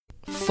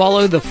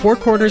follow the Four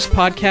Corners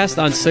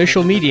Podcast on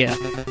social media.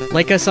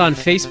 Like us on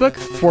Facebook,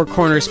 Four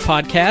Corners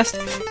Podcast.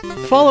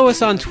 Follow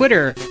us on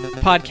Twitter,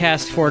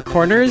 Podcast Four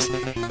Corners.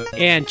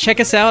 And check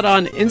us out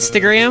on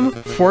Instagram,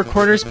 Four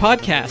Corners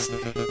Podcast.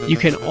 You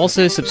can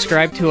also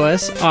subscribe to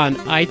us on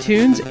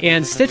iTunes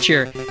and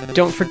Stitcher.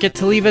 Don't forget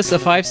to leave us a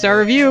 5-star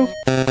review.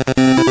 I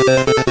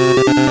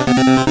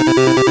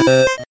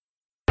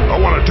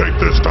want to take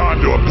this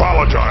time to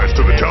apologize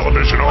to the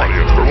television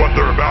audience for what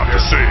they're about to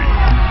see.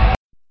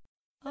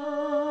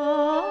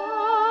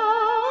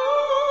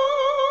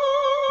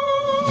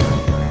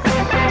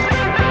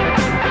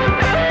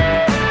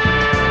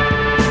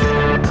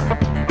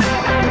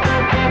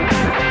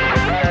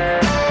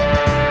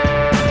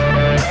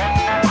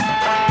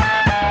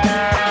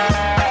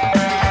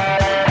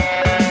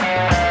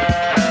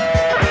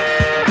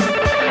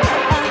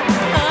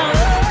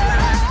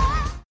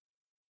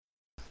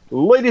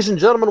 Ladies and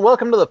gentlemen,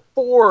 welcome to the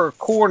Four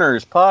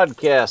Corners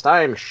Podcast.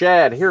 I am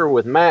Shad, here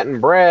with Matt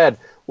and Brad.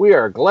 We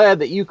are glad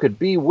that you could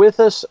be with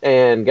us.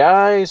 And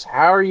guys,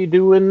 how are you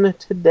doing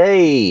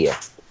today?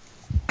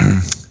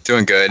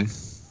 Doing good.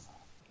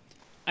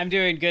 I'm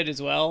doing good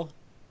as well.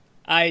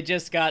 I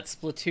just got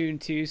Splatoon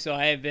 2, so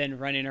I have been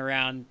running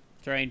around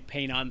throwing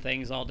paint on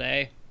things all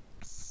day.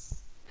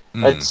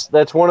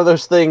 That's one of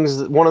those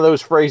things, one of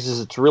those phrases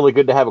it's really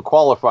good to have a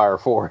qualifier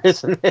for,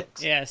 isn't it?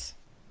 Yes.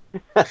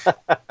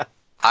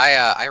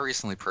 I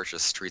recently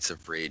purchased Streets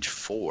of Rage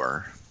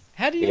 4.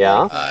 How do you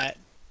like that?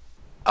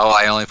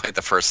 I only played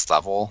the first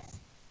level,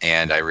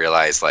 and I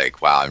realized,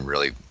 wow, I'm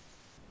really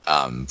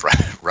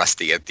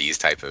rusty at these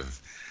type of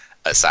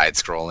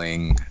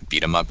side-scrolling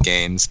beat-em-up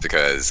games,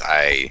 because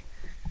I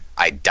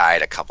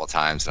died a couple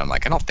times, and I'm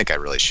like, I don't think I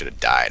really should have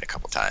died a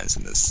couple times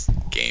in this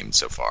game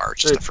so far,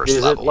 just the first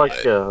level.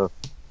 Is it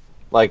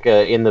like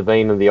in the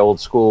vein of the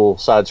old-school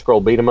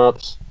side-scroll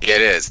beat-em-ups? It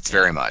is. It's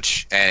very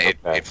much. And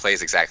it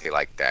plays exactly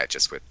like that,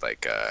 just with, I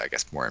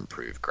guess, more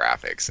improved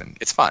graphics. And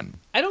it's fun.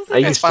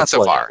 It's fun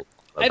so far.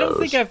 I don't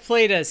think I've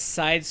played a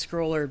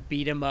side-scroller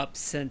beat-em-up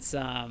since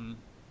the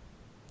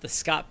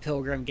Scott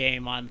Pilgrim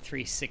game on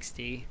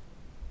 360.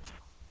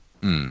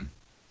 Wow,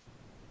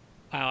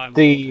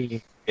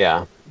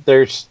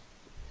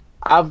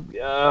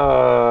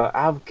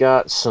 I've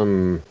got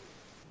some...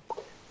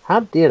 How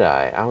did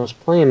I? I was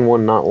playing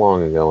one not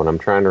long ago, and I'm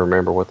trying to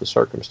remember what the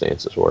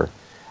circumstances were.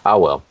 Oh,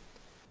 well.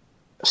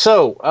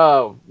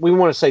 So, we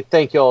want to say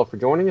thank you all for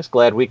joining us.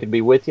 Glad we could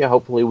be with you.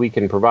 Hopefully we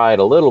can provide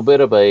a little bit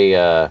of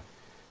a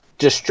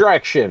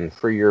distraction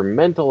for your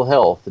mental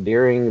health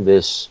during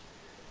this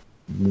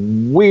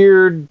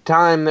weird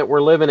time that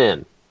we're living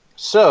in.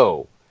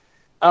 So,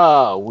 we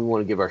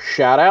want to give our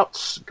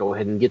shout-outs. Go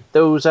ahead and get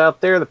those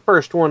out there. The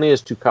first one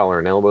is to Collar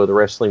and Elbow, the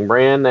wrestling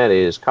brand. That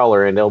is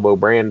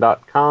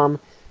collarandelbowbrand.com.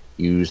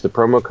 Use the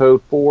promo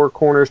code 4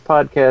 Corners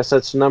Podcast.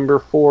 That's number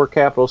 4,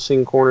 capital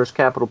C Corners,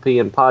 capital P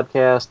in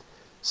Podcast.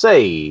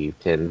 Save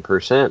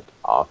 10%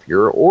 off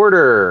your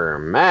order.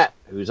 Matt,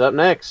 who's up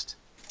next?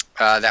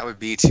 That would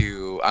be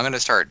I'm going to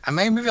start.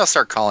 Maybe I'll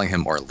start calling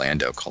him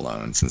Orlando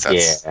Cologne, since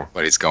that's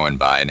what he's going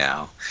by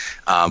now.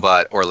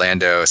 But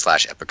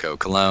Orlando/Epico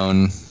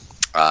Cologne,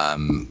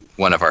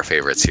 one of our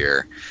favorites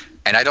here.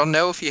 And I don't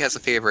know if he has a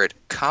favorite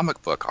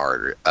comic book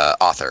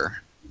author.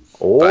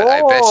 But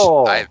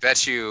I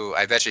bet you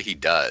he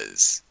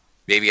does.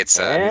 Maybe it's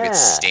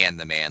Stan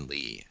the Man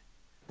Lee.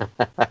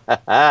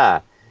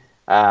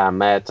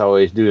 Matt's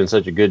always doing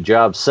such a good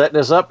job setting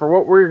us up for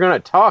what we're going to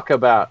talk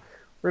about.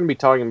 We're going to be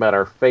talking about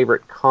our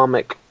favorite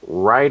comic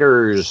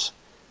writers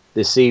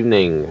this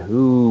evening.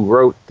 Who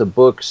wrote the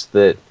books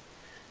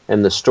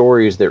and the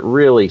stories that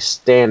really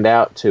stand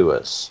out to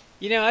us?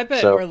 I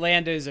bet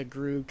Orlando's a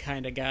Gru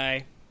kind of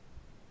guy.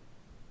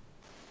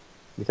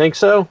 You think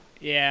so?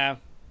 Yeah.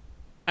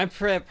 I'm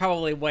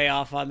probably way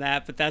off on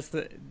that, but I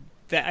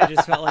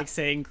just felt like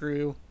saying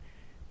Gru.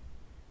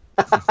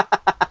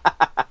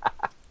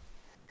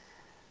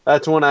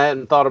 That's one I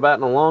hadn't thought about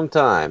in a long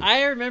time.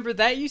 I remember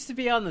that used to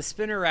be on the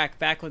spinner rack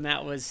back when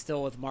that was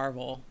still with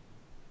Marvel.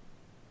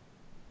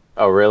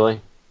 Oh,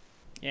 really?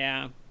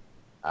 Yeah.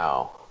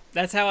 Oh.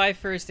 That's how I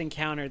first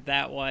encountered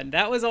that one.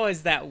 That was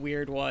always that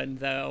weird one,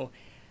 though.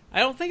 I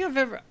don't think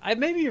I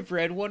maybe have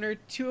read one or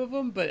two of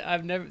them, but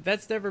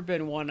that's never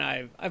been one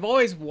I've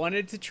always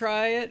wanted to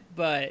try it,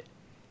 but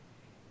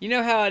you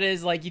know how it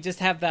is, you just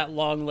have that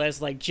long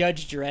list,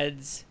 Judge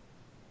Dredd's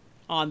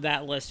on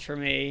that list for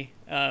me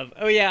of,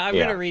 I'm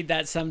going to read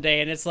that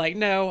someday, and it's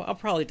no, I'll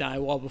probably die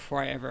well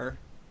before I ever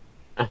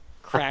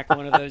crack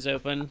one of those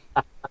open.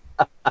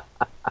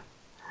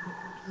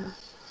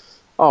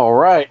 All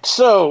right,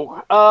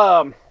 so,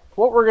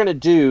 what we're going to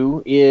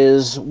do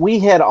is we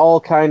had all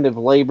kind of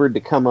labored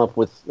to come up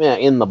with,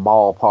 in the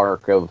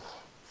ballpark of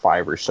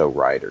 5 or so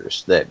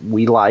writers that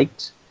we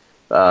liked,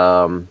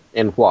 and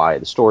why,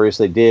 the stories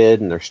they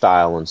did and their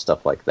style and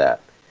stuff like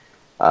that.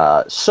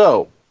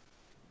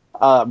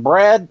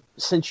 Brad,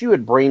 since you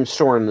had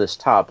brainstormed this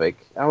topic,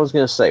 I was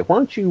going to say, why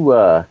don't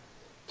you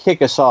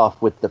kick us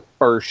off with the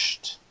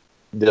first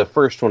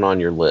one on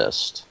your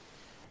list?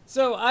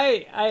 So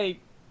I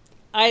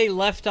I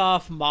left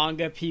off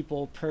manga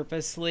people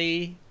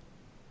purposely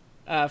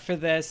for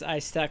this. I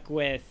stuck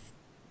with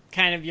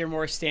kind of your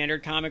more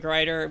standard comic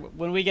writer.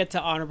 When we get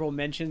to honorable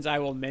mentions, I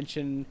will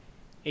mention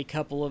a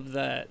couple of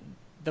the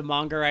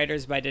manga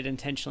writers, but I did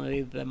intentionally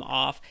leave them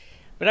off.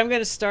 But I'm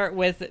going to start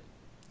with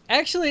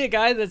actually a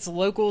guy that's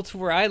local to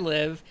where I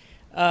live.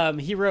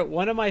 He wrote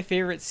one of my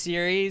favorite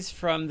series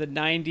from the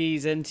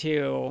 90s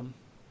into,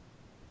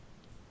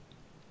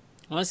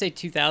 I want to say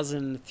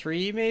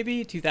 2003,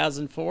 maybe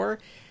 2004.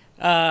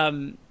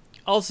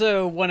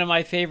 Also one of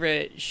my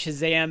favorite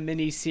Shazam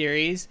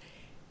miniseries,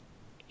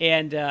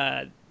 and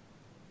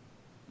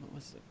what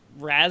was it?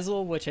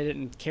 Razzle, which I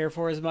didn't care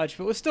for as much,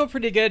 but was still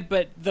pretty good.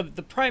 But the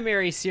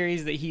primary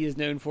series that he is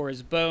known for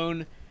is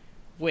Bone,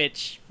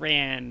 which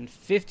ran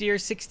 50 or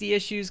 60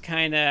 issues,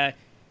 kind of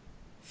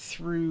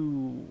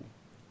through,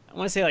 I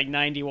want to say like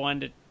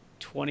 91 to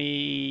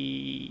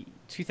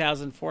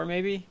 2004,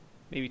 maybe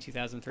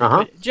 2003.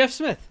 But Jeff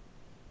Smith.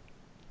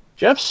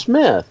 Jeff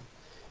Smith.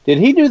 Did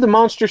he do the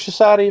Monster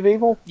Society of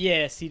Evil?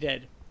 Yes, he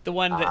did. The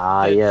one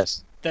that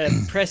yes.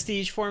 The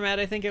Prestige format,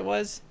 I think it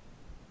was.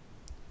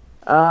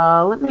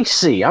 Let me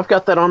see. I've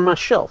got that on my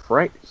shelf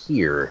right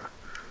here.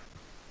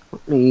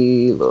 Let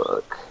me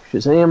look.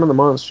 Shazam and the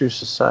Monster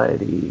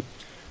Society.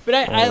 But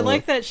I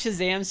like that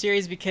Shazam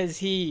series because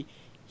he,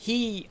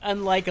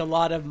 unlike a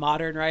lot of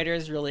modern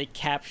writers, really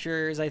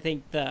captures, I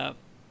think, the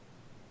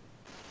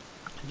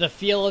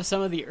feel of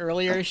some of the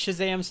earlier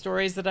Shazam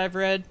stories that I've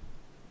read.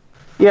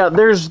 Yeah,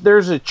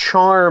 there's a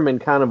charm and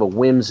kind of a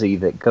whimsy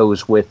that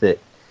goes with it,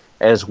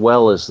 as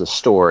well as the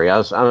story.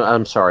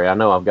 I'm sorry. I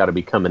know I've got to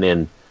be coming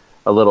in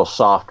a little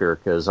softer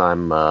because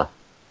I'm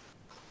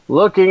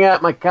looking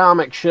at my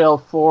comic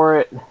shelf for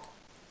it.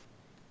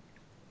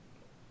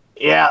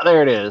 Yeah,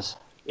 there it is.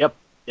 Yep.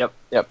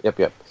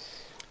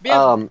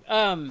 Yeah,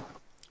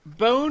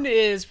 Bone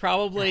is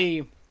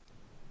probably,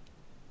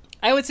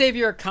 I would say, if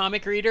you're a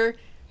comic reader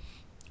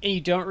and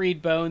you don't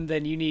read Bone,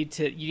 then you need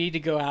to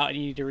go out and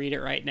you need to read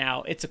it right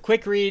now. It's a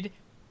quick read.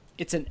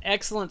 It's an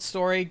excellent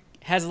story.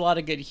 Has a lot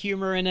of good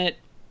humor in it.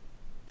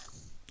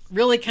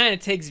 Really kind of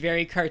takes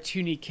very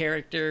cartoony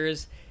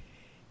characters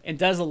and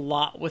does a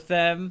lot with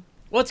them.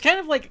 Well, it's kind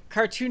of like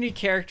cartoony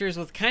characters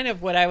with kind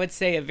of what I would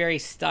say a very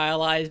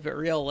stylized but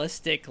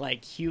realistic,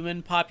 like,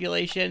 human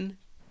population.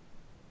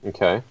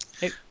 Okay.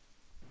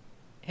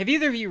 Have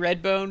either of you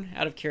read Bone,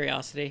 out of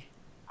curiosity?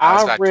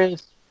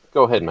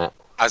 Go ahead, Matt.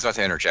 I was about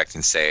to interject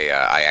and say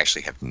I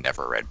actually have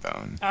never read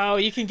Bone. Oh,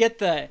 if you go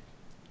to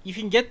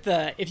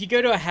if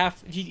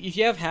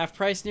you have Half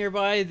Price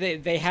nearby,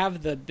 they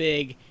have the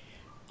big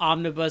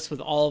omnibus with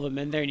all of them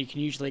in there, and you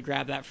can usually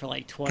grab that for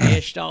like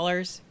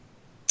 $20-ish.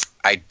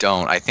 I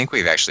don't. I think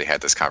we've actually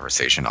had this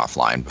conversation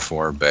offline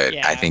before, but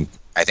yeah. I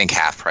think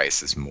Half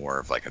Price is more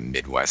of like a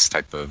Midwest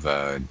type of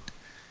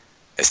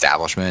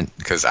establishment,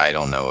 because I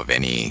don't know of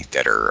any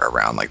that are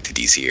around like the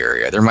DC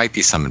area. There might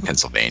be some in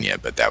Pennsylvania,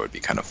 but that would be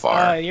kind of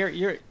far.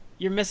 You're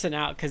missing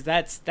out, because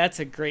that's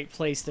a great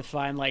place to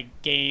find like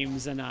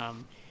games and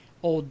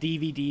old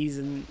DVDs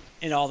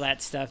and all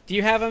that stuff. Do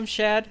you have them,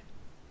 Shad?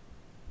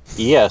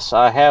 Yes,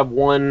 I have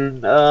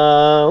one.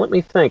 Let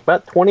me think.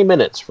 About 20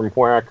 minutes from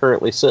where I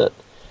currently sit.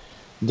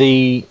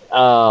 I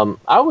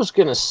was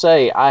gonna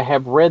say I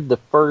have read the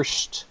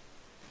first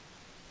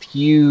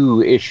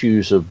few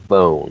issues of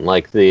Bone,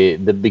 like the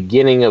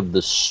beginning of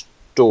the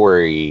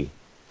story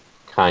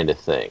kind of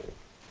thing.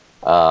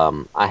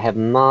 I have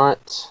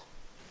not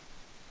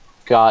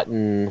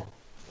gotten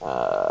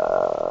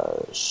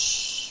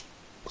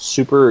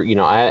super,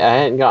 I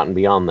hadn't gotten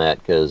beyond that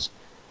because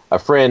a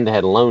friend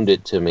had loaned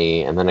it to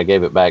me, and then I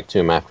gave it back to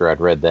him after I'd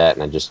read that,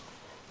 and I just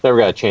never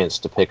got a chance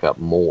to pick up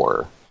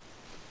more.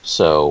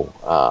 So,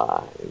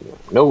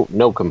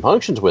 no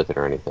compunctions with it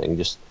or anything,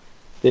 just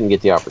didn't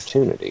get the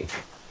opportunity.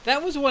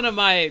 That was one of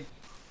my,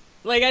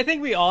 I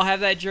think we all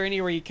have that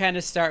journey where you kind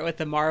of start with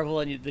the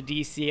Marvel and the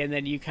DC, and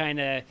then you kind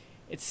of,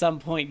 at some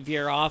point,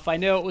 veer off. I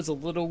know it was a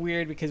little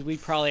weird because we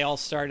probably all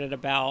started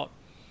about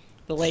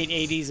the late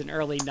 80s and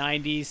early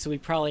 90s, so we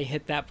probably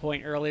hit that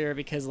point earlier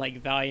because,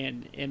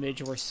 Valiant and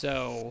Image were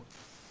so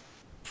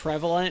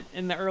prevalent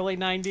in the early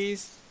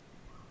 90s.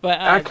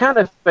 But I kind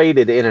of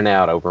faded in and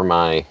out over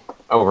my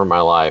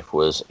life,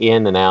 was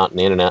in and out and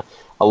in and out.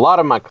 A lot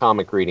of my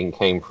comic reading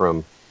came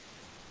from,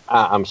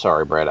 I'm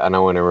sorry, Brad, I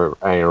know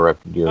I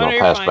interrupted you, and I'll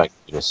pass back to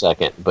you in a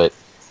second, but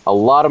a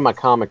lot of my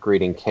comic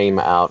reading came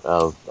out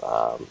of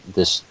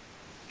this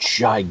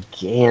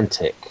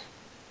gigantic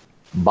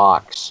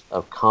box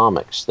of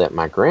comics that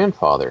my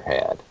grandfather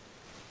had.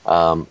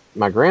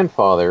 My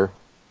grandfather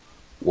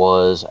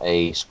was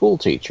a school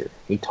teacher.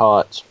 He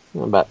taught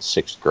about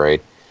 6th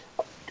grade.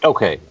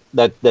 Okay,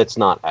 that's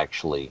not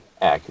actually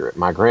accurate.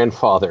 My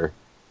grandfather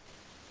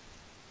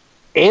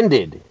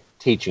ended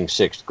teaching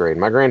 6th grade.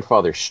 My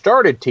grandfather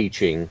started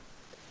teaching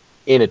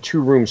in a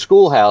 2-room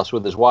schoolhouse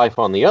with his wife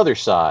on the other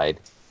side,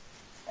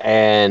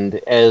 and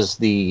as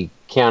the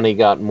county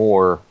got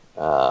more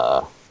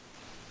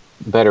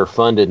better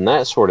funded and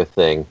that sort of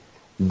thing,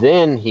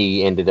 then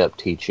he ended up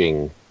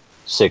teaching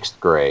 6th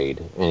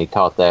grade, and he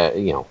taught that,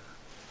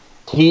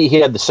 he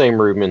had the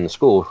same room in the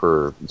school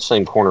for the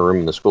same corner room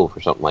in the school for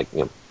something like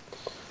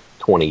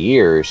 20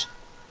 years.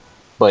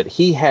 But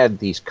he had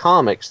these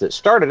comics that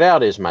started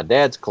out as my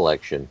dad's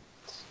collection,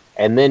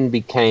 and then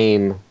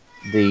became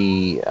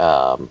the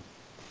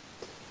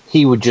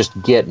he would just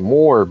get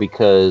more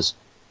because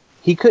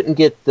he couldn't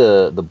get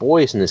the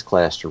boys in his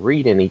class to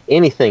read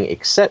anything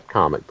except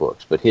comic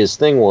books. But his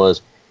thing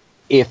was,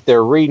 if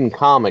they're reading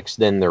comics,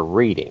 then they're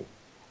reading,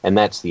 and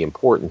that's the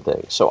important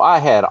thing. So I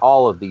had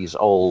all of these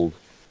old,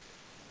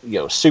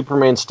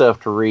 Superman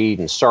stuff to read,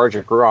 and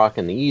Sergeant Rock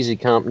and the Easy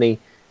Company,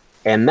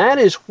 and that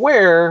is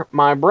where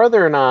my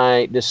brother and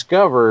I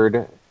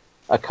discovered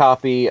a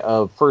copy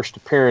of First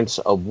Appearance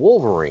of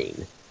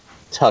Wolverine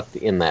tucked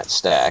in that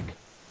stack,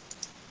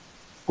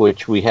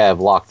 which we have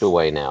locked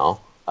away now.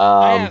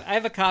 I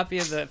have a copy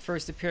of the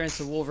First Appearance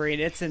of Wolverine.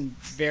 It's in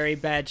very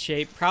bad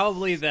shape.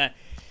 Probably the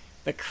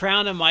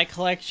crown of my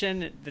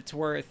collection that's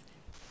worth,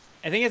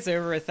 I think it's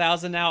over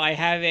 $1,000 now. I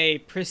have a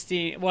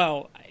pristine,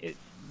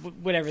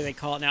 whatever they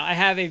call it now. I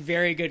have a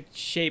very good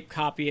shape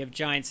copy of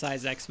Giant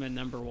Size X-Men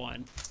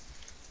 #1.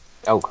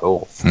 Oh,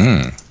 cool.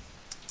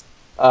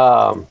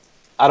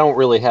 I don't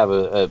really have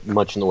a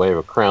much in the way of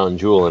a crown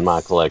jewel in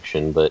my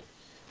collection, but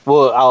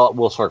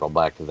we'll circle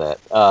back to that.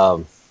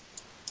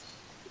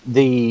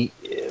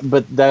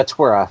 But that's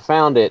where I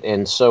found it,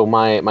 and so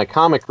my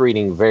comic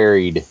reading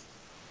varied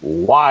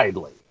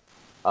widely,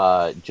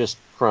 just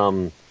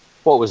from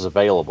what was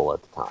available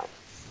at the time.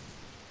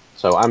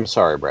 So I'm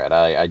sorry, Brad.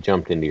 I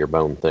jumped into your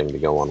bone thing to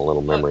go on a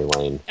little memory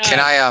lane. Can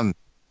I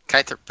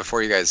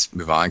before you guys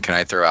move on, can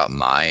I throw out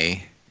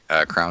my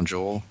crown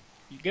jewel?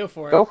 You go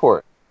for it. Go for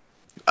it.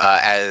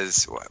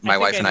 As my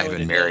wife and I have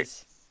been married.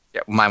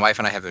 Yeah, my wife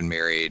and I have been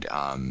married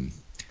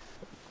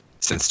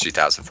since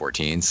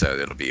 2014, so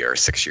it'll be our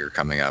 6th year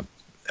coming up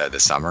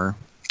this summer.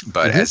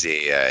 But as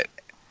a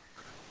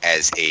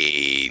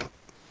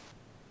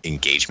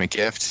engagement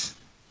gift,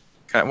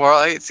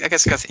 I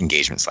guess it's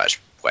engagement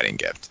 / wedding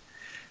gift.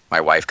 My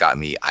wife got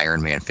me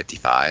Iron Man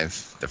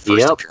 55, the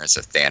first appearance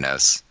of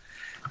Thanos,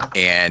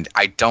 and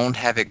I don't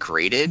have it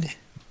graded,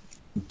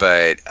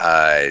 but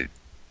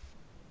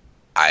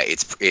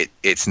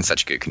it's in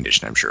such good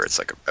condition. I'm sure it's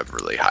like a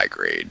really high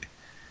grade.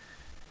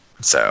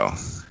 So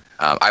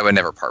I would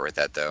never part with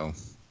that though,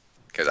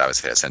 because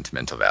obviously it has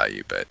sentimental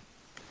value. But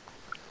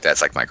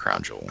that's like my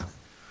crown jewel.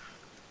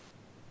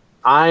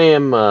 I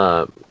am.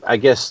 I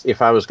guess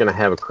if I was going to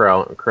have a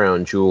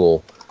crown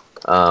jewel,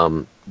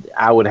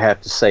 I would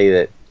have to say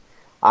that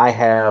I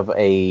have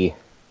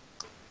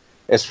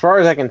as far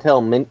as I can tell,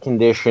 mint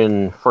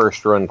condition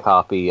first run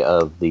copy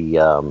of the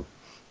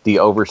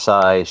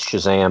oversized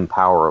Shazam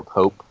Power of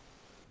Hope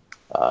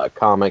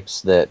comics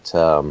that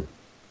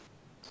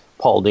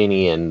Paul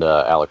Dini and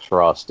Alex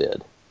Ross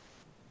did.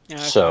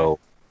 Okay. So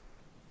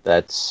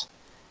that's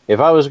if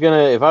I was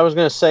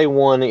gonna say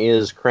one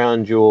is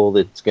crown jewel,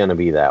 it's gonna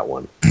be that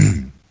one.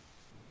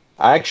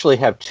 I actually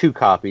have 2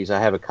 copies. I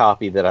have a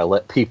copy that I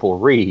let people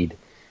read,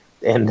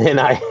 and then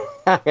I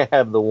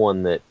have the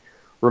one that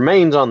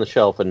remains on the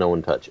shelf and no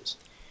one touches.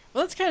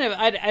 Well, that's kind of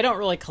I don't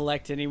really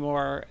collect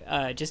anymore,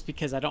 just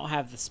because I don't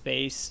have the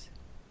space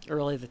or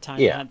really the time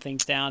to hunt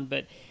things down.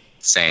 But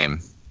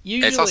same.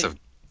 Usually, it's also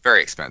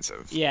very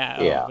expensive.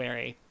 Yeah,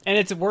 very, and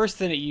it's worse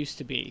than it used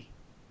to be,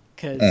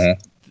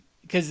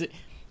 because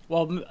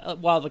while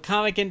the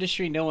comic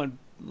industry, no one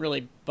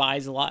really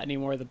buys a lot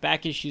anymore. The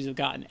back issues have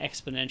gotten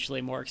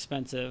exponentially more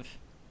expensive.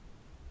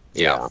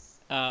 Yeah.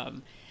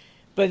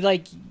 But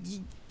like,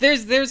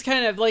 there's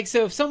kind of like,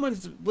 so if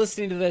someone's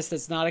listening to this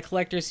that's not a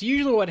collector, so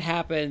usually what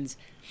happens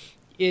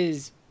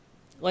is,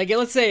 like,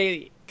 let's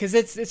say, because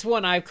it's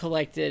one I've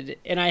collected,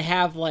 and I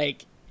have,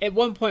 like, at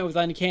one point with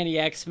Uncanny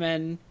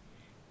X-Men,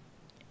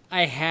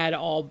 I had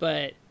all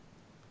but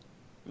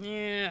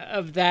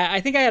of that. I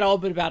think I had all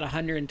but about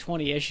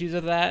 120 issues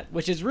of that,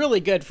 which is really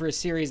good for a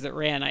series that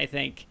ran, I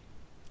think,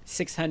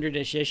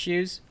 600-ish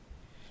issues.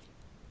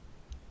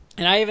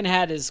 And I even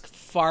had as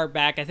far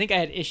back, I think I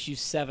had issue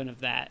 7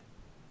 of that,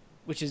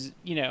 which is,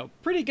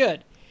 pretty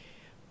good.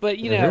 But,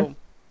 know,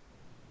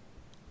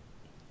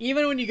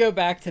 even when you go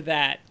back to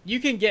that, you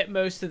can get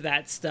most of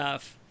that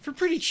stuff for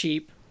pretty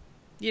cheap.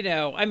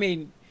 I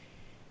mean,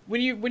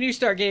 when you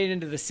start getting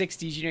into the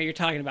 60s, you're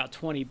talking about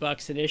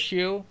 $20 an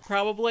issue,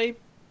 probably,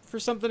 for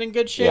something in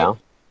good shape. Yeah.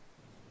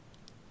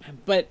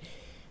 But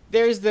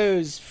there's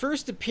those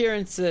first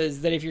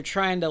appearances that if you're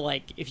trying to,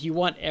 like, if you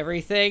want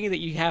everything, that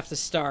you have to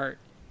start,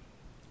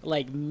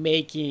 like,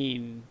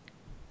 making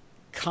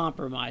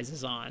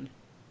compromises on.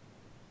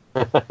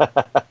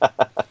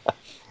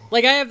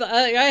 Like, I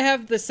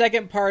have the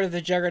second part of the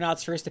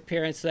Juggernaut's first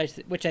appearance,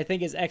 which I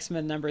think is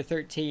X-Men number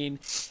 13,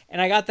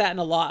 and I got that in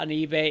a lot on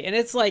eBay, and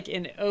it's like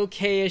in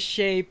okay-ish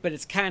shape, but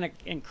it's kind of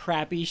in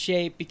crappy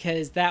shape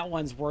because that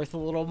one's worth a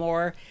little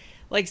more.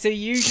 Like, so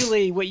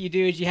usually what you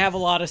do is you have a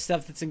lot of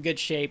stuff that's in good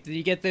shape, then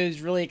you get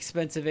those really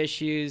expensive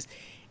issues,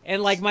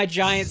 and like my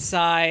Giant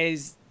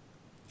Size,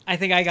 I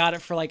think I got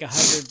it for like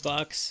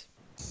 $100,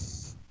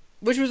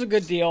 which was a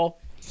good deal.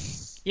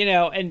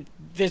 And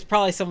there's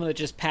probably someone that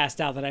just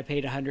passed out that I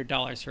paid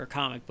 $100 for a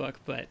comic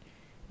book, but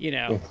you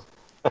know.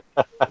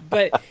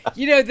 But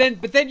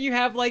then you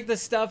have like the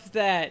stuff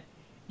that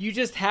you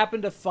just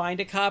happen to find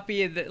a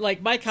copy of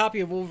like my copy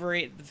of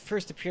Wolverine, the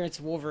first appearance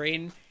of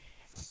Wolverine.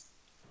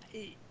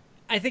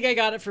 I think I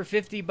got it for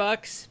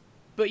 $50,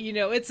 but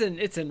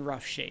it's in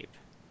rough shape.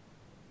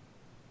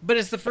 But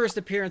it's the first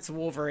appearance of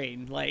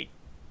Wolverine. Like,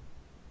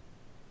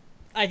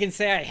 I can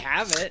say I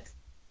have it.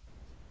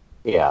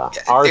 Yeah,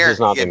 ours is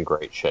not in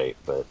great shape,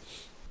 but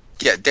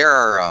yeah, there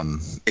are.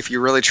 If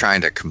you're really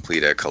trying to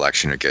complete a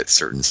collection or get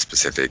certain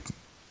specific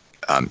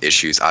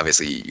issues,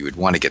 obviously you would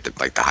want to get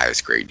the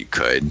highest grade you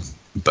could.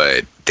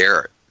 But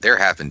there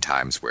have been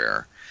times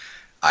where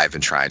I've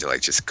been trying to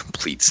like just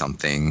complete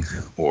something,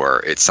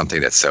 or it's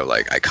something that's so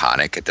like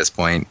iconic at this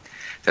point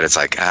that it's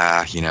like,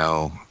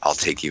 I'll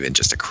take even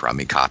just a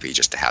crummy copy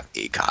just to have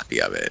a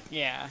copy of it.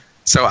 Yeah.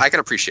 So I can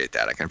appreciate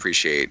that. I can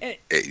appreciate it,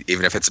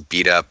 even if it's a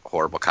beat up,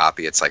 horrible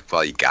copy. It's like,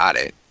 well, you got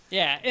it.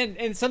 Yeah,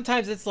 and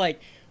sometimes it's like,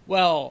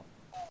 well,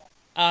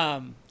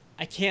 I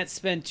can't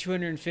spend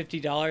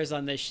 $250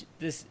 on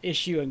this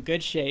issue in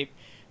good shape,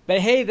 but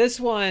hey, this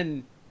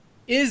one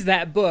is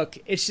that book.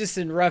 It's just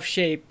in rough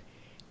shape,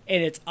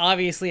 and it's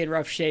obviously in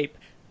rough shape,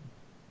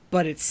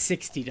 but it's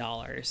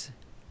 $60.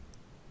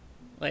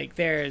 Like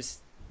there's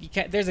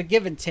a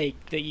give and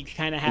take that you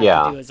kind of have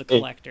to do as a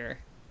collector.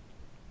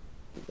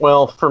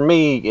 Well, for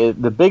me,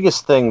 the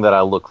biggest thing that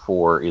I look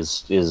for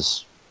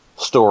is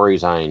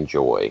stories I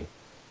enjoy.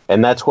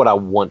 And that's what I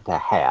want to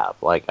have.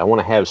 Like, I want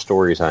to have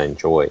stories I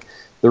enjoy.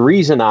 The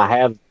reason I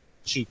have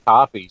 2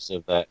 copies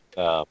of that,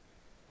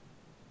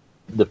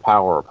 The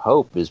Power of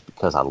Hope, is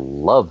because I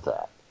love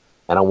that.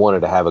 And I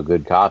wanted to have a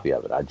good copy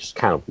of it. I just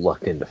kind of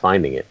lucked into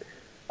finding it.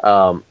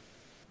 But,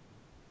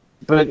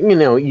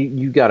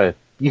 you gotta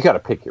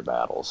pick your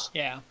battles.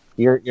 Yeah.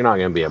 You're not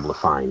going to be able to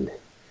find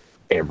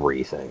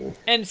everything.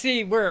 And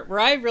see, where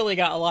I really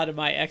got a lot of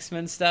my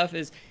X-Men stuff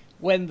is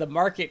when the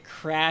market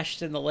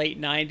crashed in the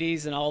late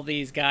 90s and all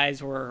these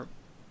guys were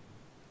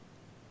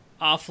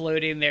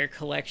offloading their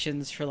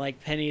collections for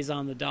like pennies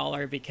on the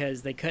dollar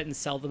because they couldn't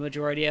sell the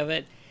majority of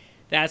it.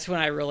 That's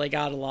when I really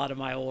got a lot of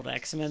my old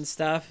X-Men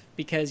stuff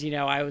because,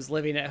 I was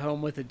living at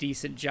home with a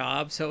decent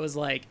job. So it was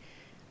like,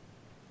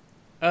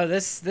 oh,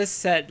 this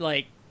set,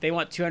 like, they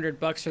want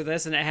 $200 for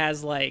this, and it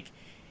has like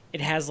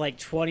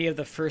 20 of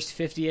the first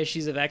 50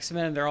 issues of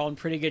X-Men, and they're all in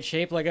pretty good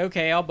shape. Like,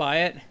 okay, I'll buy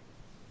it.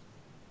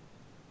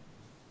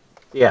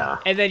 Yeah.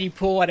 And then you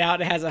pull one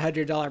out, and it has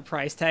 $100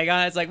 price tag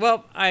on it. It's like,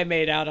 well, I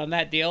made out on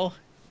that deal.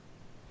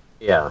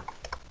 Yeah.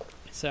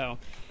 So,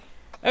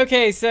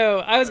 okay, so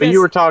I was.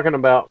 You were talking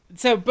about.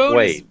 So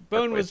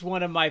Bone was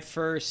one of my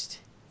first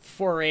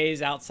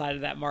forays outside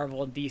of that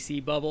Marvel and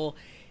DC bubble.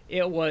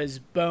 It was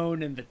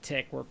Bone and the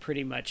Tick were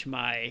pretty much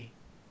my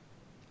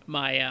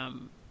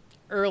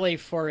early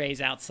forays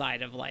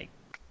outside of like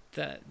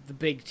the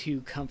big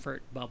 2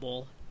 comfort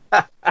bubble.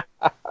 I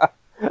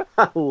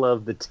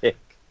love the Tick.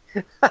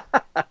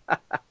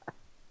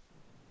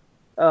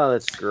 Oh,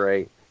 that's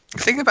great. The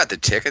thing about the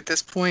Tick at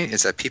this point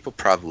is that people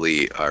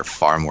probably are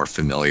far more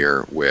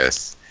familiar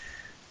with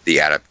the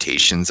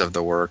adaptations of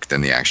the work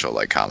than the actual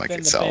like comic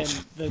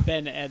itself. The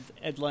Ben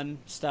Edlund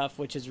stuff,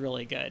 which is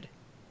really good.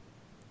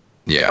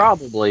 Yeah,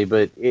 probably,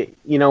 but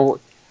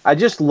I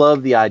just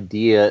love the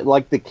idea,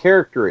 like the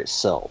character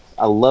itself.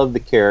 I love the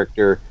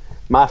character.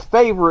 My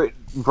favorite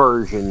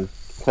version,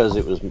 because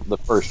it was the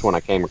first one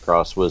I came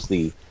across, was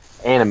the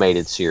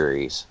animated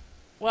series.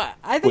 Well,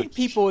 I think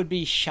people would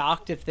be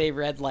shocked if they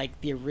read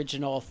like the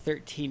original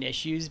 13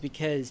 issues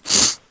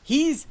because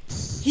he's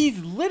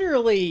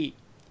literally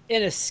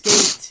an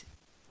escaped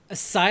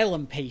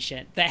asylum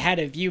patient that had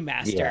a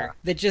Viewmaster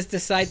that just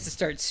decides to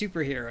start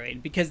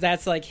superheroing because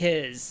that's like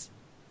his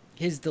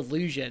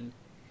delusion.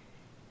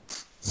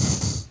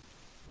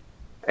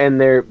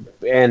 And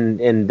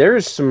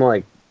there's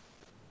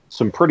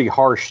some pretty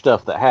harsh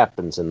stuff that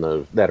happens in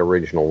that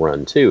original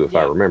run too, if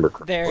I remember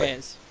correctly. There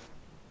is.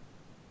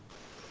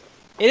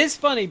 It is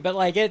funny, but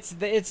like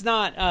it's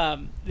not.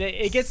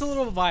 It gets a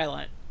little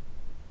violent.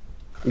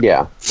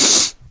 Yeah.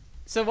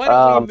 So why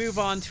don't we move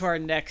on to our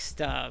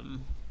next?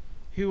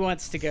 Who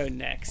wants to go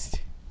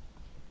next?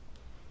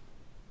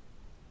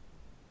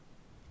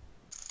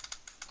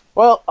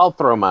 Well, I'll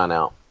throw mine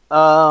out.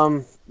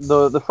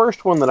 The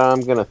first one that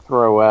I'm going to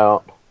throw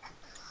out,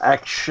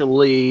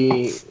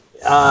 actually,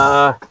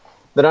 that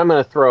I'm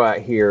going to throw out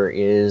here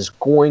is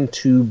going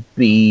to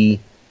be,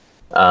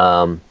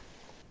 I'm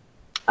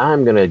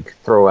going to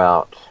throw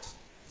out,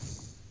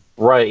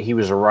 he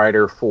was a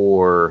writer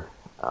for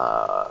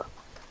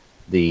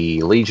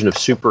the Legion of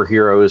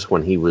Superheroes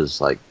when he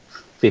was like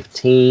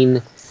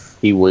 15.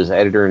 He was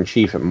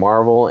editor-in-chief at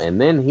Marvel,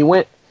 and then he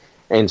went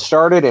and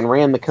started and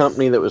ran the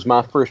company that was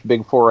my first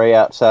big foray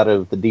outside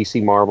of the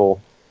DC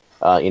Marvel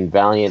in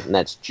Valiant, and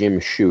that's Jim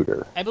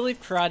Shooter. I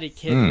believe Karate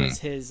Kid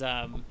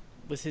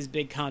was his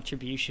big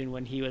contribution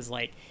when he was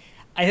like,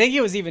 I think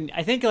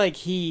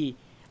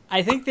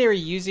they were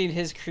using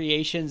his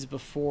creations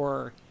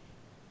before,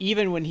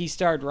 even when he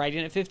started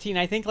writing at 15.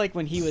 I think like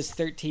when he was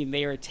 13,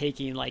 they were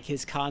taking like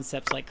his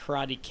concepts like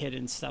Karate Kid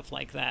and stuff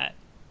like that.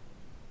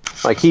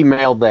 Like, he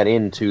mailed that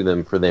in to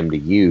them for them to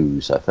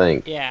use, I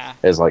think. Yeah.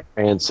 As, like,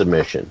 fan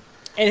submission.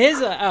 And his,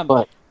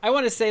 But, I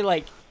want to say,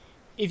 like,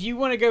 if you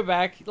want to go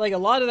back, like, a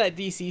lot of that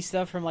DC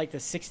stuff from, like, the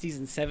 60s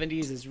and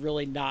 70s is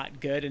really not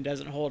good and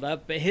doesn't hold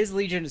up, but his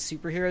Legion of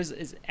Superheroes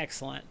is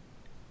excellent.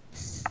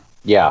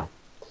 yeah.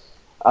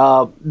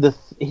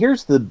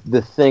 Here's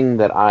the thing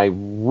that I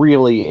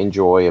really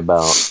enjoy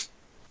about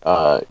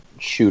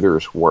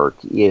Shooter's work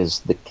is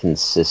the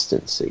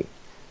consistency.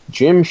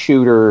 Jim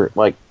Shooter,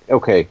 like,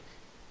 okay,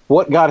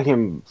 what got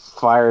him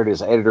fired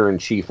as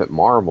editor-in-chief at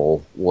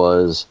Marvel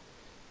was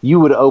you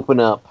would open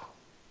up,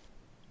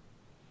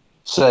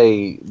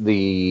 say,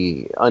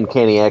 the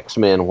Uncanny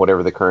X-Men,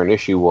 whatever the current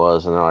issue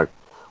was, and they're like,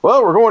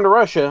 well, we're going to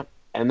Russia,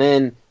 and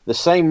then the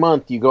same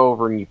month you go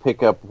over and you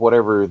pick up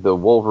whatever the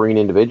Wolverine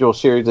individual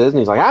series is, and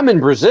he's like, I'm in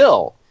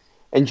Brazil!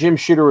 And Jim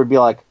Shooter would be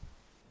like,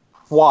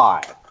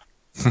 why?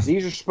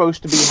 These are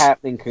supposed to be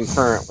happening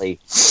concurrently.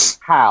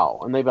 How?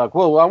 And they'd be like,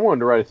 well, I wanted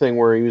to write a thing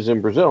where he was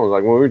in Brazil. And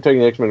like, well, we were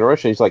taking the X-Men to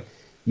Russia. He's like,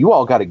 you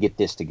all got to get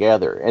this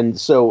together. And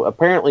so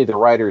apparently the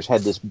writers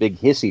had this big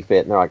hissy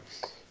fit, and they're like,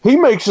 he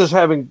makes us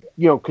having,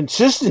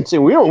 consistency.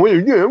 We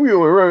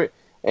don't,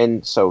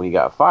 and so he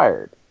got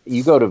fired.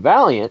 You go to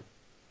Valiant,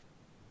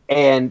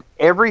 and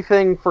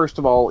everything, first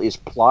of all, is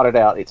plotted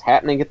out. It's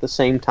happening at the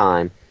same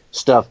time.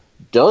 Stuff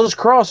does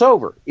cross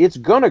over. It's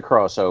going to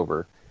cross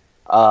over.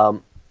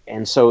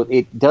 And so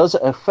it does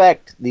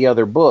affect the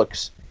other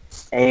books.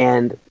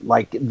 And,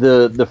 like,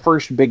 the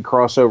first big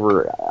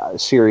crossover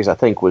series, I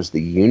think, was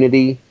the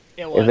Unity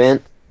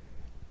event.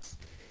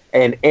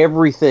 And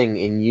everything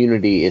in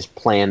Unity is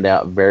planned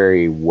out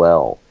very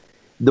well.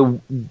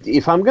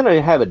 If I'm going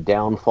to have a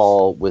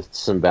downfall with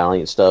some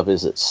Valiant stuff,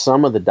 is that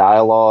some of the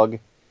dialogue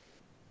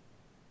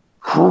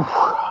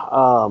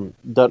doesn't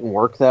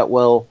work that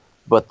well,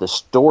 but the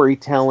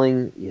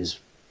storytelling is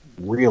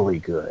really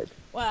good.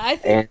 Well, I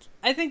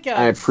think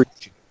I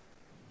appreciate.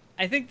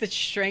 I think the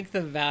strength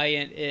of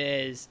Valiant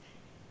is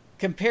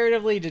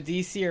comparatively to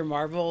DC or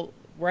Marvel,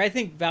 where I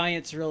think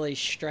Valiant's really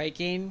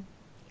striking,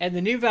 and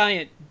the new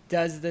Valiant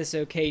does this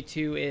okay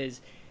too, is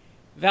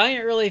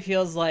Valiant really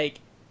feels like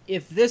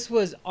if this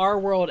was our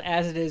world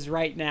as it is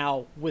right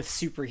now with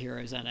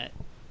superheroes in it.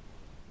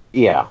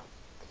 Yeah.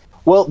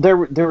 Well, there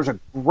was a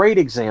great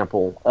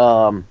example.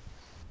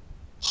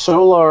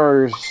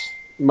 Solar's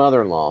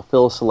mother-in-law,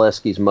 Phil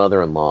Selesky's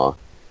mother-in-law,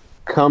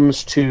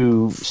 comes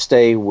to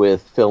stay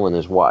with Phil and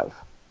his wife.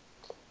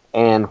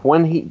 And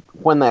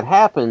when that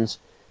happens,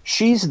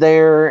 she's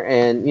there,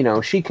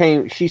 and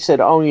she said,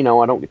 oh,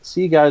 I don't get to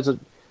see you guys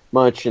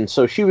much, and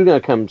so she was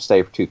going to come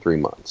stay for 2-3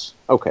 months.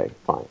 Okay,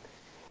 fine.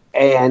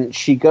 And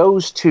she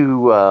goes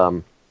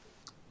to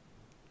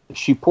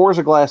she pours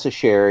a glass of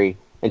sherry,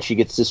 and she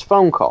gets this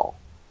phone call,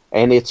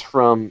 and it's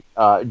from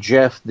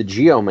Jeff the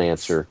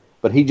Geomancer,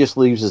 but he just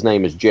leaves his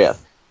name as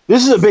Jeff.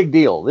 This is a big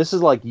deal. This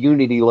is like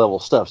Unity level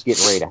stuff's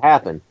getting ready to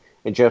happen.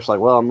 And Jeff's like,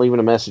 well, I'm leaving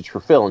a message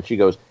for Phil. And she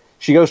goes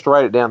to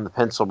write it down in the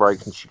pencil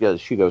break, and she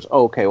goes,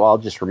 oh, okay, well, I'll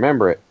just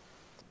remember it.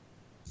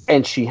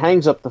 And she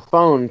hangs up the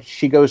phone.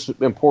 She goes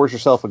and pours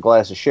herself a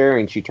glass of sherry,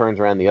 and she turns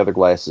around, the other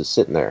glass is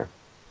sitting there.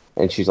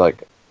 And she's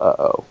like,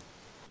 uh-oh.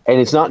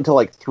 And it's not until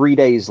like 3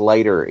 days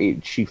later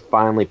she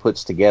finally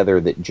puts together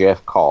that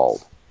Jeff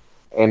called.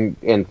 And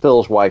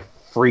Phil's wife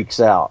freaks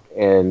out.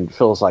 And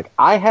Phil's like,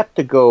 I have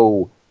to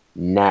go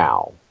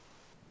now.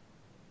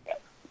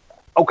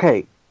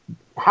 Okay,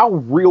 how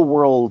real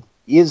world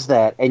is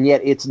that? And yet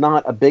it's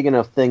not a big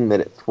enough thing that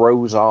it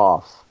throws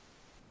off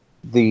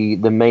the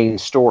main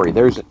story.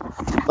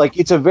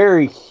 It's a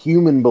very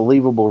human,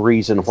 believable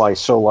reason why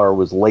Solar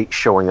was late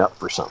showing up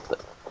for something.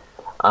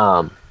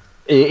 And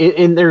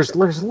there's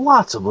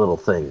lots of little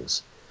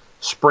things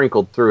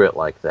sprinkled through it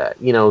like that.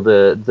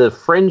 The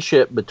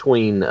friendship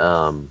between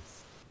Exo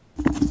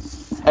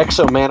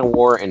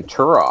Manowar and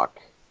Turok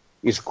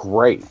is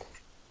great.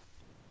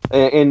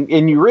 And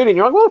you read it and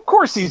you're like, well, of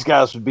course these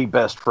guys would be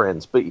best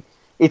friends, but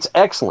it's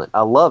excellent.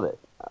 I love it.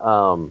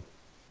 For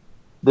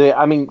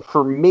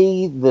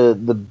me,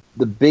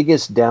 the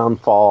biggest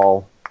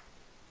downfall,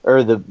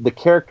 or the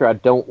character I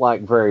don't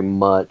like very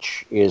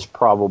much, is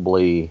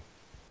probably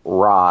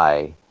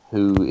Rai,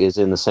 who is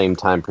in the same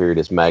time period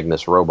as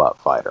Magnus Robot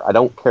Fighter. I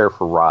don't care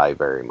for Rai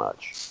very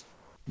much,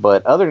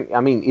 but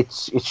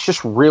it's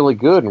just really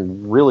good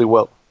and really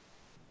well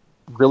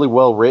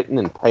written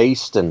and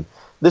paced, and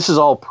this is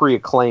all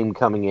pre-Acclaim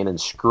coming in and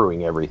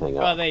screwing everything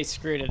up. Well, they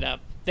screwed it up.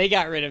 They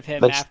got rid of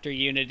him after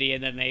Unity,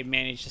 and then they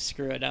managed to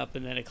screw it up,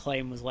 and then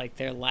Acclaim was like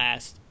their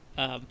last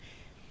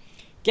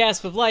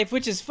gasp of life,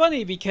 which is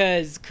funny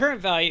because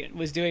current Valiant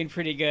was doing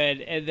pretty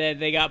good, and then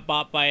they got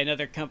bought by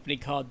another company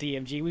called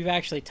DMG. We've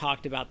actually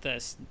talked about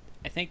this,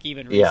 I think,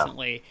 even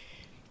recently.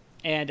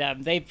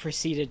 And they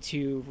proceeded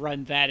to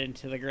run that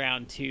into the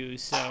ground, too.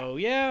 So,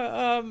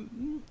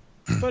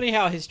 funny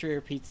how history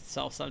repeats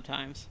itself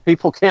sometimes.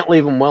 People can't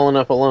leave them well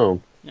enough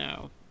alone.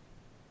 No.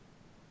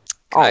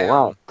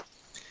 Can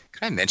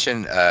I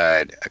mention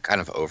a kind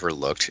of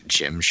overlooked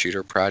Jim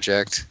Shooter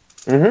project?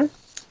 Mm-hmm.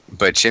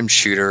 But Jim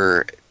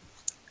Shooter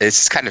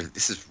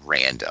this is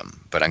random,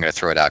 but I'm going to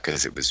throw it out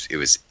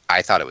because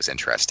I thought it was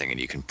interesting, and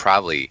you can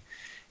probably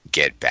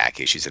get back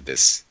issues of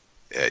this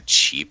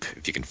cheap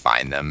if you can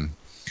find them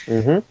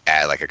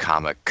at like a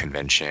comic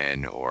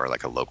convention or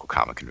like a local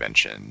comic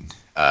convention.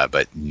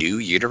 But New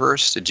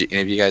Universe, did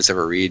any of you guys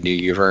ever read New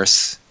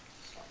Universe?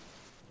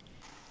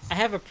 I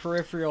have a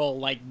peripheral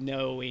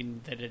knowing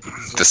that it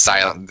exists.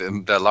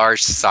 The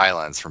large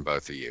silence from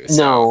both of you.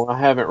 So, no, I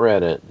haven't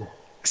read it.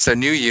 So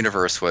New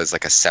Universe was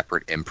like a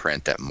separate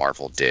imprint that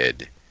Marvel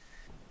did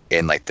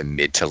in like the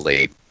mid to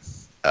late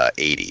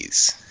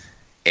 80s.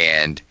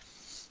 And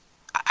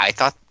I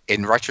thought,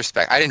 in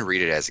retrospect, I didn't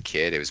read it as a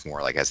kid. It was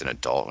more like as an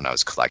adult when I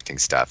was collecting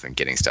stuff and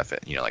getting stuff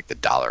at, like the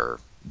dollar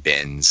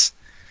bins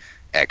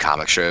at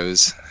comic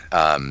shows.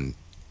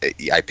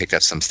 I picked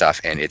up some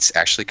stuff, and it's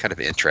actually kind of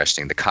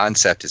interesting. The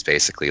concept is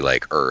basically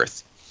like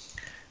Earth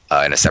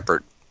in a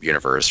separate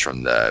universe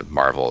from the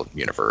Marvel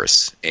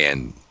universe.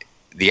 And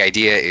the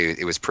idea,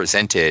 it was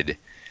presented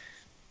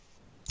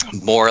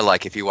more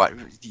like, if you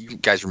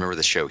guys remember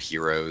the show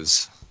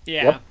Heroes?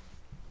 Yeah. Yep.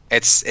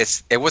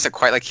 It wasn't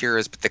quite like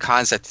Heroes, but the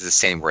concept is the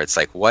same, where it's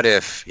like, what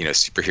if,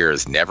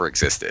 superheroes never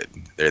existed?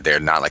 They're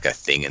not like a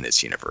thing in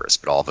this universe,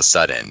 but all of a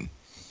sudden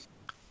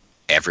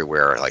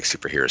everywhere like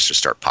superheroes just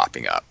start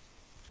popping up.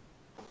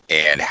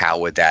 And how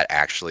would that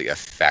actually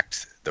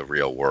affect the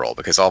real world?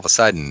 Because all of a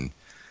sudden,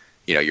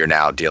 you're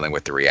now dealing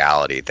with the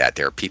reality that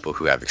there are people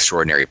who have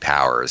extraordinary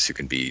powers who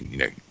can be,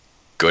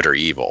 good or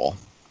evil.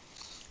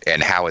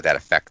 And how would that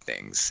affect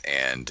things?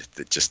 And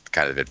just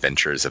kind of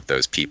adventures of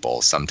those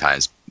people.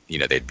 Sometimes,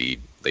 they'd be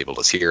labeled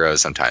as heroes.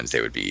 Sometimes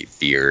they would be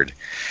feared.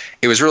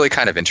 It was really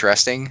kind of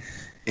interesting.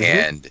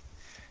 And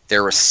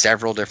there were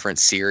several different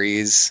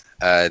series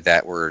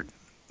that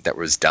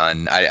was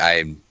done.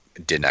 I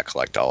did not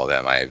collect all of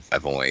them.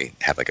 I've only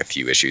had like a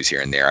few issues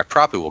here and there. I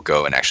probably will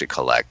go and actually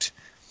collect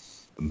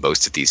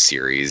most of these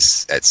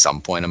series at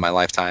some point in my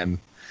lifetime.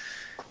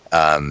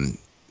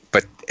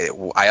 But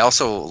I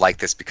also like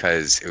this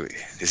because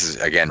this is,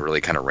 again,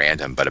 really kind of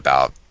random, but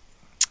about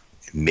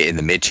in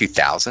the mid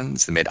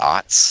 2000s, the mid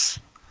aughts,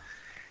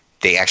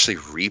 they actually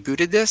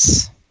rebooted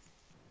this.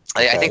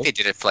 Okay. I think they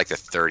did it for like the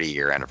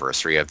 30-year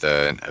anniversary of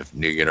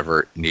New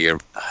Universe. New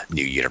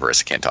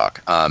Universe, I can't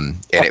talk. And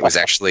it was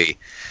actually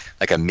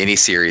like a mini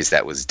series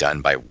that was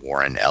done by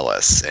Warren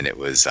Ellis, and it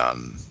was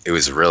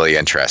really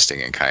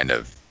interesting and kind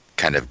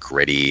of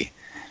gritty.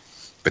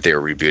 But they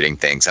were rebooting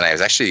things, and I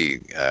was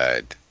actually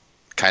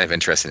kind of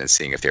interested in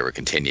seeing if they would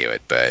continue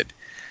it, but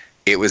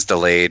it was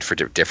delayed for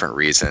different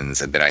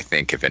reasons. And then I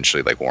think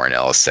eventually, like Warren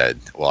Ellis said,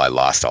 well, I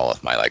lost all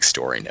of my like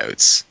story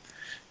notes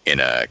in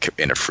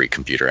a free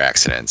computer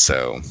accident.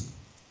 So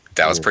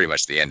that was pretty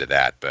much the end of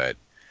that. But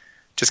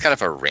just kind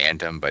of a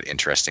random but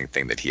interesting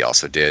thing that he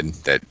also did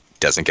that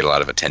doesn't get a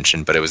lot of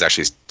attention, but it was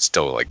actually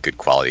still like good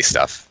quality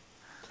stuff.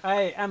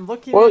 I'm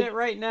looking at it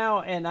right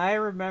now, and I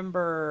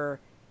remember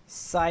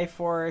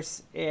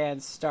Cyforce and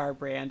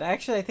Starbrand.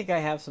 Actually, I think I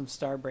have some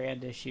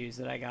Starbrand issues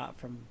that I got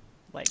from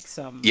like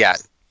some. Yeah,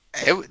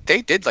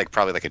 they did like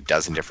probably like a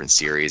dozen different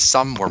series.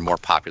 Some were more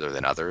popular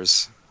than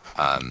others.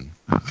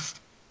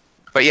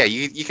 But yeah,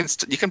 you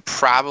can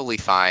probably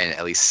find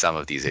at least some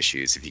of these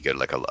issues if you go to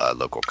like a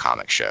local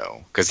comic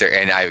show,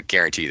 and I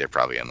guarantee they're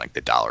probably in like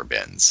the dollar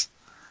bins,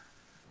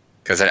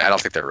 because I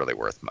don't think they're really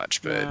worth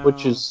much. But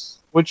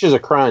which is a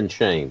crying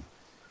shame.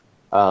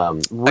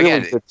 Really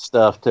again, good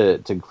stuff to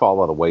fall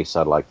by the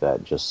wayside like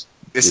that. This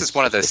is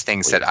one of those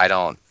things that I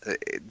don't.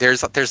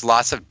 There's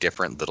lots of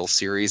different little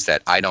series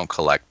that I don't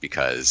collect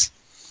because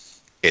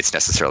it's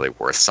necessarily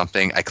worth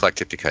something. I collect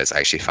it because I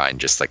actually find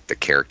just like the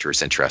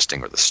characters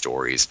interesting or the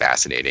stories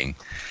fascinating.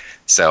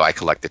 So I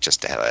collect it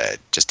just to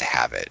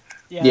have it.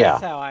 Yeah,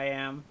 that's how I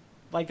am.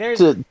 Like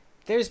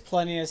there's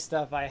plenty of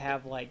stuff I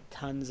have like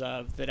tons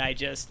of that I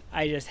just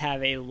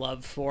have a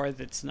love for.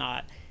 That's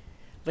not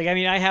like, I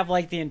mean, I have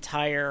like the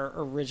entire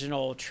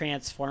original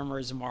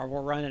Transformers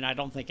Marvel run, and I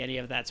don't think any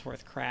of that's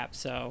worth crap.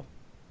 So,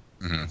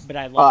 but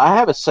I love. I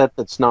have a set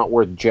that's not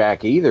worth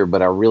jack either,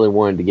 but I really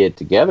wanted to get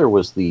together.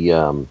 Was the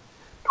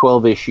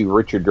 12-issue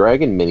Richard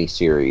Dragon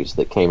miniseries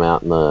that came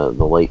out in the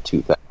late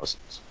 2000s.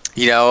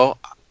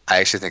 I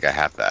actually think I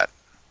have that.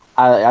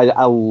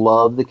 I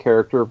love the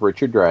character of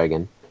Richard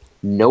Dragon.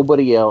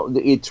 Nobody else.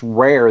 It's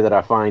rare that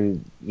I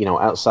find,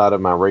 outside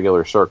of my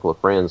regular circle of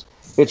friends,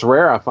 it's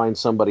rare I find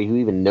somebody who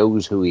even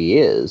knows who he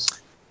is.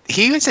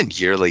 He wasn't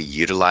really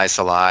utilized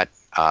a lot.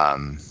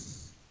 No,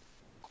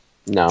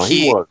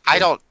 he was.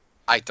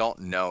 I don't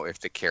know if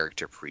the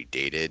character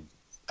predated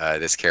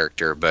this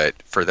character, but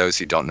for those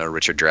who don't know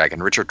Richard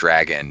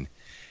Dragon,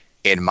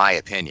 in my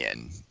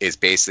opinion, is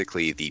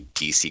basically the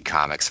DC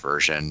Comics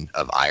version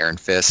of Iron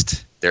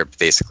Fist. They're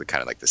basically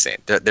kind of like the same.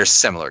 They're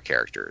similar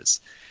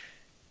characters.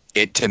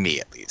 To me,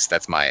 at least,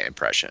 that's my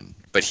impression.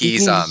 But he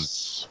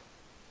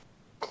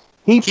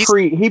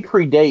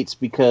predates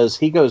because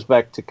he goes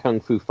back to Kung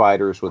Fu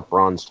Fighters with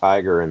Bronze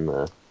Tiger in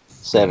the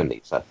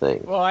 70s, I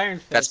think. Well, Iron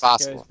Fist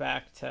goes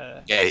back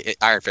to... Yeah,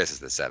 Iron Fist is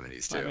the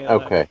 70s, too.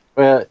 Okay.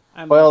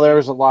 Well, there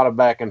was a lot of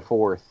back and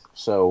forth,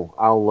 so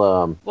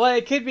I'll... Well,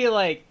 it could be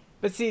like...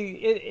 But see,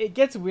 it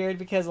gets weird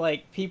because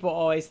like people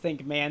always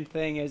think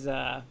Man-Thing is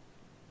a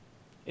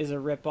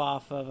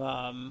ripoff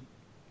of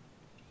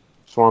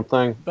Swamp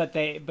Thing. But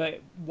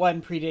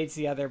one predates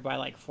the other by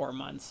like 4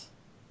 months.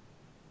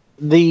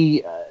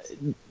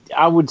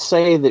 I would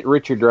say that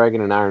Richard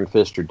Dragon and Iron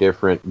Fist are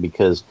different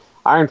because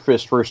Iron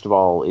Fist, first of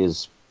all,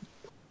 is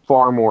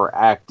far more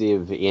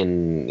active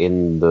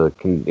in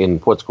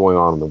what's going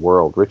on in the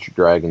world. Richard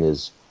Dragon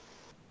is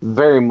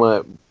very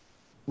much,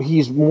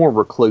 he's more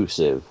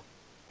reclusive.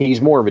 He's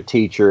more of a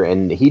teacher,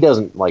 and he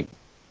doesn't like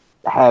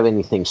have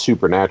anything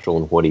supernatural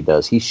in what he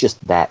does. He's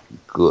just that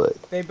good.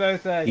 They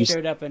both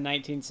showed up in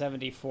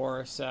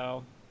 1974,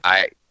 so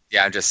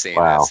I'm just seeing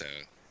that. So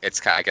it's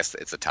kind. I guess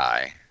it's a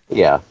tie.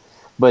 Yeah,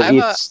 but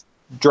it's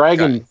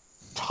Dragon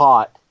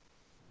taught.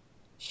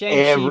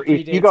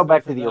 If you go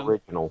back to the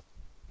original.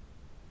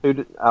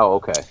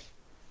 Okay.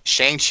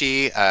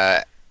 Shang-Chi,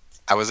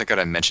 I wasn't going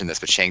to mention this,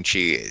 but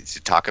Shang-Chi,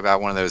 to talk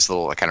about one of those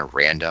little kind of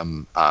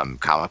random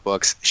comic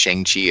books,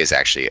 Shang-Chi is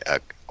actually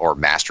or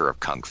Master of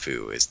Kung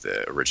Fu is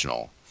the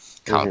original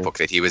comic book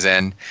that he was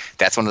in.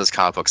 That's one of those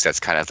comic books that's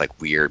kind of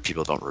like weird.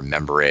 People don't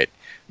remember it,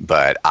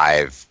 but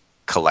I've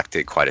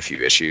collected quite a few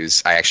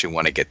issues. I actually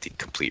want to get the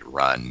complete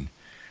run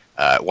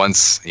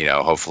once,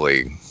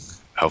 hopefully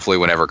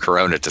whenever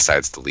Corona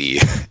decides to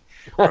leave,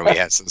 or we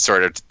have some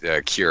sort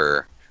of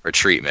cure or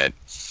treatment,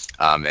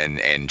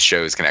 and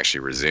shows can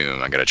actually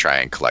resume. I'm going to try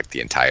and collect the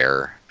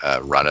entire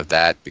run of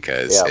that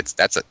because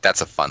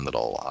that's a fun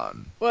little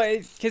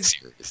because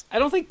I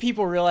don't think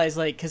people realize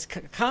because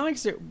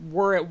comics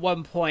were at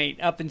one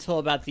point up until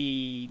about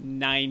the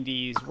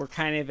 90s were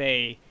kind of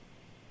a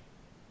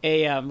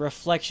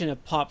reflection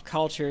of pop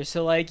culture.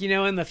 So in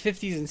the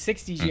 50s and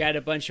 60s you had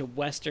a bunch of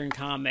Western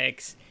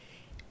comics,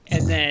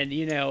 and then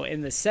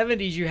in the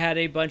 70s you had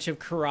a bunch of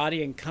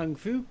karate and kung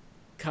fu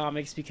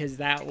comics because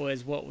that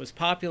was what was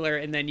popular,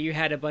 and then you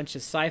had a bunch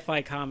of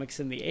sci-fi comics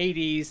in the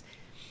 80s,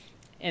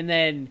 and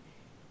then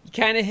you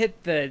kind of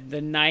hit the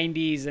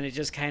 90s and it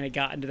just kind of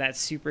got into that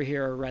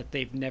superhero rut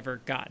they've never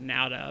gotten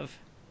out of.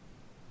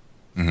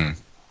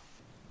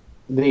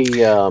 The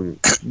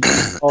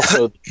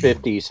also the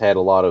 50s had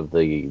a lot of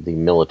the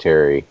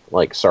military,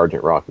 like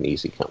Sergeant Rock and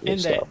Easy Company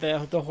and stuff.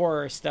 The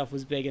horror stuff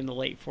was big in the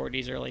late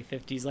 40s, early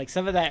 50s. Like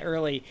some of that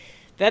early,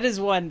 that is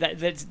one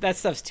that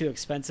stuff's too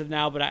expensive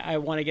now. But I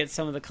want to get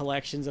some of the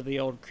collections of the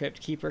old Crypt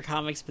Keeper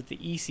comics. But the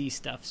EC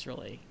stuff's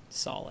really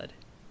solid.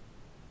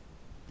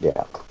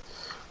 Yeah,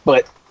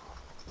 but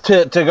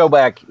to go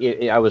back,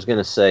 I was going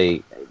to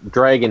say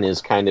Dragon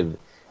is kind of,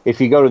 if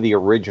you go to the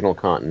original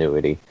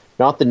continuity,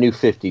 not the New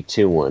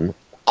 52 one,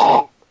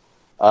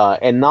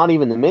 and not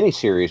even the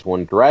miniseries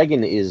one.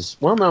 Dragon is,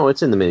 well, no,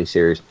 it's in the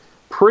miniseries.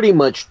 Pretty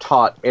much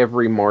taught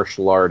every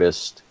martial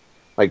artist,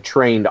 like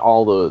trained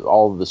all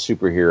of the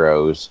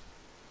superheroes,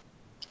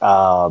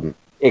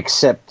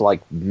 except like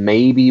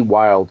maybe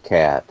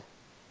Wildcat.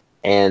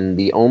 And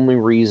the only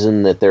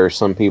reason that there are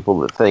some people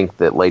that think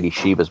that Lady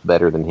Shiva's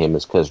better than him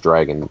is because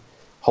Dragon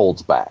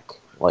holds back.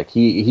 Like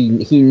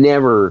he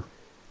never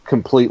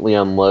completely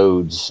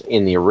unloads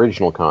in the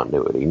original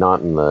continuity,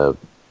 not in the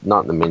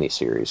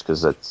miniseries,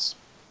 because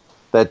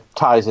that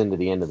ties into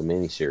the end of the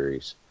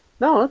miniseries.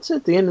 No, it's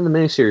at the end of the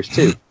miniseries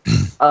too.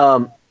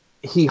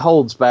 He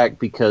holds back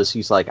because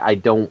he's like, I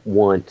don't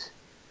want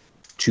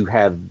to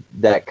have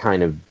that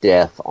kind of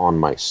death on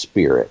my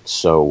spirit,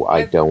 so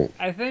I don't.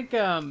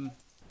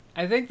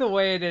 I think the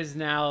way it is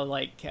now,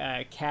 like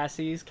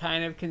Cassie's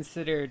kind of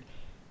considered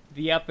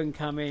the up and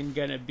coming,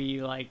 gonna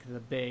be like the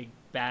big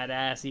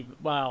badass.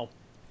 Well,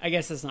 I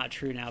guess that's not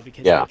true now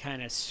because they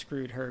kind of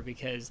screwed her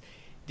because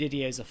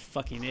Didier's a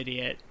fucking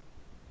idiot.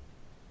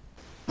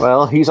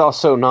 Well, he's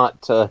also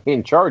not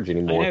in charge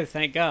anymore. I know,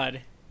 thank God.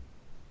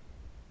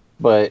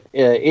 But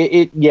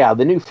the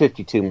New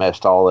 52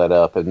 messed all that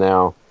up, and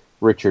now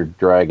Richard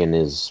Dragon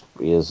is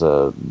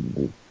a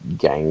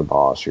gang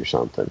boss or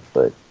something.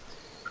 But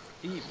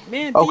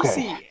man,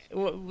 DC.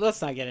 Well,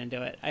 let's not get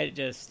into it.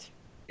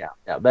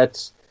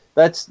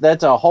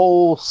 that's a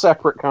whole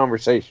separate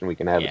conversation we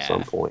can have at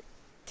some point.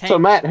 So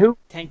Matt, who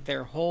tanked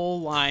their whole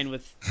line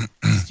with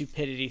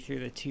stupidity through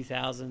the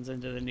 2000s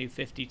into the New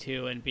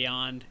 52 and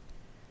beyond?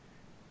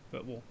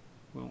 But we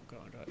won't go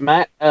into it.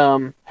 Matt,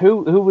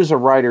 who was a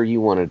writer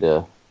you wanted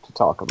to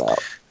talk about?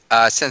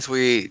 Since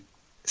we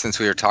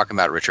were talking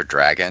about Richard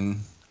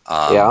Dragon,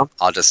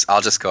 I'll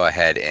just go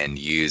ahead and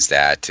use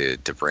that to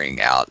bring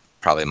out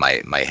probably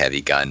my heavy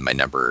gun, my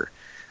number.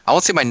 I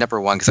won't say my number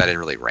one because I didn't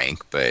really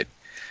rank, but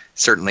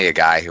certainly a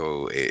guy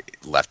who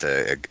left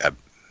a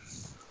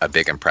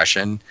big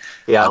impression.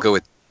 Yeah, I'll go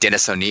with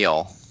Dennis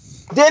O'Neil.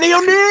 Denny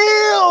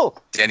O'Neil!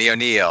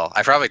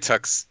 I probably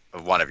took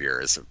one of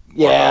yours.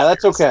 Yeah,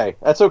 that's okay.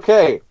 That's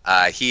okay.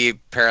 He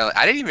apparently,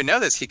 I didn't even know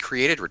this, he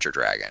created Richard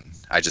Dragon.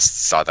 I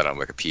just saw that on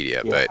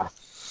Wikipedia. Yeah.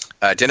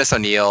 But Dennis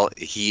O'Neil,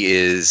 he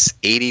is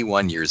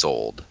 81 years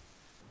old.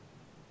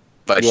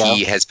 But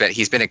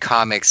he's been in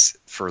comics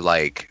for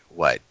like,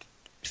 what,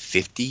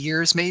 50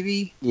 years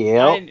maybe?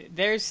 Yeah.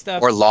 There's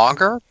stuff. Or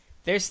longer?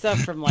 There's stuff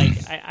from like,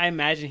 I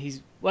imagine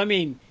his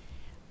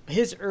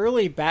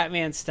early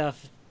Batman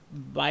stuff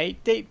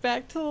might date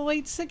back to the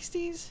late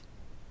 60s.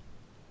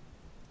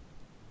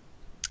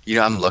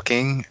 I'm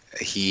looking.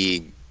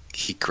 He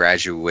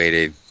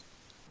graduated.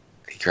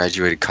 He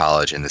graduated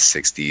college in the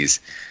 60s.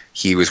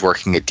 He was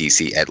working at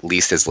DC at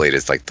least as late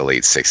as like the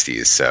late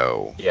 60s.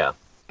 So Yeah.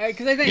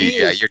 Because I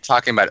think you're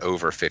talking about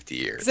over 50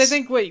 years. Because I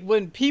think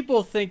when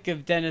people think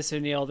of Dennis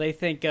O'Neil, they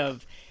think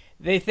of,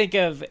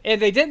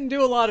 and they didn't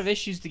do a lot of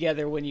issues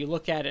together when you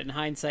look at it in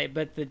hindsight.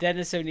 But the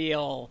Dennis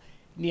O'Neil,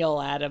 Neil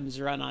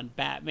Adams run on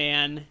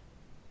Batman.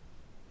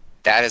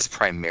 That is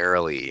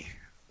primarily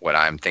what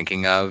I'm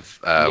thinking of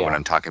when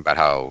I'm talking about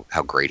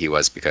how great he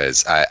was,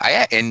 because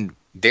and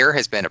there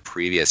has been a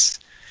previous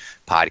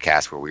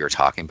podcast where we were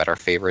talking about our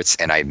favorites,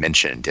 and I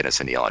mentioned Dennis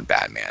O'Neil and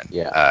Batman.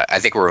 Yeah. I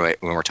think when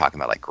we're talking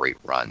about like great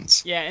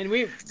runs. Yeah, and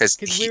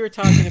because we were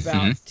talking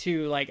about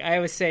too, like I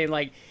was saying,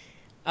 like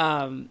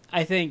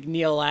I think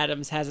Neil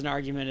Adams has an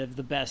argument of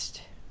the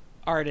best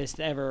artist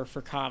ever for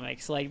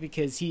comics, like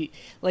because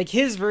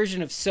his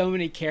version of so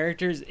many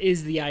characters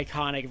is the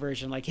iconic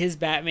version. Like his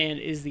Batman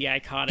is the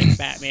iconic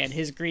Batman.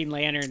 His Green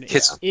Lantern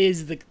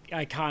is the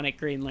iconic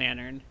Green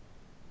Lantern.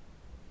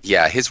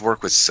 Yeah, his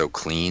work was so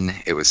clean.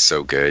 It was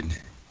so good.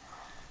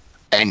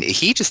 And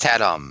he just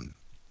had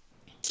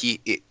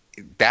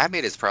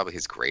Batman is probably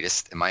his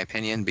greatest in my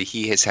opinion, but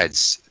he has had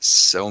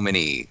so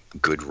many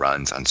good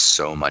runs on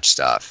so much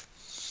stuff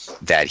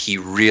that he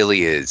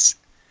really is.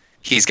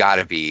 He's got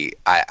to be.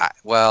 I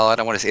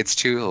don't want to say it's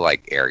too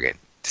like arrogant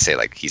to say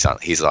like he's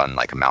on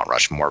like a Mount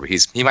Rushmore, but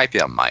he might be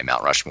on my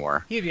Mount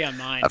Rushmore. He'd be on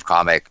mine of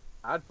comic.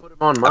 I'd put him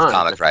on mine. Of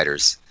comic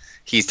writers.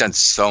 He's done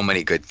so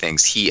many good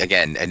things. He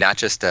again, and not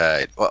just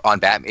on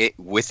Batman.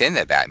 Within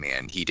the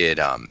Batman, he did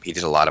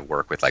a lot of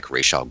work with like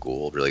Ra's al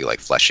Ghul, really like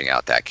fleshing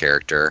out that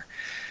character.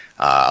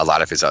 A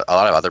lot of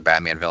other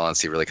Batman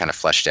villains he really kind of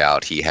fleshed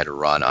out. He had a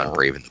run on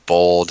Brave and the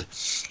Bold.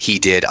 He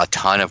did a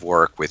ton of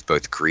work with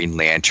both Green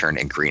Lantern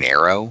and Green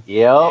Arrow.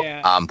 Yep.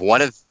 Yeah.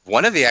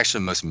 One of the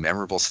actually most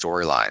memorable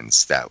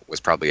storylines that was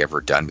probably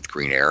ever done with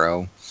Green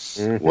Arrow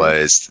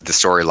was the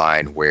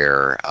storyline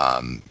where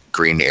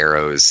Green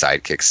Arrow's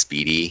sidekick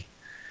Speedy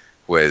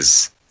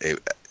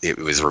it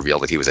was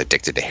revealed that he was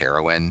addicted to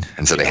heroin,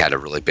 and so they had a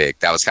really big.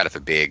 That was kind of a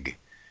big,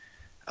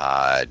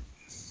 kind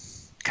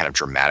of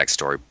dramatic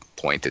story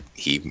point that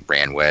he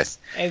ran with.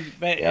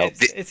 But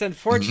it's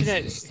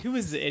unfortunate. Who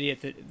was the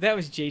idiot that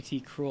was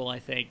JT Cruel, I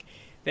think,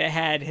 that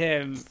had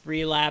him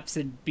relapse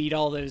and beat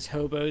all those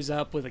hobos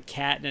up with a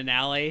cat in an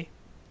alley.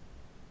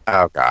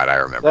 Oh God, I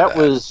remember that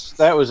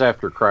was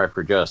after Cry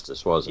for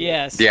Justice, wasn't it?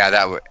 Yes. Yeah,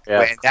 that was.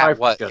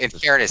 In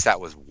Justice. fairness, that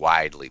was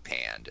widely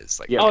panned. It's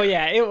like, Oh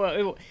yeah,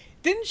 it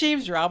didn't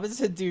James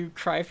Robinson do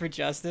Cry for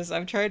Justice?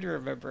 I'm trying to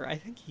remember. I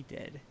think he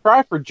did.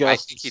 Cry for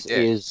Justice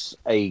is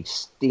a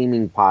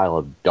steaming pile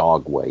of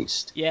dog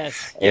waste.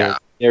 Yes. And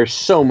there's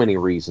so many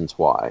reasons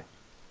why.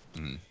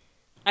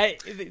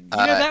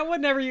 That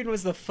one never even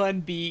was the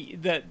fun bee.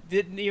 That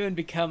didn't even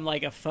become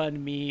like a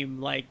fun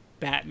meme, like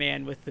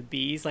Batman with the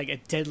bees, like a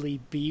deadly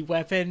bee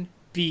weapon.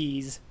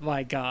 Bees,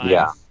 my God.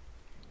 Yeah.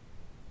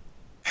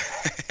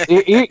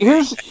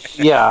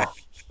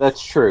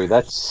 That's true.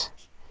 That's.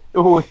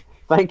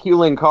 Thank you,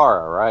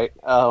 Linkara, right?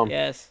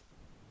 Yes.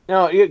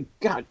 No,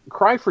 God,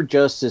 Cry for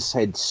Justice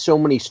had so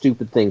many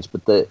stupid things,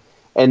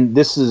 and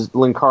this is,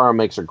 Linkara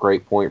makes a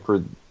great point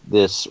for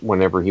this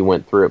whenever he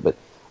went through it, but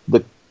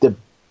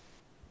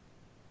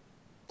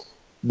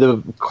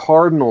the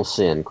cardinal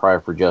sin Cry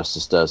for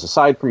Justice does,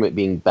 aside from it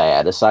being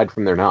bad, aside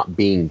from there not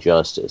being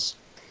justice,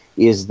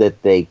 is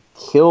that they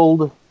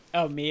killed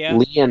Mia?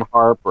 Leon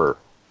Harper.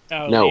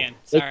 Oh, no, man.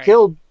 Sorry.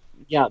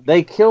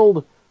 They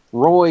killed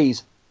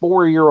Roy's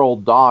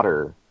 4-year-old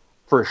daughter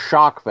for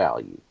shock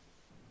value.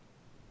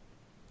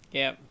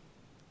 Yep.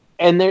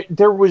 And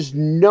there was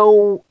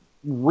no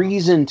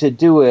reason to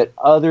do it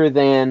other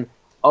than,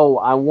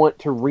 I want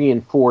to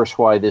reinforce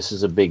why this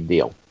is a big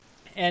deal.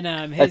 And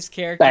his That's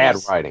characters, bad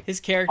writing. His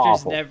characters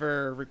Awful.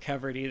 never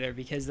recovered either,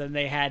 because then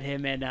they had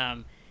him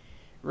in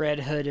Red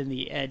Hood and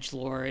the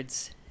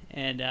Edgelords,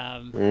 and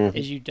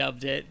as you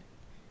dubbed it.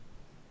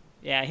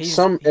 Yeah, he's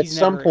at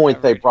some point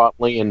recovered. they brought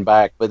Leon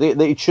back, but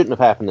it shouldn't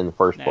have happened in the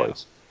first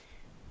place.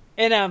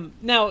 And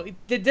now,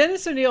 did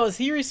Dennis O'Neil, is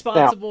he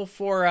responsible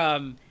for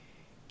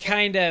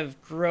kind of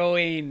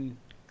growing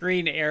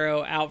Green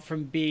Arrow out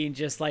from being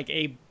just like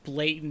a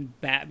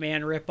blatant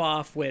Batman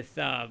ripoff with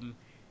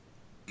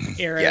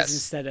arrows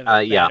instead of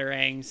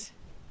batarangs?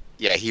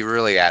 Yeah, he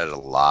really added a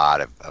lot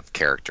of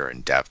character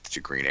and depth to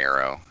Green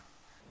Arrow,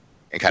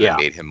 and kind of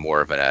made him more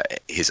of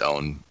his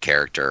own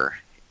character.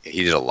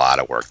 He did a lot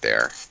of work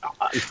there.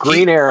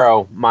 Green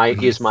Arrow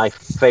is my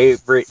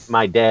favorite,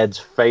 my dad's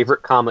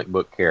favorite comic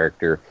book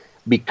character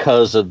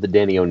because of the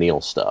Denny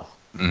O'Neil stuff.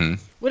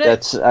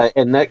 Mm-hmm.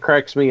 And that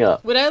cracks me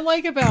up. What I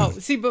like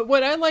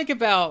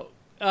about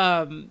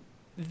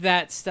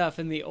that stuff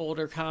in the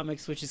older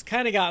comics, which has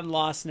kind of gotten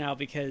lost now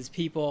because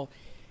people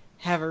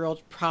have a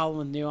real problem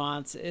with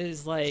nuance,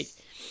 is like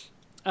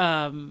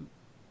Green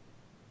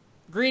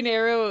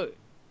Arrow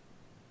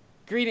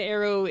Green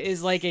Arrow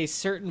is like a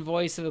certain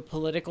voice of a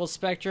political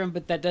spectrum,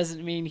 but that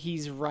doesn't mean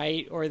he's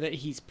right or that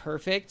he's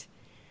perfect.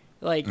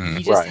 Like,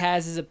 he just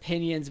has his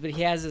opinions, but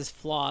he has his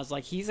flaws.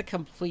 Like, he's a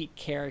complete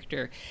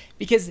character.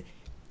 Because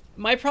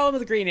my problem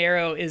with Green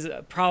Arrow is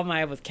a problem I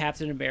have with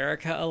Captain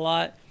America a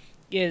lot,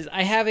 is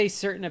I have a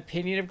certain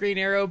opinion of Green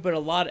Arrow, but a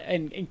lot,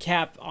 and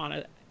Cap on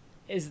it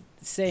is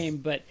the same,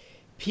 but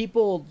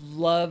people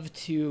love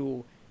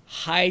to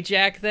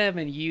hijack them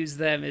and use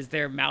them as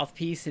their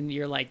mouthpiece, and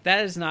you're like,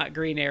 that is not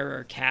Green Arrow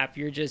or Cap.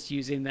 You're just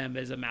using them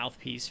as a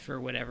mouthpiece for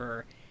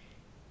whatever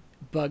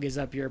bug is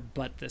up your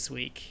butt this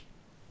week.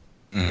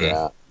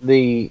 Yeah,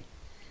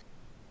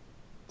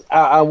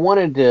 I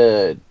wanted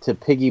to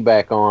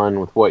piggyback on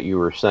with what you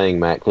were saying,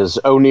 Matt, because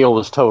O'Neill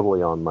was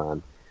totally on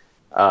mine.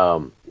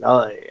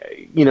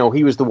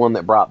 He was the one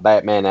that brought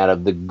Batman out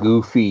of the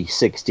goofy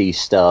 '60s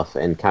stuff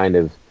and kind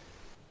of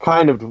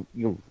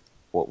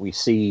what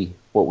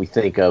we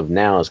think of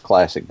now as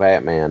classic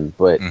Batman.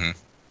 But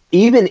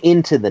even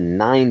into the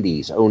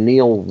 '90s,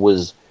 O'Neill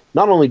was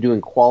not only doing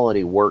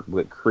quality work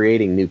but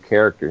creating new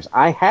characters.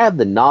 I had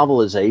the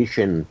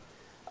novelization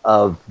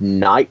of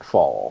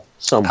Nightfall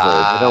somewhere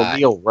that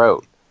O'Neill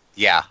wrote.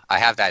 Yeah, I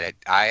have that.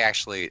 I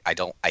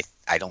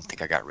don't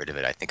think I got rid of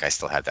it. I think I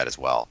still have that as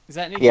well. Is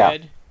that any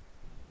good?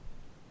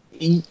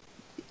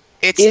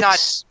 It's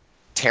not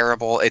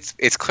terrible.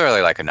 It's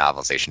clearly like a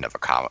novelization of the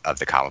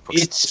comic book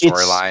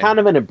storyline. It's kind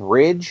of an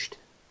abridged.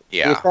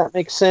 Yeah, if that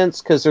makes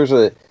sense, because there's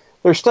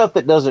stuff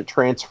that doesn't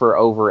transfer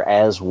over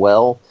as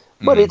well,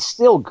 but it's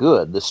still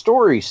good. The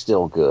story's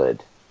still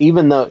good,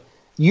 even though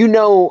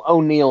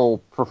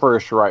O'Neill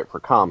prefers to write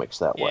for comics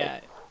that way. Yeah.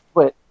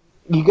 But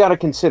you got to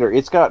consider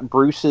it's got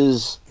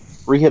Bruce's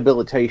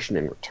rehabilitation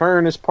and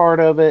return as part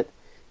of it.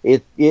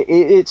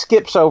 It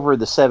skips over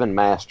the Seven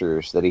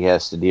Masters that he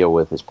has to deal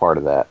with as part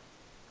of that.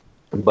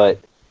 But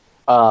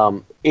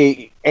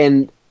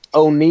and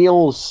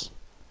O'Neill's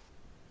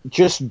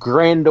just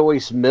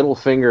grandiose middle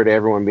finger to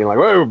everyone, being like,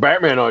 "Oh,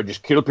 Batman, I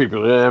just kill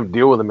people. I don't have to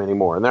deal with them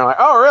anymore." And they're like,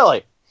 "Oh,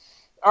 really?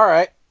 All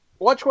right.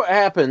 Watch what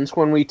happens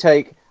when we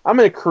take. I'm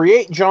going to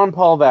create John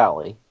Paul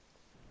Valley.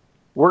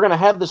 We're going to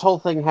have this whole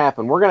thing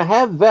happen. We're going to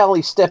have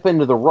Valley step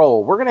into the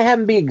role. We're going to have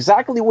him be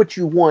exactly what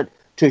you want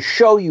to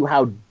show you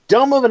how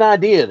dumb of an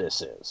idea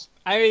this is."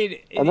 I mean,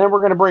 and then we're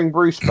going to bring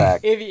Bruce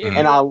back.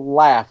 And I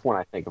laugh when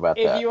I think about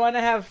that. If you want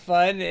to have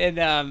fun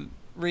and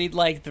read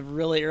like the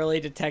really early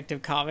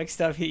Detective Comic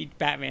stuff,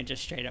 Batman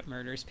just straight up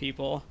murders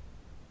people.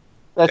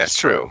 That's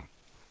true.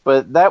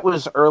 But that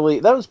was early.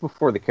 That was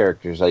before the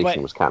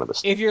characterization was kind of a.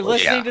 If you're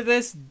listening to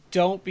this,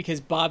 don't,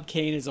 because Bob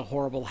Kane is a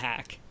horrible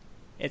hack.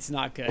 It's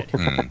not good.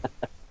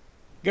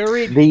 Go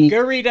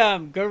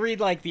read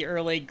like the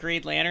early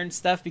Green Lantern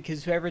stuff,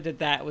 because whoever did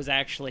that was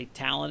actually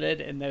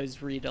talented, and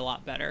those read a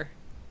lot better.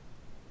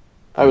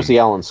 That was the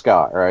Alan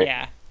Scott, right?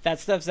 Yeah,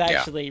 that stuff's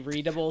actually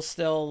readable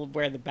still,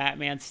 where the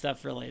Batman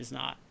stuff really is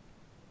not.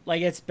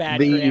 Like, it's bad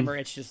grammar.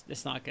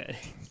 It's not good.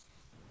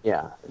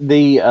 Yeah.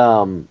 The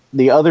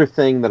other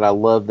thing that I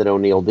love that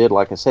O'Neill did,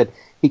 like I said,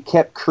 he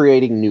kept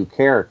creating new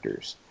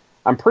characters.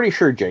 I'm pretty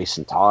sure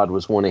Jason Todd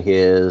was one of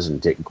his,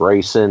 and Dick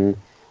Grayson,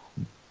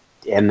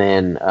 and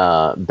then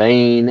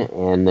Bane,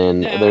 and then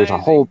there's a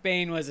whole.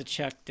 Bane was a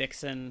Chuck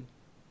Dixon.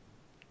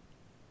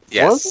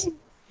 Yes.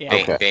 Yeah.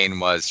 Okay. Bane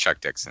was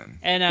Chuck Dixon.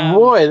 And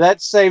boy,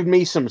 that saved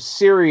me some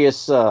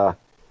serious. There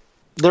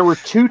were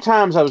 2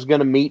 times I was going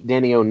to meet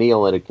Denny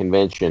O'Neill at a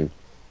convention,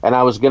 and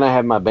I was going to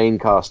have my Bane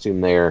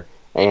costume there,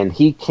 and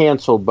he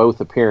canceled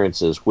both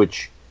appearances,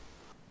 which,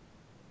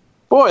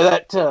 boy,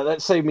 that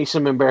saved me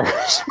some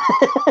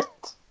embarrassment.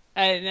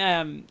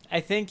 And I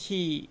think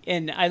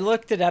and I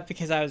looked it up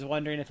because I was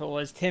wondering if it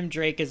was Tim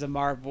Drake as a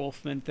Marv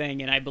Wolfman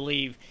thing, and I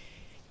believe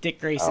Dick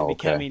Grayson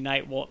becoming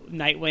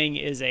Nightwing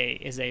is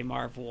a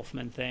Marv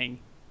Wolfman thing.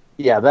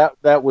 Yeah,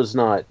 that was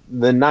not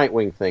the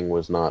Nightwing thing.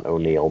 Was not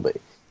O'Neill, but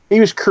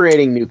he was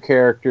creating new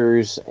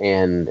characters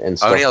and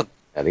stuff. O'Neill,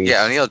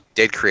 O'Neill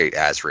did create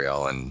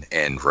Azrael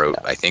and wrote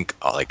I think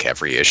like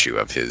every issue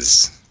of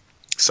his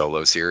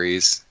solo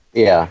series.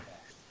 Yeah,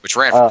 which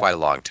ran for quite a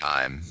long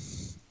time.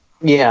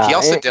 Yeah, he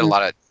also did a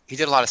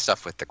lot of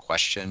stuff with The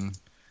Question.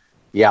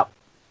 Yeah,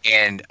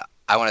 and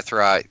I want to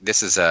throw out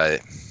this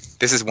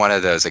is one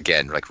of those,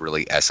 again, like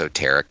really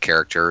esoteric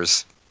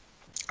characters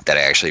that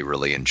I actually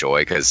really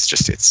enjoy, because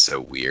it's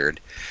so weird.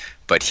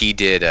 But he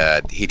did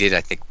I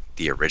think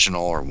the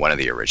original, or one of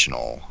the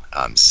original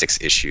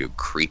 6-issue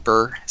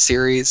Creeper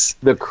series.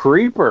 The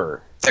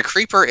Creeper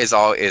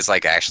is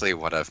like actually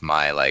one of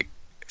my like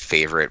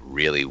favorite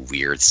really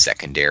weird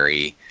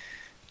secondary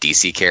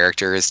DC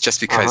characters,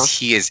 just because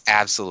he is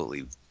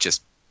absolutely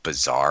just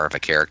bizarre of a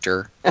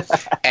character.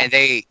 And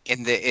they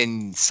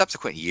in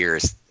subsequent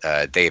years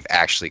they've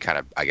actually kind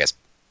of, I guess,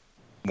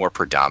 more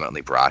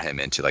predominantly brought him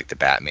into like the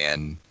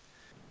Batman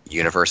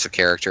universe of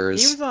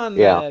characters. He was on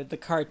the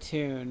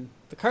cartoon.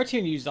 The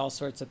cartoon used all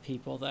sorts of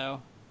people,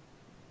 though.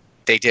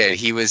 They did.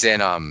 He was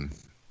in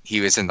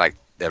like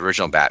the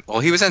original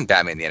he was in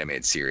Batman the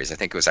Animated Series. I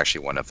think it was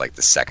actually one of like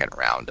the second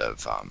round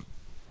of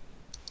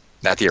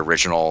not the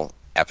original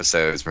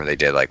episodes where they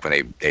did like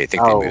when they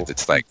think they moved it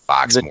to like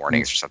Fox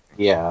Mornings or something.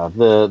 Yeah,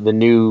 the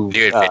new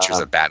Adventures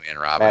of Batman and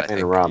Robin. Batman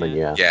and Robin,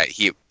 yeah.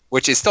 Yeah,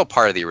 which is still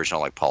part of the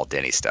original like Paul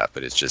Dini stuff,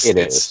 but it's just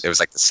it was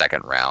like the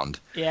second round.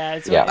 Yeah,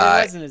 it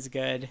wasn't as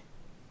good.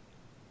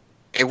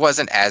 It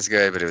wasn't as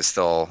good, but it was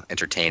still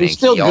entertaining. It's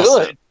still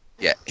good.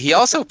 Yeah, he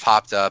also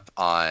popped up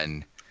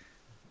on.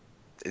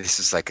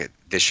 This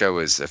show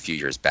was a few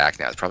years back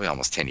now. It's probably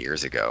almost 10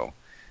 years ago.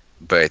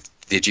 But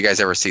did you guys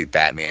ever see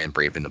Batman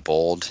Brave and the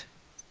Bold?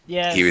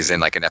 Yeah. He was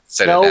in like an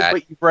episode of that. No,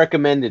 but you've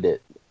recommended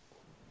it.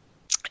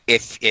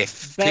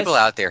 If people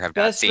out there have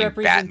not seen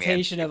Batman,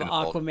 representation of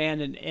Aquaman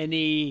in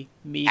any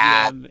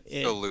medium,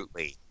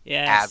 absolutely,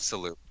 yes.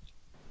 Absolutely,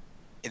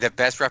 the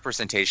best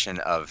representation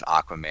of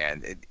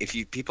Aquaman. If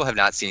people have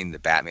not seen the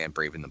Batman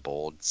Brave and the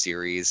Bold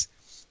series,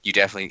 you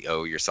definitely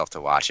owe yourself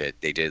to watch it.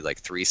 They did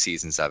like 3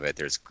 seasons of it.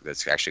 There's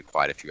actually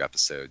quite a few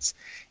episodes.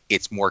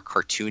 It's more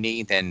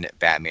cartoony than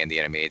Batman the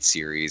Animated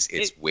Series.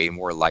 It's way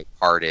more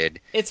lighthearted.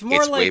 It's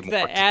more like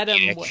the Adam.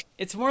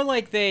 It's more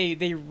like they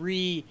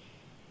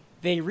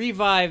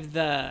revived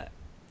the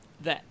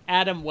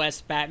Adam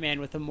West Batman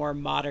with a more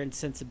modern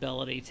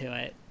sensibility to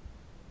it.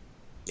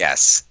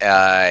 Yes,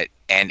 and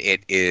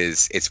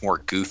it's more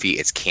goofy.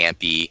 It's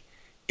campy.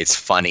 It's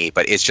funny,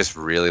 but it's just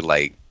really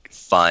like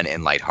fun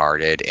and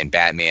lighthearted. And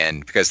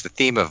Batman, because the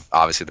theme of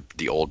obviously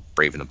the old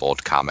Brave and the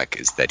Bold comic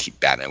is that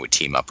Batman would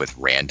team up with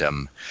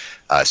random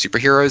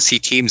superheroes. He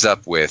teams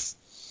up with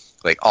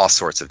like all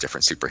sorts of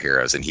different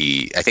superheroes, and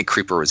I think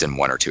Creeper was in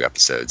 1 or 2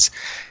 episodes,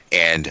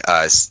 and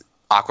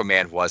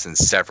Aquaman was in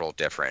several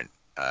different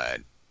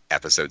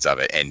episodes of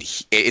it, and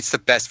it's the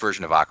best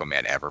version of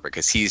Aquaman ever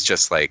because he's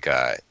just like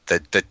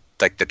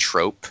the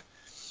trope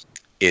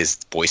is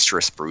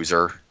boisterous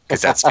bruiser.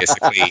 Because that's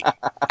basically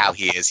how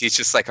he is. He's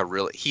just like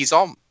he's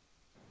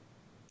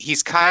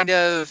kind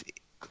of,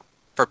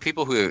 for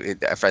people who,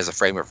 as a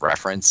frame of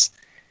reference,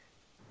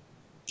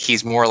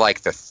 he's more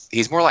like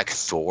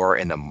Thor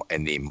in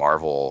the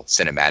Marvel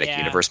Cinematic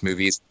Universe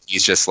movies.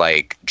 He's just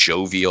like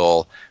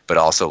jovial, but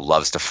also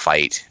loves to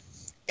fight.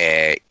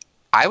 I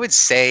would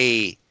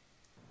actually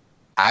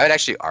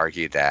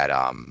argue that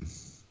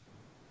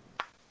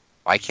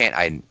I can't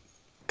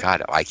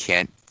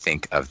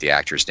think of the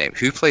actor's name.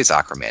 Who plays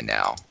Aquaman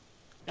now?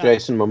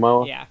 Jason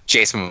Momoa? Yeah.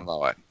 Jason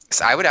Momoa.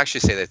 So I would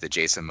actually say that the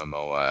Jason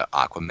Momoa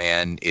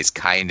Aquaman is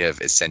kind of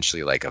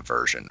essentially like a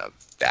version of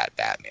that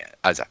Batman,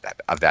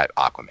 of that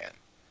Aquaman.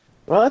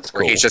 Well, that's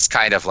cool. Where he's just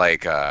kind of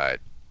like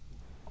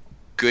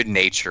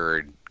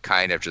good-natured,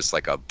 kind of just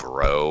like a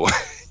bro.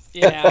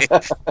 Yeah.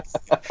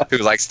 Who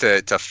likes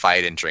to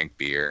fight and drink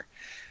beer.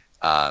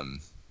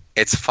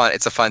 It's fun.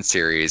 It's a fun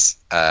series.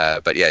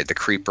 But yeah, the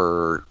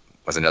Creeper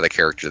was another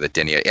character that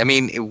didn't. I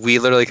mean, we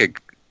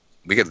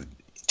could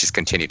just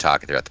continue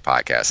talking throughout the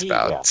podcast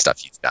about stuff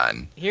he's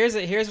done.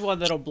 Here's one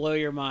that'll blow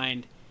your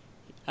mind.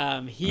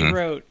 He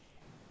wrote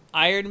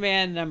Iron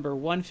Man number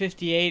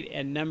 158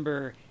 and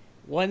number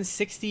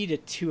 160 to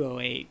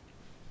 208.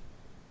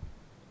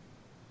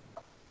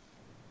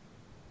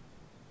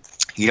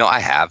 You know, I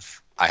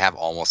have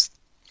almost.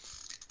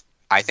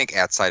 I think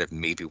outside of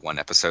maybe one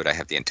episode, I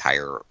have the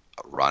entire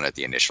run of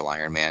the initial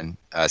Iron Man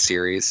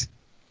series.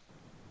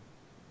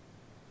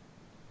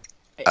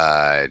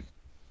 And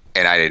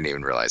I didn't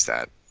even realize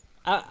that.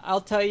 I'll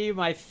tell you,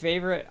 my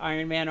favorite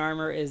Iron Man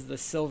armor is the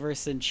Silver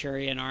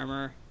Centurion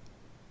armor.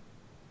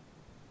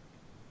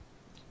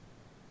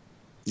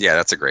 Yeah,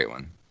 that's a great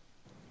one.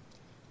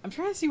 I'm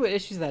trying to see what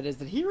issues that is.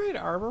 Did he write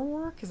Armor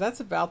War? Because that's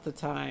about the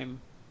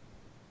time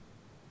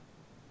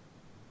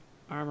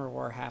Armor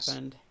War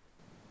happened.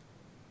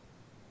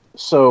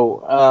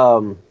 So,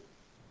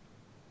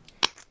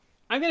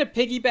 I'm going to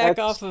piggyback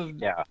off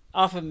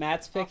of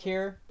Matt's pick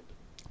here,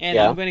 and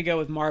I'm going to go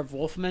with Marv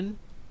Wolfman.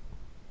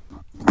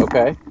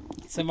 Okay.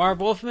 So Marv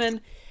Wolfman,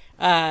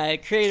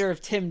 creator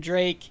of Tim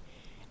Drake.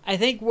 I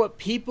think what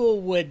people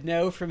would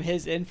know from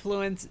his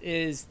influence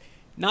is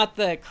not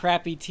the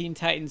crappy Teen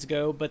Titans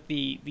Go, but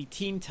the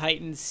Teen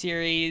Titans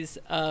series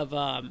of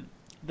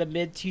the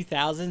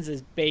mid-2000s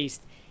is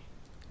based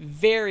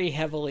very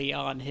heavily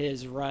on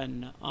his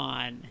run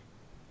on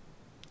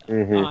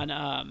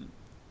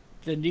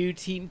the new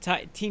Teen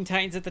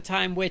Titans at the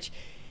time, which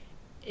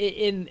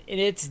in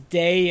its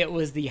day it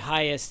was the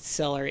highest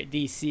seller at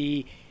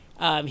DC.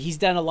 He's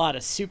done a lot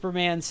of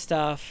Superman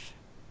stuff.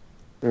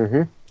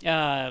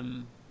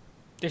 Mm-hmm.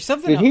 There's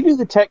something. Did he do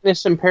the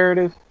Technus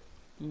Imperative?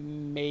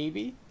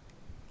 Maybe.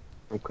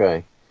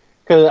 Okay,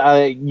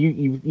 because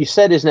you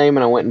said his name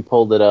and I went and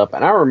pulled it up,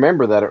 and I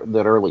remember that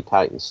early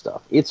Titan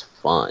stuff. It's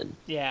fun.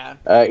 Yeah.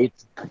 I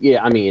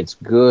mean, it's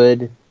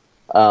good.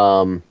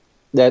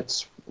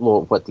 That's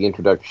what the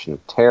introduction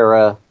of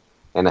Terra,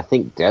 and I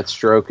think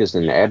Deathstroke is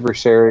an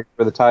adversary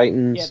for the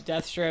Titans. Yeah,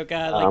 Deathstroke,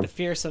 like the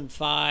Fearsome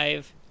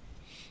Five.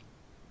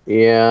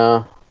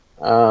 Yeah.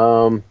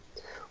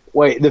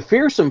 Wait, the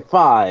Fearsome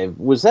Five,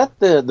 was that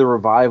the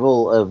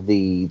revival of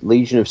the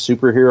Legion of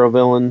Superhero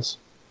Villains?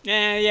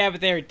 Yeah,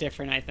 but they were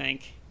different, I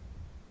think.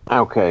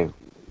 Okay,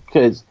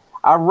 because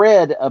I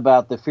read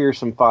about the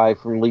Fearsome Five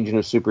from Legion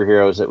of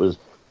Superheroes that was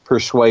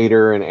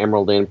Persuader and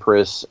Emerald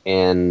Empress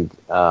and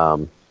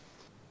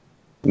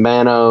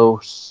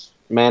Manos.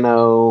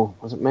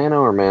 Was it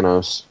Mano or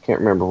Manos? Can't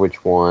remember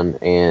which one.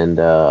 And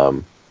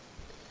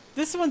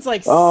this one's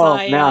like now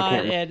I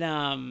Scion can't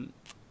and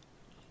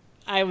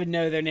I would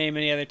know their name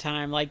any other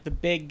time. Like the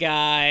big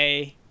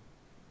guy.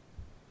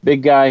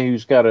 Big guy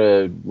who's got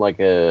a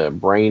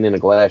brain in a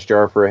glass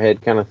jar for a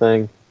head kind of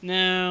thing.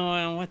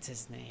 No, what's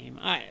his name?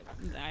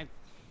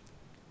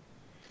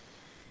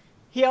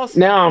 He also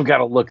now I've got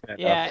to look that up.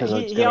 Yeah,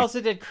 he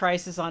also did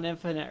Crisis on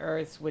Infinite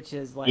Earths, which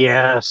is like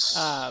yes.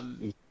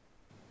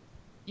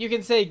 You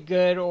can say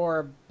good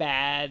or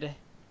bad,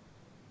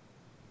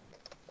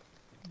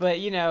 but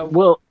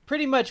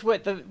pretty much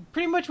what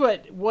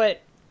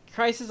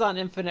Crisis on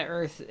Infinite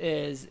Earths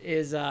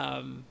is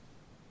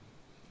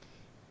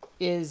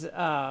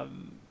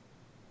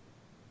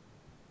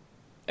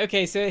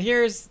okay. So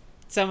here's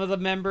some of the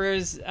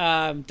members: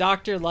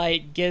 Dr.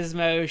 Light,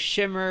 Gizmo,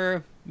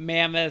 Shimmer,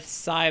 Mammoth,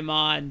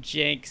 Simon,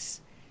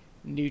 Jinx,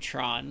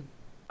 Neutron.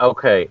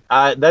 Okay,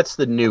 that's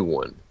the new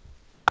one.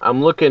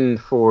 I'm looking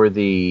for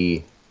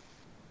the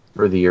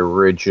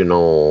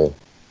original,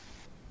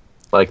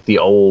 like the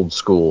old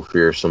school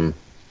Fearsome.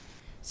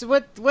 So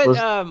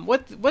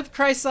what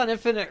Crisis on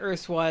Infinite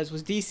Earths was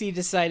DC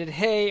decided,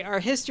 hey, our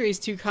history is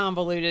too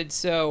convoluted,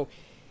 so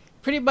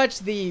pretty much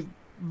the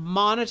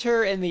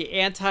Monitor and the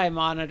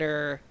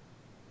Anti-Monitor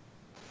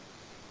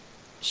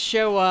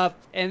show up,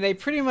 and they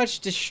pretty much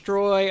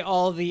destroy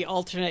all the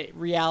alternate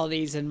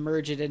realities and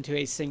merge it into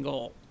a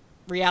single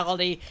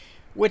reality,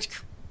 which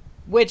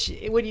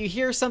when you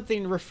hear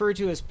something referred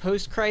to as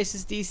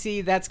post-Crisis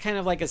DC, that's kind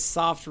of like a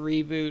soft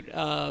reboot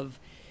of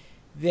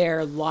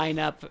their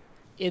lineup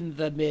in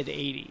the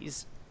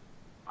mid-'80s.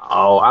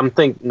 Oh, I'm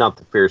thinking not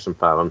the Fearsome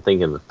 5. I'm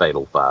thinking the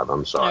Fatal 5.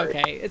 I'm sorry.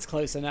 Okay, it's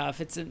close enough.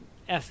 It's an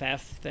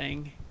FF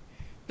thing.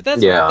 But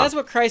that's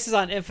what Crisis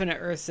on Infinite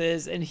Earths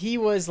is, and he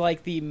was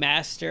like the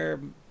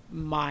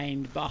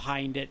mastermind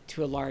behind it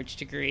to a large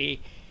degree.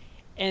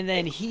 And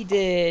then he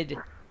did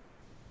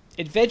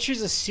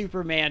Adventures of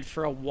Superman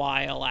for a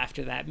while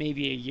after that,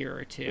 maybe a year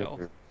or two.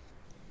 Mm-hmm.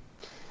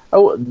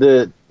 Oh,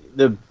 the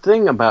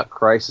thing about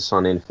Crisis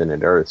on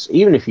Infinite Earths,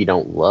 even if you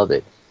don't love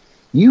it,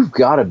 you've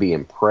got to be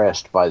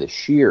impressed by the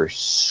sheer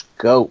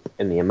scope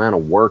and the amount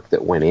of work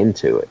that went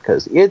into it,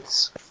 because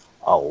it's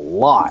a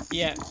lot.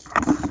 Yeah.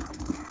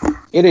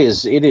 It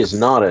is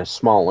not a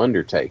small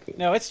undertaking.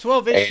 No, it's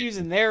 12 issues,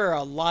 and there are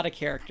a lot of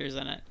characters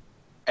in it.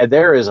 And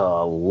there is a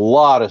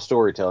lot of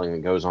storytelling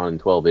that goes on in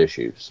 12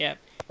 issues. Yep.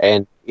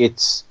 And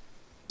it's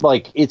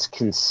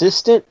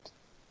consistent.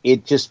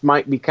 It just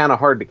might be kind of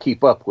hard to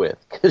keep up with,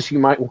 because you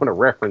might want to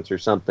reference or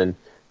something.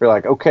 You're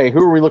like, okay,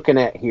 who are we looking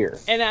at here?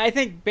 And I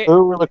think who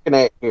are we looking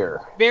at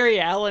here?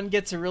 Barry Allen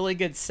gets a really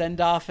good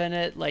send-off in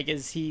it. Like,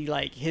 is he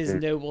like his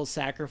noble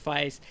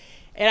sacrifice?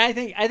 And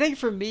I think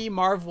for me,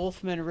 Marv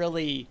Wolfman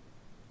really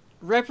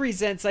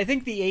represents, I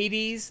think, the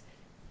 80s.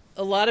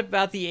 A lot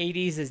about the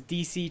 80s is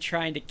DC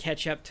trying to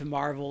catch up to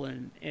Marvel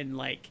and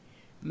like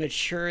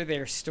mature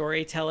their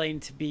storytelling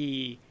to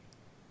be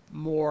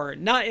more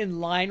not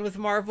in line with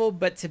Marvel,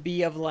 but to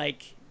be of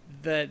like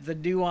the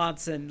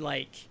nuance and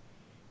like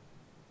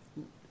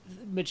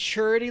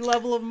maturity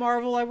level of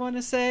Marvel, I want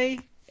to say.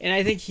 And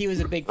I think he was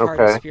a big part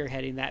of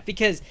spearheading that,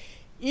 because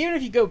even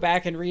if you go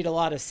back and read a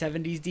lot of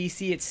 70s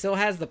DC, it still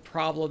has the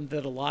problem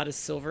that a lot of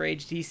Silver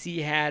Age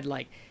DC had,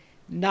 like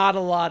not a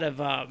lot of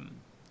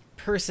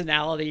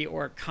personality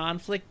or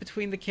conflict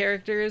between the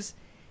characters.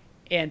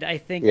 And I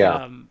think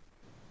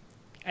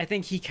I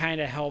think he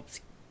kind of helped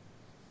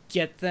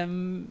get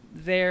them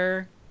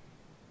there.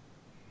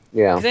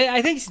 Yeah.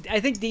 I think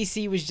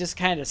DC was just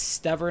kind of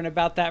stubborn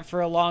about that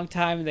for a long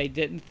time, and they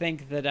didn't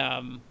think that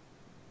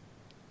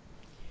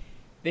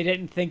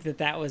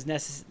that was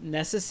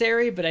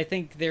necessary, but I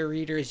think their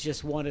readers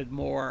just wanted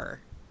more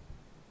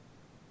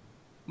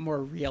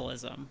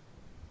realism.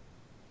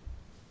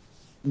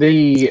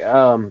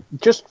 The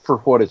just for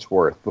what it's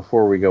worth,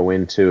 before we go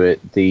into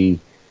it,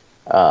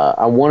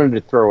 I wanted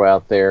to throw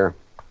out there,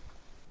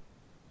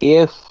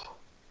 if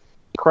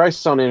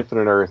Crisis on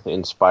Infinite Earth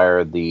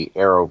inspired the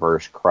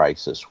Arrowverse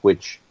Crisis,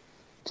 which,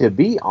 to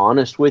be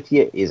honest with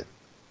you, is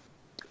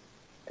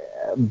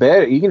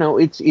better.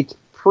 It's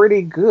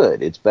pretty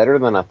good. It's better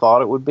than I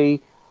thought it would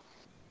be,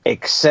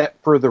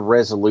 except for the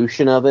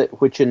resolution of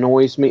it, which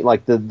annoys me.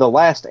 Like the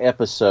last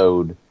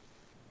episode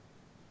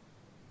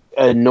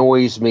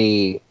annoys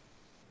me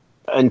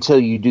until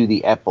you do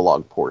the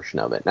epilogue portion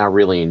of it, and I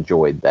really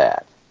enjoyed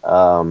that.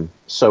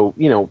 So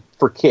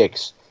for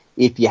kicks,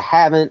 if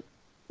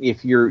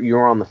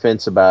you're on the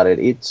fence about it,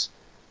 it's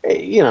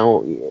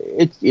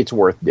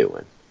worth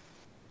doing.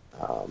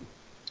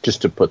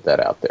 Just to put that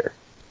out there.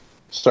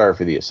 Sorry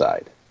for the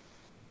aside.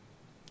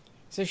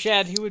 So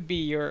Shad, who would be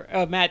your?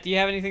 Oh, Matt, do you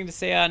have anything to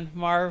say on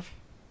Marv?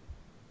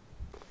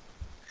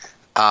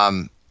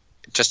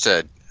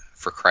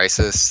 For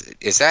Crisis,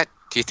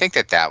 do you think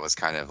that was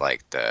kind of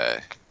like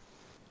the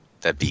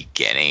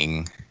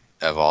beginning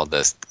of all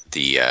this,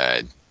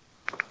 the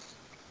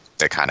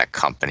kind of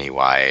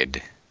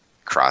company-wide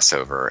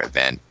crossover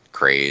event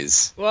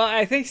craze. Well,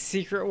 I think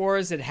Secret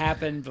Wars had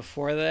happened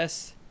before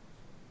this.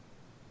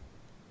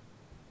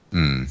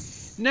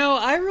 No,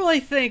 I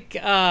really think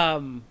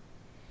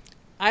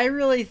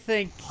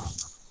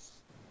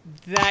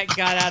that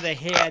got out of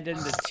hand in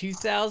the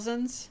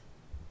 2000s.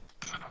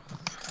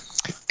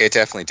 It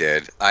definitely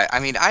did. I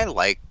mean, I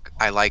like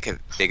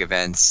big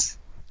events,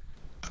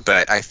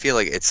 but I feel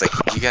like it's like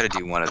you got to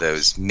do one of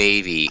those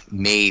maybe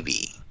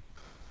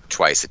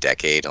twice a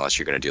decade, unless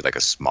you're going to do like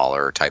a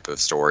smaller type of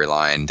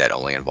storyline that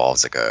only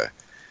involves like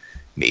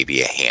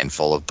maybe a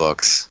handful of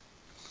books.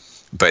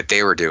 But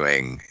they were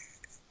doing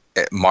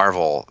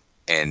Marvel,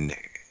 and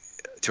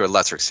to a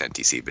lesser extent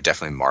DC, but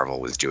definitely Marvel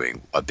was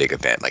doing a big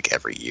event like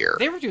every year.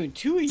 They were doing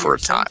 2 a year for a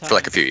time, for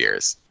like a few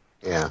years.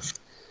 Yeah,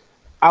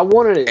 I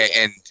wanted it,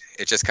 and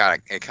it just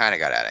kind of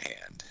got out of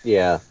hand.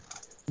 Yeah,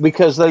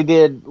 because they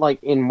did,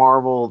 like, in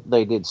Marvel,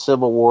 they did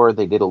Civil War,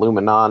 they did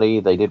Illuminati,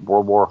 they did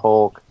World War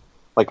Hulk.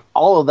 Like,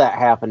 all of that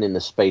happened in the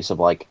space of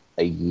like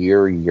a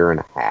year and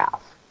a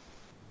half.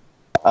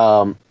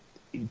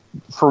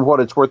 For what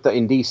it's worth,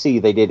 in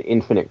DC, they did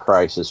Infinite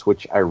Crisis,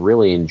 which I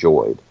really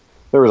enjoyed.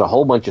 There was a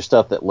whole bunch of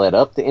stuff that led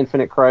up to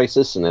Infinite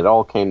Crisis, and it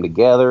all came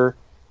together.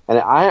 And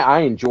I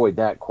enjoyed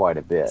that quite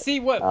a bit. See,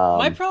 what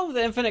my problem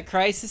with Infinite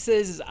Crisis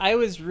is I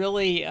was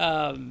really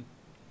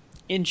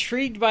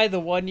intrigued by the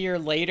 1 year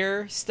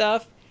later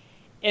stuff,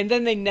 and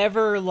then they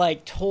never,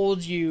 like,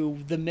 told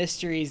you the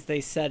mysteries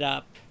they set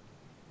up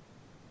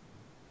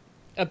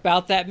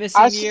about that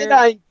missing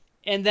year.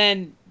 And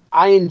then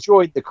I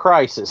enjoyed the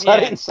Crisis. Yeah. I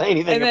didn't say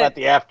anything about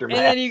the Aftermath.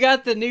 And then you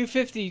got the new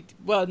 50...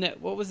 Well, no,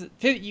 what was it?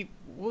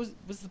 Was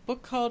the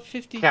book called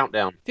 50?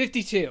 Countdown.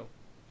 52.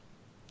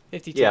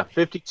 52. Yeah,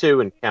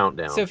 52 and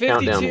Countdown. So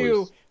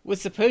 52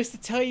 was supposed to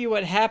tell you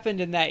what happened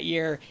in that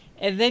year,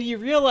 and then you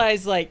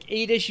realize, like,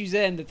 8 issues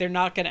in, that they're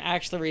not going to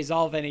actually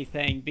resolve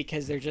anything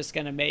because they're just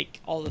going to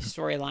make all the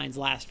storylines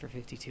last for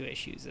 52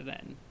 issues, and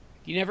then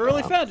you never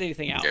really found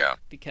anything out. Yeah.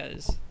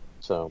 Because...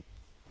 So...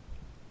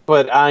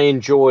 But I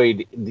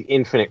enjoyed the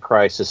Infinite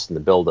Crisis and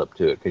the build-up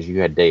to it, because you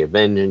had Day of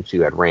Vengeance,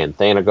 you had Rand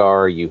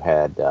Thanagar, you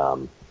had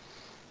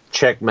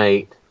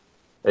Checkmate.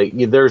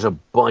 There's a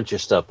bunch of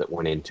stuff that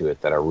went into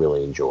it that I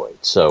really enjoyed.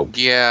 So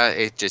yeah,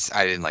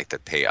 I didn't like the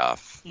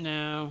payoff.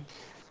 No.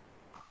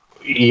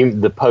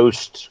 The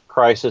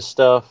post-crisis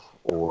stuff,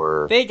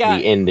 or the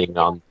ending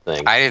on the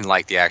thing? I didn't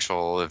like the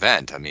actual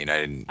event. I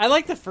mean, I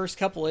like the first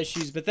couple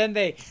issues, but then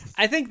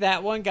I think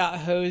that one got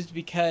hosed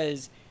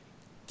because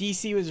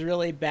DC was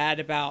really bad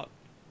about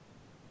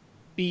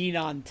being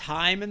on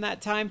time in that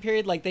time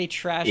period. Like, they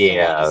trashed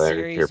a lot of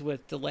series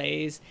with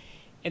delays,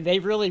 and they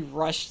really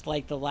rushed,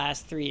 like, the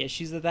last 3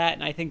 issues of that,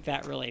 and I think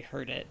that really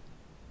hurt it.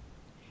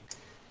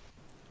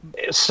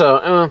 So,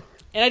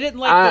 and I didn't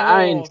like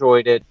I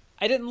enjoyed it.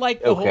 I didn't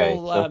like the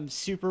whole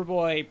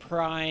Superboy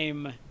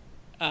Prime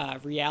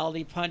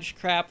reality punch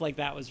crap. Like,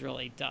 that was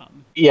really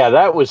dumb. Yeah,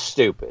 that was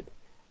stupid.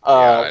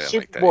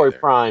 Superboy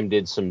like Prime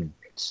did some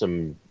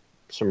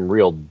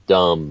real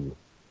dumb.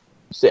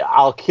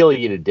 I'll kill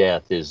you to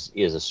death is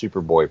a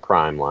Superboy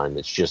Prime line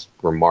that's just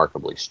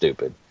remarkably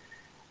stupid.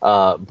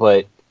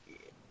 But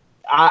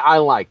I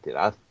liked it.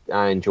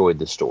 I enjoyed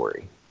the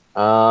story.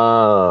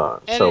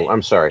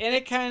 I'm sorry. And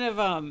it kind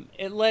of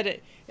it led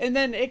it, and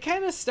then it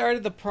kind of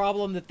started the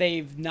problem that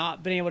they've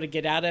not been able to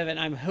get out of. And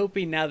I'm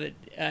hoping now that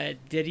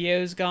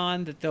Didio's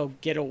gone that they'll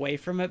get away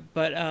from it.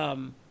 But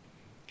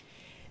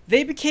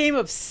they became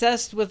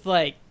obsessed with,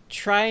 like,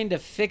 trying to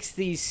fix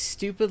these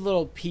stupid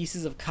little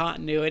pieces of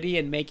continuity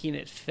and making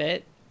it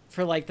fit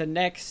for, like, the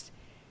next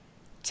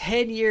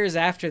 10 years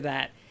after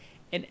that.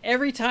 And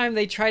every time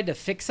they tried to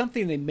fix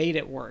something, they made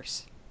it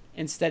worse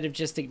instead of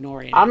just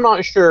ignoring it. I'm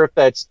not sure if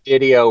that's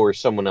Didio or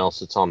someone else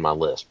that's on my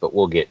list, but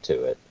we'll get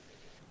to it.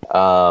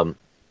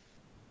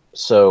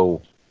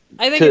 So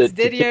I think it's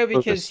Didio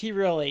because he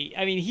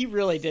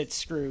really did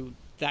screw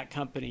that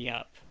company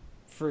up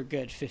for a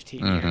good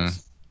 15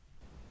 years.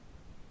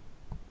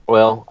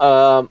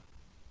 Well,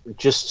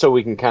 just so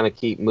we can kind of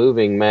keep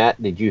moving,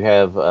 Matt, did you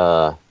have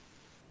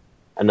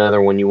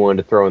another one you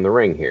wanted to throw in the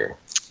ring here?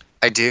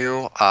 I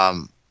do.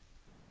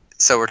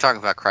 So we're talking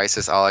about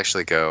Crisis. I'll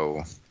switch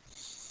a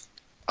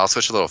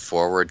little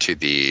forward to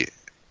the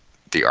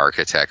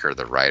architect or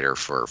the writer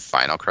for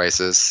Final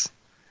Crisis,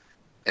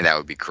 and that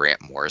would be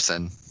Grant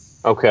Morrison.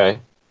 Okay.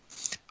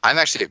 I'm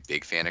actually a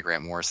big fan of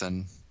Grant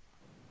Morrison.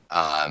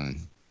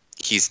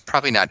 He's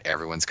probably not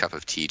everyone's cup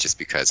of tea just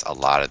because a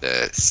lot of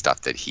the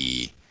stuff that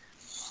he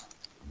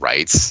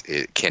writes,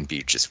 it can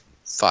be just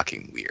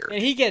fucking weird.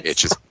 And he gets...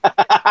 It's just...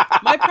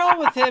 My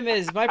problem with him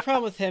is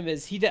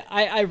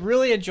I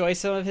really enjoy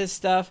some of his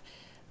stuff,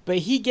 but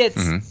he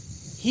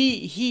gets...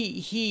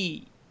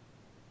 He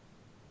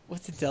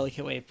what's a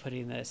delicate way of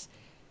putting this?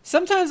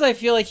 Sometimes I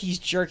feel like he's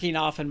jerking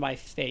off in my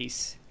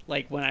face,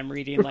 like when I'm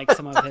reading, like,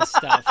 some of his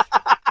stuff.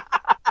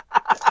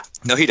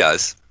 No, he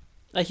does.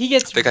 Like, he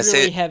gets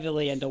really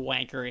heavily into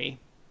wankery.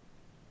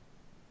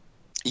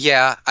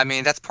 Yeah, I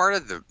mean, that's part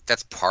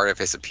of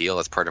his appeal.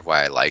 That's part of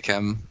why I like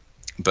him.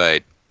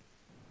 But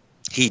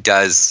he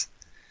does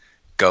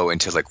go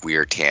into like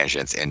weird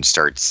tangents and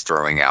starts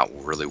throwing out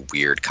really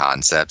weird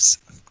concepts.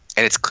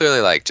 And it's clearly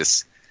like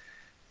just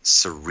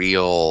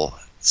surreal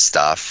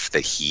stuff that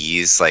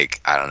he's like,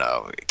 I don't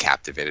know,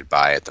 captivated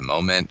by at the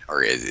moment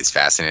or is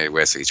fascinated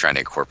with. So he's trying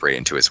to incorporate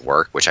into his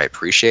work, which I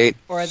appreciate.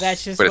 Or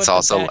that's just but what it's the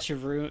also, batch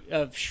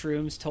of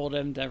shrooms told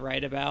him to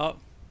write about.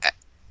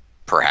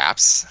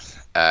 Perhaps.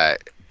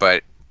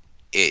 But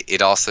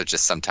it also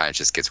just sometimes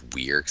just gets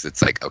weird because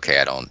it's like,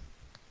 okay, I don't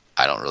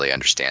really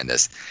understand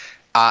this.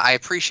 I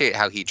appreciate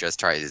how he just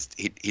tries.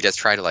 He does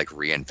try to like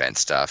reinvent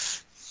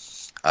stuff.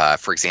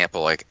 For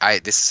example, like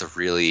this is a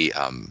really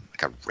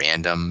like a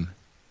random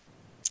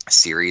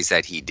series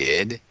that he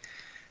did,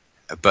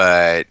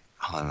 but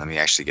hold on, let me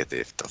actually get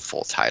the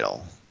full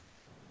title.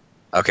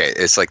 Okay,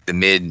 it's like the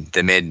mid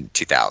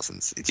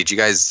 2000s. Did you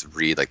guys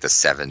read like the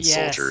Seven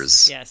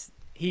Soldiers? Yes.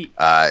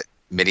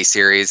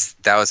 Miniseries.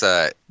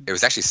 It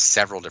was actually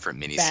several different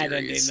miniseries. Bad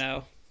ending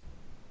though.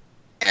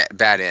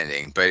 Bad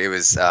ending, but it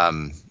was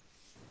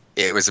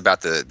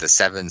about the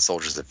Seven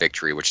Soldiers of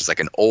Victory, which is like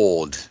an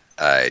old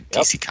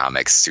DC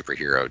Comics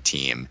superhero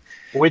team.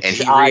 Which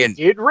I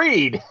did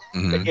read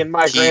in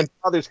my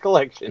grandfather's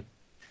collection.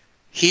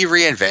 He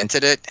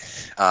reinvented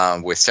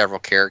it with several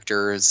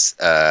characters.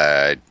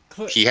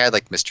 He had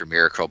like Mr.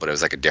 Miracle, but it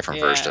was like a different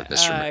version of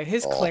Mr. Miracle.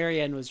 His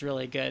Clarion was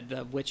really good,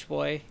 the Witch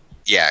Boy.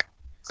 Yeah,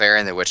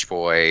 Clarion the Witch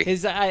Boy.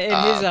 His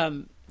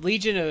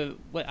Legion of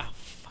what were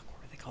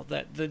they called?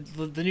 That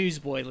the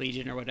Newsboy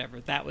Legion or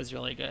whatever. That was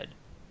really good.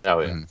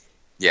 Oh yeah.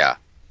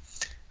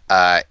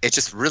 Yeah. It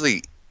just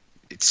really,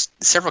 it's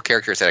several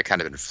characters that have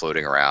kind of been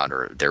floating around,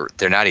 or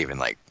they're not even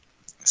like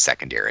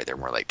secondary. They're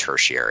more like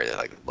tertiary. They're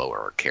like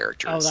lower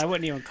characters. Oh, I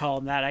wouldn't even call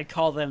them that. I'd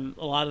call them,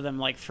 a lot of them,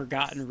 like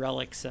forgotten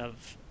relics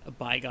of a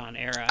bygone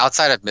era.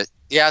 Outside of like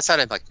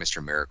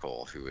Mr.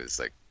 Miracle, who is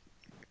like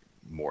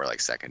more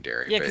like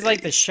secondary. Yeah, because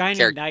like the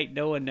Shining Knight,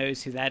 no one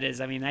knows who that is.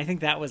 I mean, I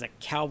think that was a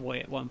cowboy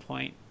at one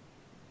point.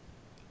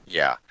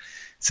 Yeah.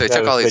 So he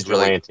took all these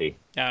Vigilante.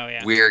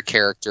 really weird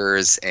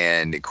characters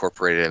and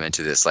incorporated them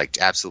into this like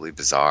absolutely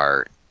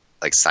bizarre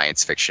like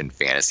science fiction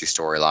fantasy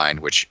storyline,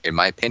 which in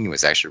my opinion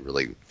was actually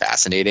really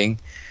fascinating.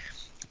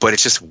 But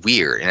it's just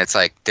weird, and it's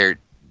like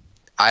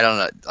I don't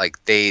know,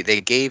 like they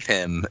gave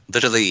him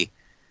 7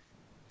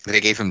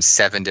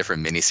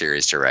 different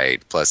miniseries to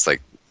write, plus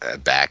like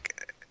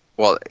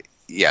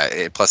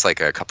plus like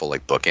a couple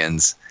like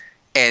bookends,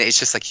 and it's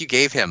just like you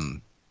gave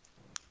him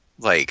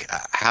like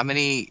how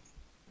many?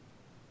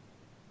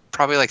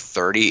 Probably like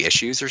 30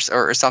 issues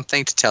or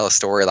something to tell a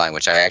storyline,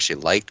 which I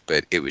actually liked,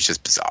 but it was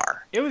just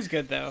bizarre. It was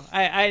good though.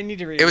 I need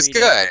to read. It was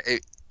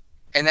good,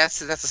 and that's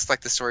just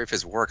like the story of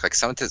his work. Like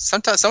sometimes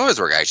some of his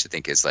work I actually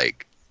think is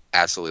like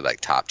absolutely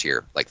like top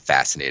tier, like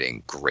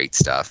fascinating, great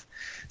stuff.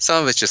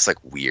 Some of it's just like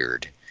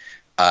weird,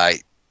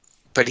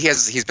 but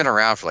he's been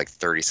around for like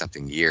 30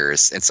 something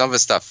years, and some of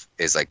his stuff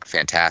is like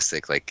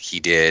fantastic. Like he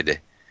did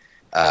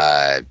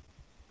Animal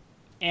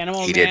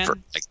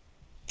Man.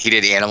 He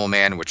did Animal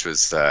Man, which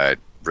was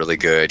really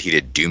good. He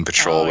did Doom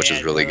Patrol, which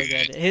was really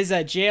good. His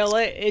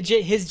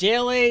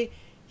JLA,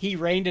 he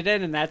reined it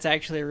in, and that's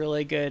actually a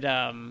really good.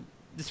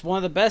 It's one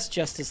of the best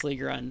Justice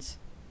League runs.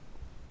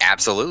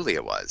 Absolutely,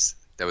 it was.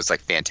 That was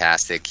like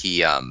fantastic.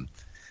 Now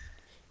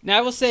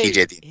I will say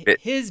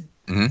his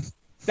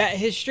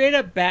straight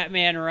up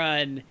Batman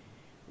run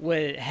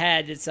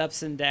had its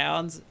ups and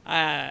downs,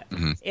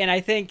 and I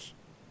think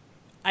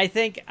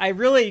I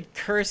really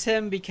curse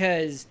him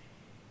because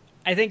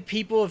I think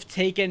people have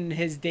taken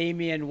his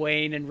Damian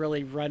Wayne and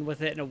really run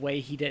with it in a way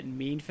he didn't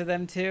mean for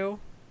them to.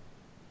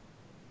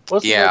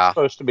 Wasn't it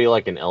supposed to be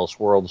like an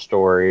Elseworld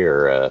story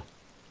or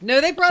No,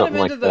 they brought him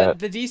into like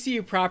the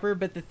DCU proper,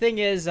 but the thing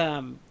is,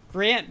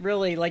 Grant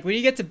really, like when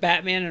you get to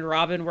Batman and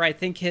Robin, where I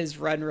think his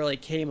run really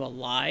came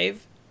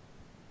alive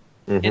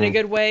in a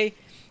good way,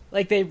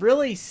 like they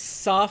really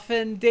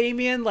softened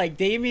Damian. Like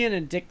Damian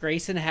and Dick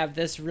Grayson have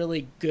this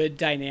really good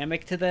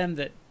dynamic to them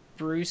that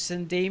Bruce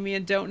and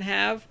Damian don't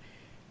have.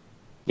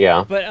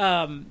 Yeah.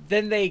 But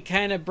then they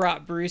kind of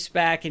brought Bruce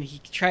back, and he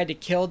tried to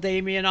kill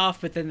Damian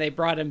off, but then they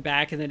brought him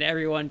back, and then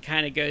everyone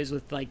kind of goes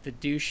with like the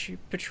douche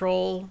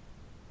patrol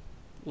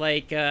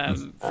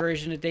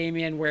version of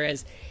Damian,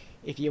 whereas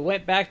if you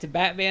went back to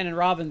Batman and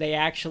Robin, they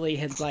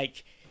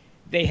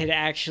had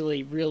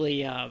actually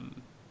really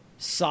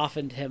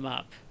softened him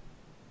up.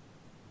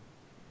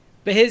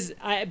 But his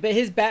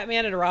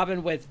Batman and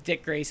Robin with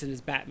Dick Grayson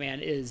as Batman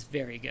is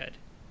very good.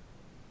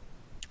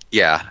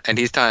 Yeah, and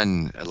he's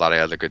done a lot of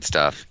other good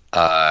stuff.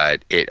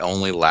 It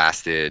only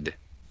lasted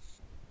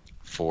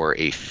for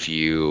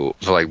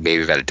like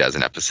maybe about a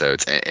dozen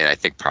episodes, and I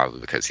think probably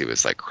because he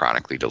was like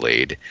chronically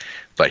delayed.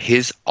 But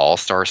his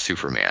All-Star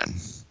Superman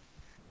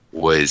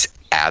was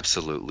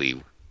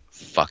absolutely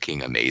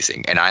fucking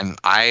amazing, and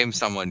I am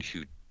someone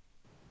who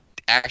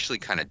actually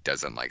kind of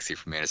doesn't like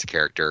Superman as a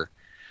character.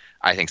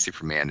 I think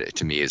Superman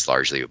to me is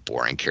largely a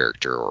boring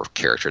character, or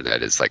character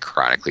that is like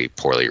chronically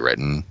poorly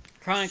written.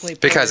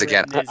 Because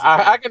again,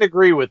 I can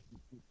agree with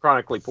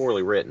chronically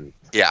poorly written.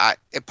 Yeah,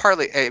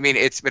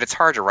 it's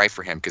hard to write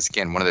for him because,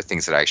 again, one of the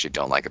things that I actually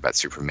don't like about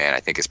Superman, I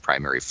think his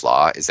primary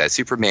flaw is that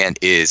Superman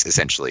is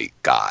essentially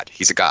God.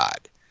 He's a god.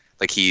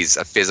 Like, he's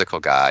a physical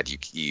god.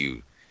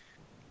 You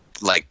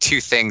like, two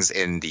things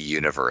in the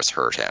universe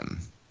hurt him.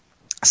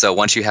 So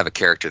once you have a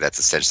character that's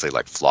essentially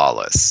like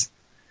flawless,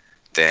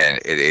 then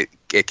it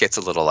gets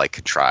a little like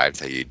contrived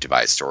how you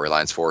devise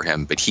storylines for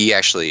him. But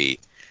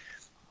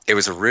it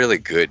was a really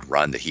good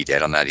run that he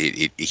did on that.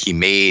 He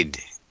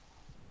made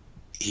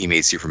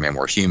Superman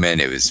more human.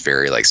 It was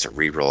very like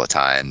cerebral at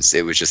times.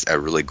 It was just a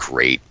really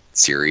great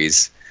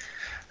series.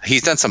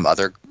 He's done some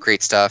other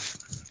great stuff.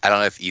 I don't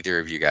know if either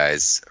of you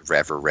guys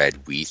ever read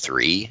We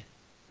Three.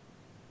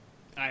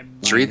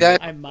 Did you read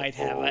that? I might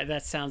have.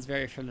 That sounds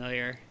very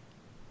familiar.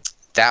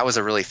 That was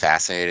a really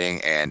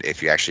fascinating, and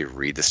if you actually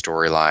read the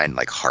storyline,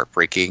 like,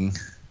 heartbreaking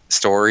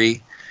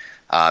story.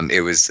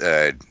 It was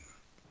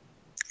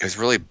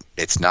really,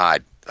 it's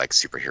not like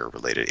superhero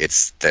related.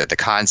 It's the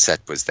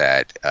concept was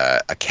that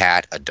a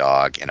cat, a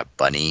dog, and a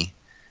bunny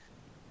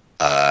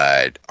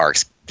are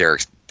their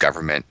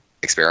government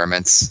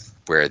experiments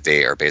where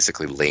they are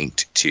basically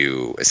linked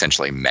to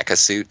essentially mecha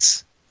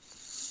suits,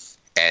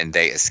 and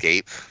they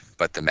escape,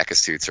 but the mecha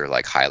suits are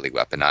like highly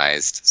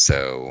weaponized,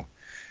 so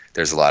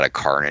there's a lot of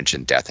carnage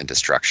and death and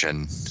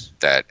destruction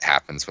that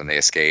happens when they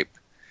escape.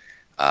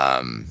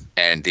 And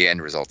the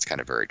end result's kind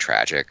of very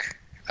tragic.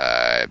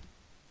 But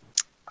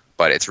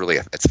it's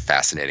a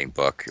fascinating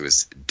book. It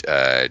was,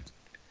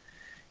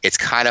 it's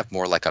kind of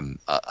more like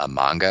a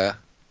manga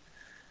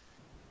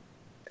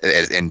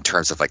in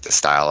terms of like the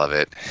style of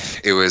it.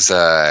 It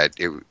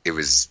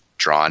was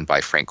drawn by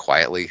Frank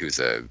Quietly, who's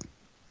in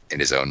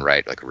his own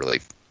right, like a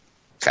really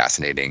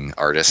fascinating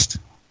artist.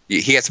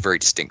 He has a very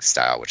distinct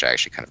style, which I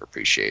actually kind of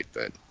appreciate.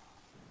 But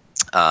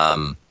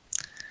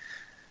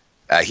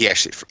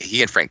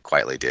he and Frank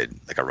Quietly did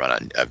like a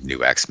run of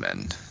New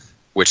X-Men,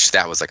 which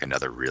that was like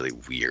another really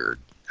weird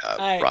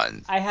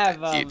run.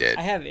 He did.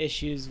 I have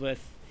issues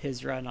with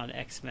his run on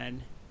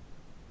X-Men.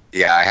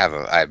 Yeah, I have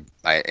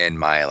I in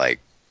my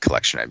like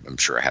collection. I'm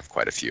sure I have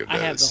quite a few of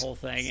those. I have the whole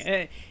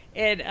thing,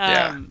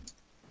 and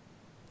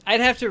I'd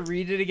have to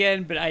read it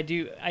again, but I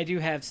do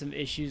have some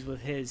issues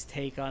with his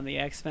take on the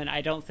X-Men.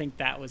 I don't think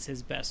that was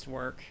his best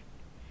work.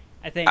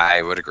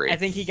 I would agree. I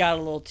think he got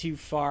a little too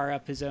far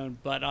up his own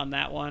butt on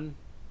that one.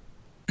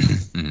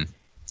 Mm-hmm.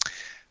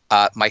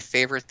 My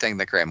favorite thing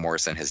that Grant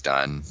Morrison has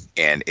done,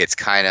 and it's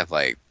kind of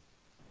like,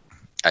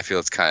 I feel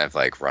it's kind of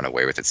like run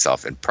away with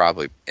itself, and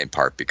probably in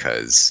part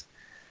because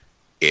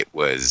it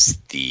was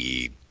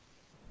the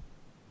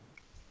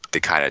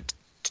kind of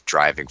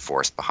driving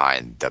force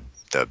behind the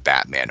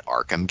Batman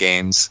Arkham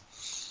games.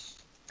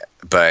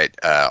 But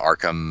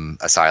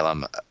Arkham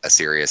Asylum, A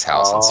Serious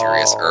House on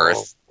Serious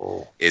Earth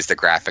is the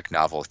graphic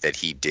novel that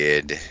he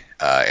did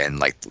in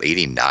like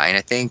 '89,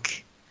 I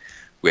think,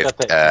 with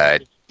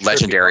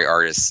legendary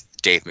artist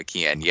Dave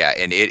McKean. Yeah,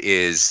 and it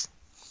is,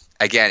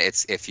 again,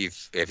 it's if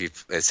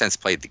you've since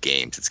played the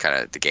games, it's kind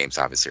of, the games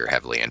obviously are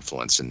heavily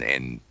influenced,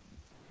 and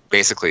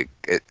basically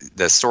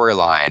the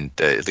storyline,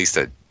 at least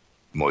the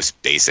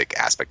most basic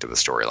aspect of the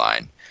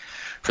storyline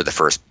for the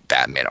first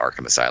Batman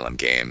Arkham Asylum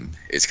game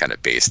is kind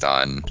of based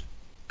on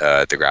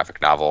the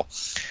graphic novel.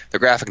 The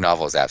graphic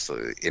novel is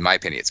absolutely, in my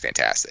opinion, it's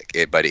fantastic.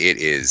 But it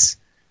is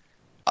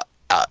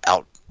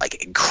out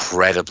like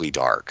incredibly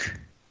dark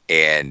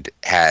and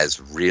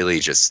has really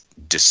just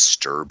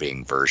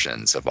disturbing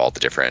versions of all the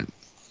different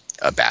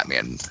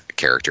Batman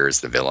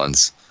characters, the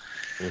villains.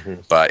 Mm-hmm.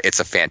 But it's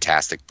a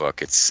fantastic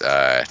book. It's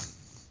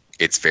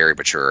very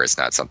mature. It's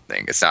not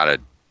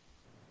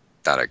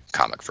a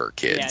comic for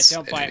kids. Yeah,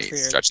 don't buy it for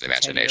your stretch of the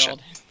imagination.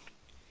 10-year-old.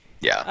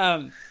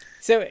 Yeah.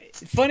 So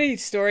funny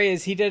story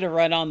is he did a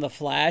run on The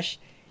Flash,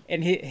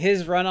 and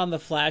his run on The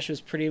Flash was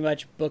pretty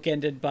much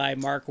bookended by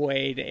Mark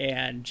Waid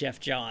and Jeff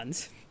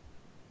Johns.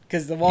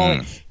 Because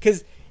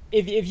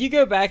if you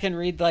go back and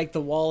read like the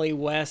Wally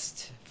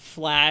West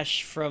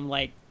Flash from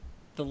like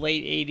the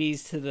late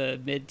 '80s to the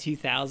mid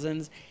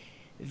 2000s,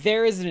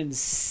 there is an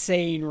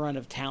insane run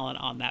of talent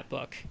on that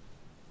book.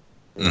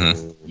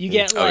 Mm-hmm. You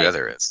get like,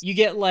 there is. You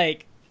get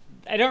like,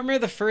 I don't remember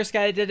the first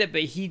guy that did it,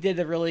 but he did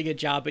a really good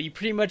job. But you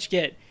pretty much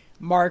get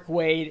Mark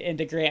Waid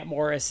into Grant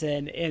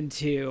Morrison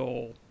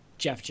into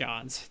Jeff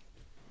Johns,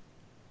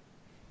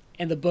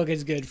 and the book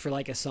is good for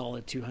like a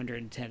solid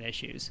 210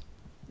 issues,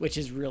 which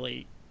is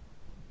really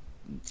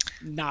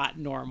not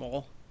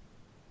normal.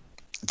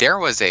 There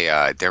was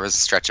a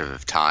stretch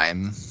of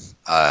time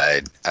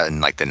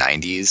in like the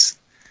 90s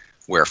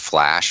where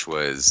Flash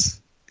was,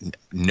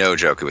 no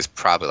joke, it was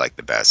probably like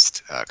the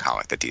best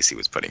comic that DC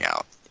was putting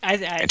out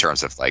in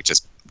terms of like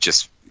just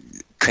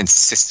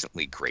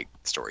consistently great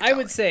storytelling.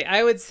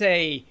 I would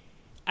say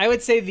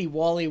the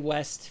Wally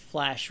West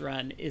Flash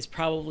run is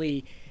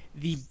probably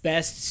the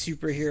best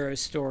superhero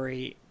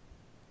story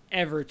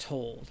ever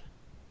told,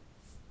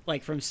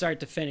 like from start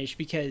to finish,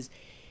 because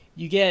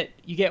you get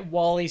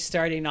Wally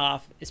starting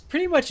off as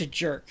pretty much a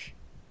jerk,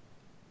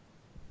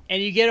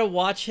 and you get to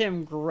watch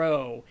him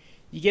grow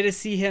You get to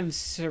see him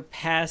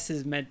surpass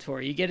his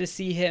mentor. You get to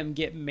see him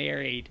get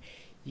married.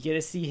 You get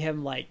to see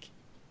him like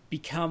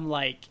become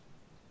like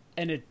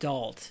an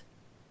adult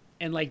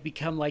and like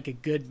become like a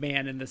good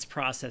man in this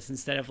process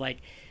instead of like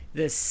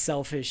this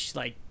selfish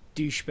like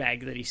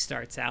douchebag that he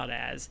starts out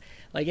as.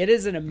 Like, it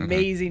is an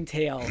amazing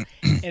tale,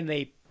 and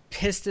they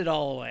pissed it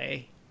all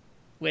away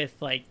with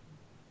like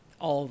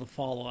all of the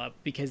follow-up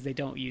because they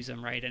don't use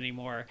him right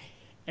anymore,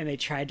 and they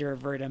tried to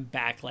revert him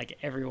back like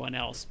everyone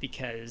else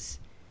because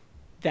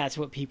that's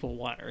what people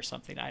want or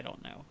something. I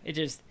don't know.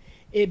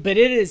 But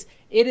it is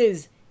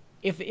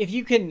if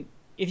you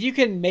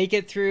can make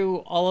it through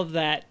all of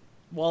that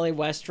Wally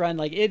West run,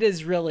 like, it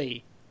is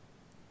really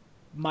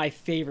my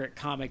favorite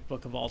comic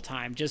book of all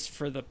time, just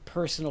for the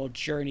personal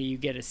journey you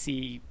get to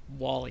see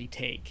Wally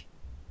take.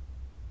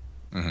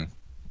 Mm-hmm.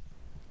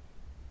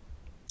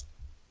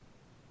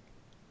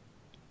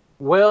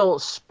 Well,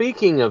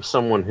 speaking of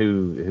someone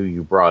who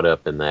you brought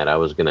up in that, I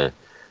was going to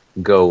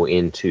go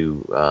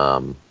into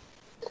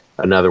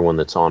another one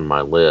that's on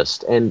my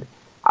list, and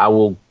I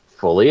will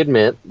fully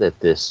admit that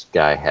this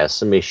guy has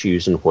some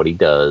issues in what he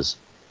does.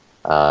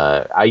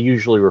 I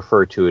usually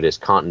refer to it as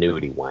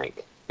continuity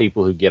wank.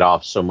 People who get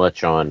off so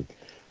much on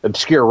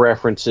obscure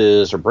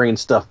references or bringing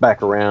stuff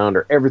back around,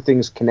 or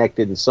everything's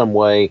connected in some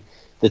way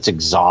that's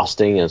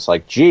exhausting. And it's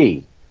like,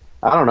 gee,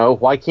 I don't know,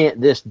 why can't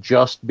this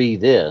just be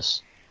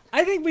this?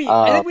 I think we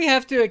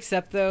have to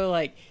accept, though,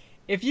 like,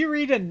 if you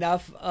read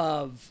enough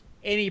of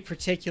any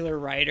particular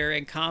writer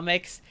in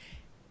comics,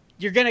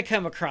 you're going to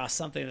come across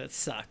something that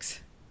sucks.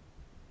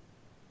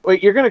 Well,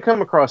 you're going to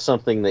come across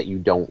something that you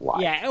don't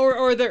like. Yeah,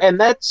 or they're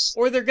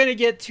going to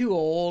get too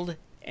old,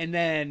 and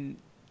then,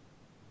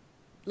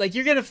 like,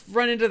 you're going to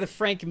run into the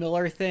Frank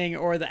Miller thing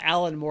or the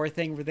Alan Moore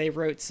thing where they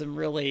wrote some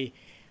really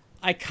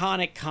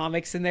iconic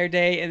comics in their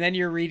day, and then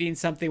you're reading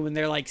something when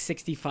they're like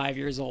 65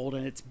 years old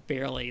and it's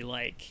barely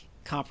like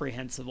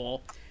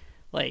comprehensible.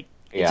 Like,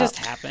 it just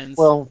happens.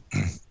 Well,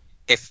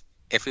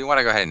 if we want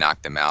to go ahead and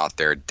knock them out,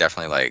 they're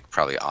definitely like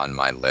probably on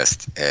my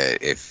list.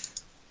 If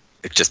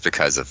just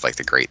because of like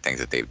the great things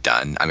that they've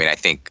done. I mean, I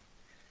think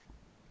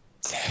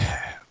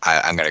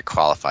I'm going to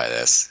qualify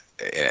this,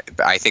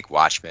 but I think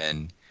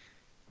Watchmen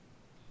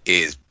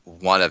is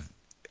one of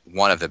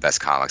the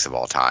best comics of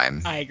all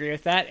time. I agree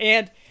with that,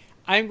 and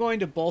I'm going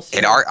to bolster,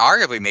 and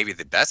arguably maybe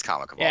the best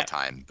comic of all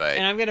time. But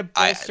and I'm going to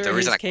bolster the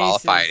reason I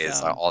qualify it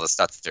is all the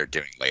stuff that they're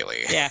doing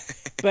lately. Yeah,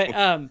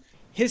 but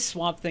his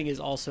Swamp Thing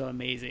is also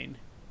amazing.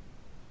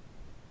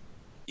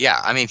 Yeah,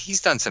 I mean,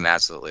 he's done some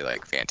absolutely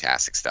like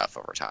fantastic stuff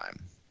over time.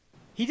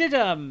 He did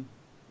what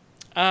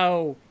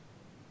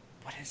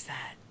is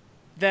that?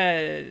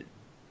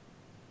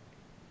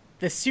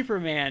 The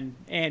Superman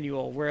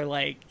annual where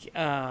like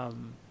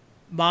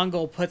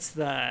Mongol puts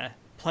the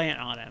plant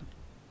on him.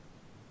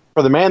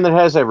 For the Man That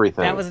Has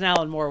Everything. That was an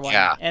Alan Moore one.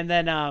 Yeah. And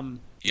then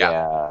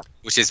yeah.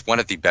 Which is one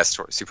of the best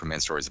Superman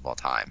stories of all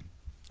time.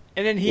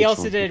 And then he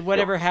also did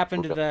Whatever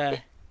Happened to the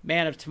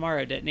Man of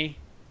Tomorrow, didn't he?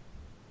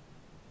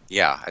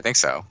 Yeah, I think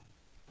so.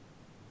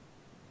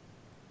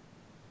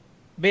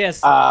 But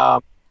yes.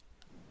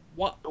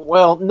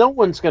 Well, no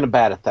one's going to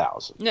bat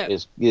 1,000. No.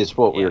 Is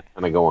what we were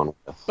kind of going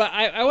with. But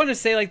I want to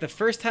say, like, the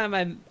first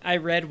time I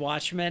read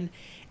Watchmen,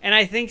 and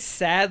I think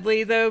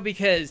sadly though,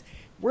 because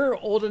we're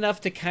old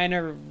enough to kind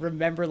of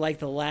remember like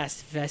the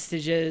last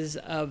vestiges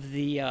of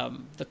the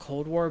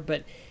Cold War,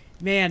 but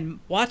man,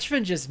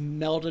 Watchmen just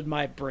melted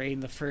my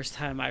brain the first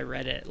time I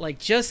read it. Like,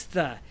 just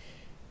the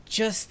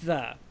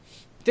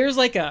there's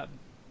like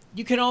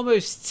you can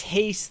almost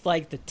taste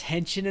like the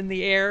tension in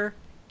the air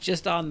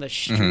just on the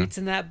streets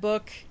in that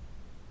book.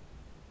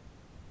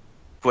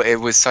 Well,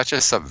 it was such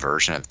a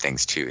subversion of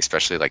things too,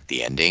 especially like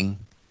the ending.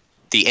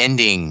 The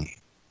ending,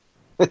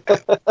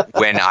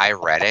 when I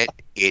read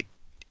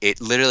it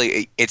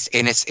literally, it's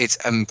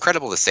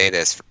incredible to say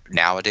this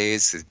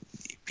nowadays.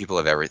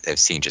 People have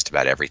seen just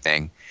about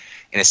everything,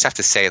 and it's tough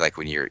to say like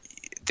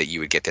that you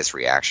would get this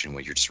reaction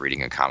when you're just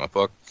reading a comic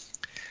book.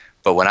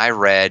 But when I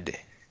read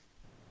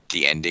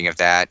the ending of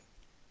that,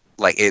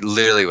 like, it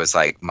literally was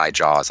like my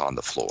jaw's on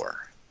the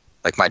floor,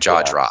 like my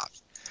jaw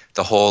dropped.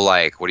 The whole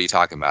like, what are you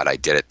talking about? I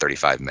did it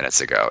 35 minutes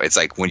ago. It's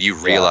like when you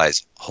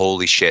realize,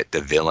 holy shit,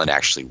 the villain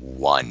actually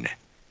won.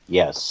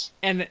 Yes,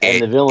 and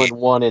the villain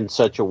won in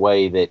such a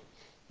way that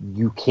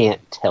you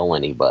can't tell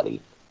anybody.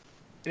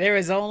 There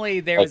was only,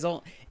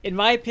 in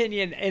my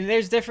opinion, and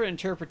there's different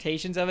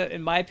interpretations of it.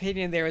 In my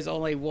opinion, there was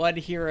only one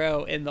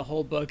hero in the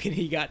whole book, and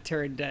he got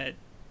turned to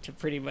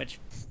pretty much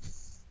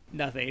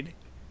nothing.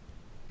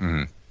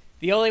 Mm-hmm.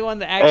 The only one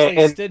that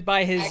actually stood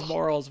by his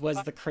morals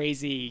was the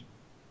crazy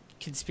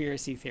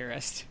conspiracy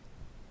theorist.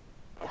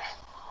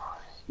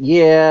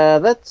 Yeah,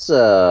 that's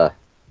yeah,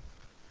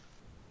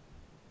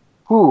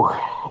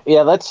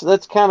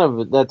 that's kind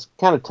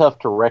of tough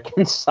to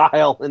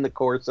reconcile in the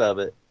course of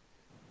it.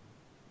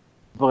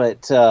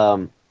 But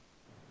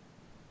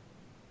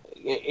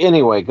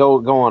anyway,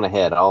 go on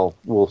ahead.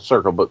 We'll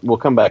circle, but we'll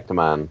come back to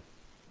mine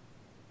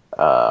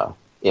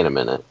in a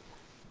minute.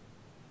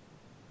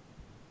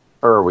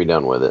 Or are we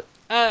done with it?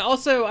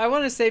 Also, I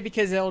want to say,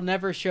 because it'll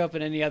never show up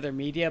in any other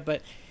media,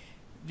 but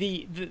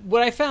the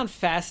what I found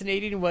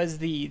fascinating was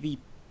the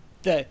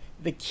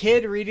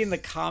kid reading the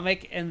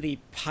comic and the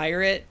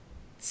pirate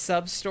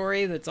sub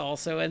story that's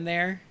also in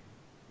there,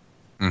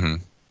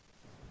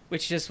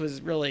 which just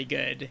was really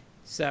good.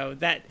 So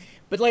that,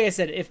 but like I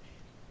said,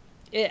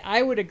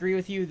 I would agree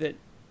with you that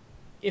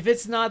if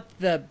it's not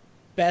the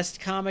best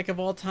comic of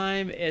all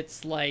time,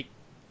 it's like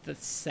the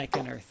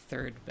second or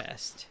third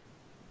best.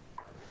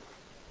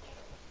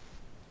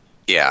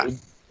 Yeah.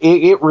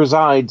 It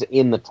resides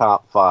in the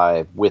top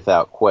 5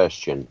 without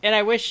question. And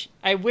I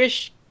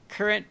wish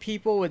current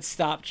people would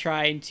stop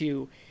trying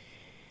to.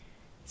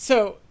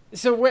 So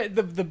what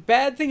the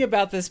bad thing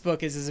about this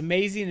book is, as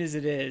amazing as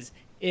it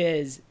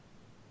is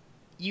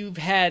you've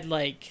had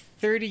like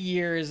 30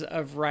 years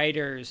of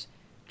writers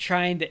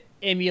trying to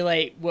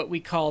emulate what we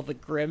call the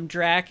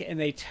Grimdrack, and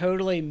they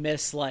totally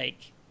miss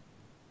like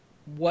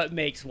what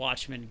makes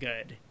Watchmen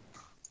good.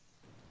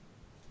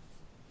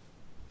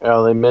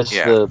 Oh, they missed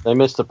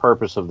the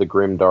purpose of the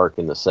grimdark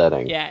in the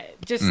setting. Yeah,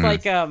 just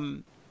like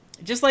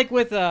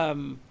with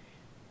The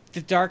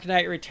Dark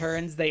Knight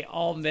Returns, they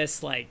all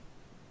miss like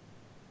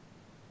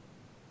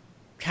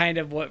kind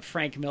of what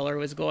Frank Miller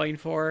was going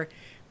for,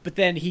 but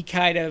then he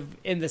kind of,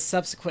 in the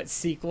subsequent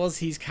sequels,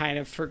 he's kind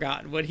of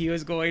forgotten what he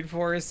was going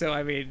for. So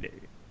I mean,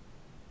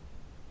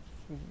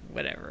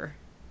 whatever.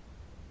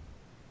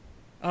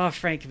 Oh,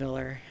 Frank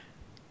Miller,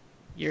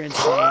 you're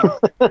insane.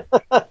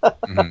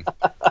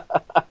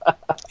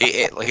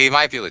 He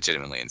might be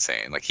legitimately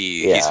insane. Like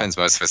he spends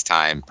most of his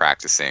time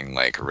practicing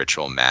like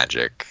ritual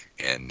magic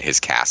in his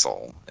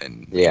castle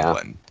in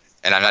England,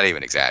 and I'm not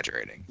even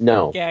exaggerating.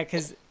 No. Yeah,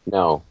 because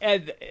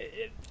and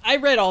I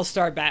read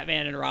All-Star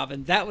Batman and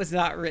Robin. That was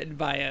not written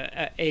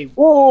by a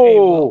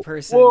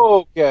person.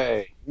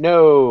 Okay,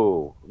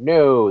 no,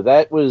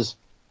 that was,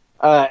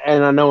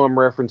 and I know I'm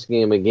referencing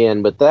him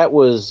again, but that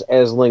was,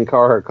 as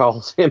Linkara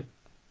calls him,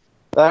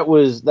 that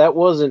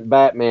wasn't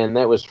Batman.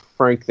 That was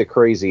Frank the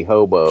Crazy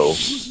Hobo,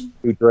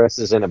 who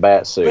dresses in a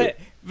bat suit.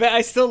 But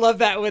I still love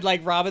that when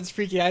like Robin's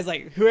freaking out. He's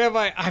like, "Who am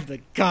I? I'm the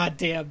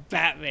goddamn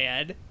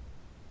Batman."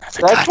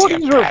 That's what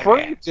he's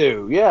referring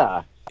to.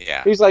 Yeah.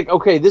 Yeah. He's like,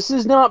 okay, this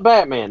is not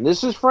Batman.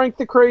 This is Frank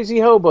the Crazy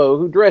Hobo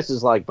who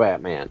dresses like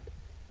Batman.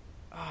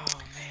 Oh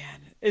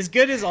man, as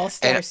good as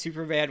All-Star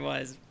Superman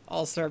was,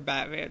 All-Star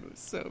Batman was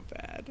so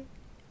bad.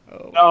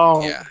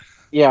 Oh yeah.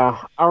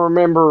 Yeah, I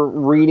remember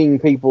reading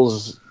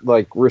people's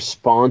like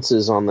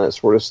responses on that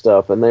sort of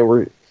stuff, and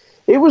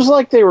it was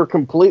like they were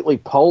completely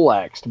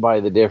poleaxed by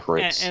the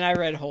difference. And I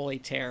read Holy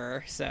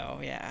Terror, so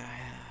yeah,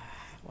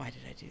 why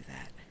did I do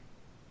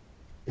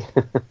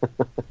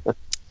that?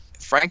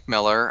 Frank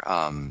Miller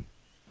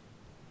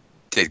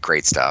did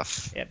great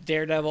stuff. Yep,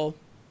 Daredevil.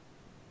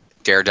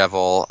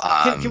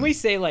 Can we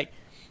say like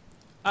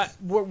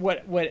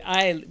what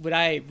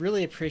I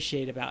really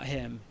appreciate about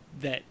him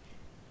that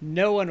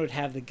no one would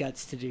have the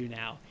guts to do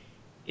now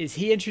is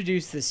he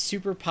introduced this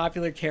super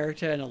popular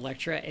character in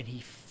Elektra, and he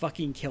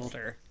fucking killed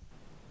her.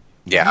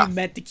 Yeah, he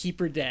meant to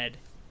keep her dead.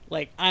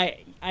 Like I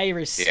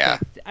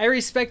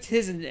respect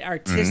his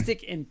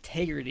artistic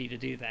integrity to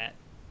do that.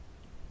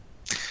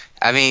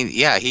 I mean,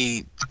 yeah,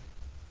 he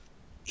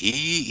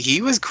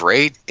was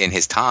great in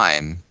his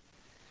time.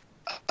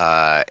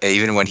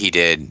 Even when he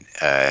did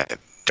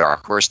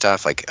Dark Horse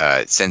stuff, like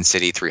Sin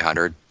City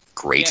 300,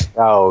 great. Yeah.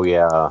 Oh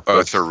yeah,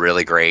 both were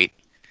really great.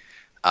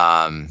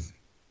 And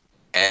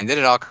then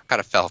it all kind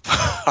of fell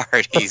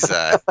apart. He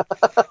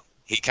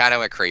kind of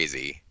went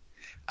crazy.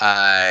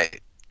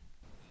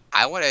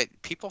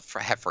 People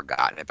have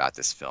forgotten about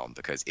this film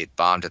because it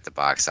bombed at the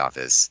box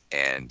office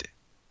and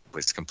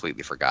was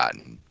completely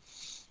forgotten.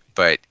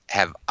 But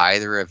have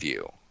either of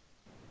you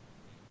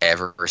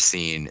ever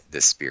seen The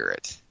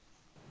Spirit?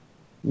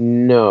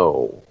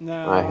 No,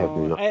 I have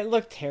not. It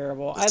looked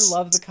terrible. I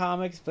love the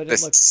comics, but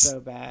it looked so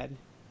bad.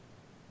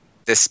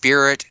 The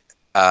Spirit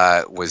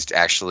was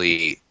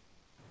actually,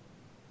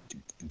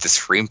 the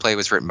screenplay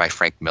was written by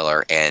Frank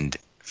Miller, and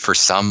for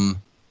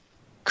some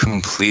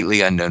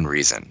completely unknown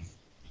reason,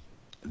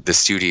 the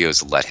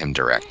studios let him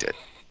direct it.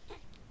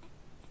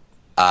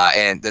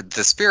 And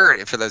the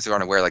Spirit, for those who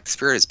aren't aware, like The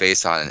Spirit is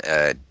based on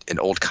an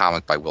old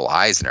comic by Will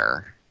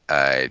Eisner,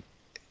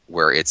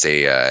 where it's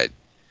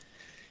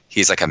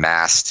he's like a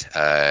masked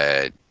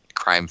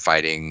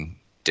crime-fighting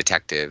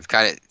detective,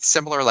 kind of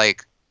similar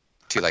like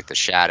to like The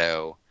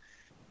Shadow.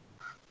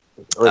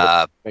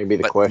 Maybe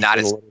The Question not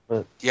as, a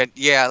little bit.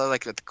 Yeah,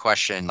 like The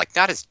Question, like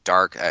not as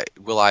dark.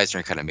 Will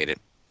Eisner kind of made it,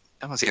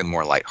 I don't want to say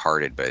more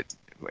lighthearted, but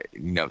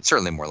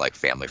certainly more like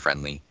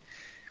family-friendly.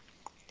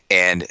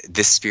 And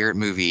this Spirit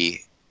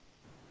movie,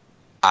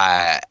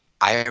 I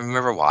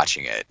remember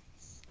watching it,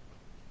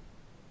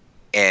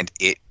 and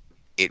it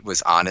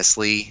was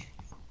honestly,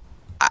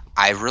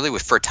 I really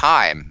was, for a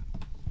time,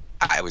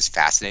 I was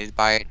fascinated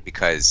by it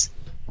because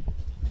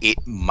it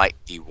might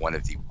be one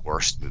of the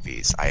worst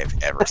movies I have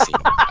ever seen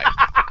in my life.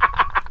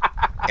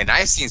 And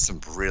I've seen some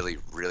really,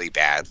 really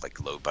bad, like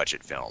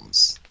low-budget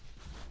films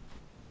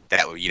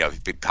that would,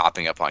 be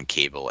popping up on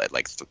cable at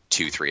like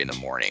 2-3 in the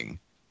morning.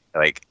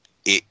 Like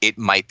it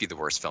might be the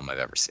worst film I've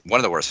ever seen. One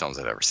of the worst films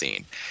I've ever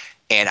seen.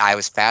 And I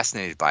was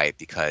fascinated by it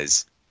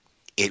because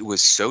it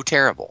was so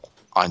terrible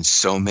on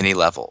so many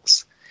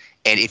levels.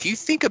 And if you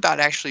think about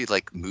actually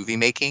like movie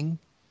making,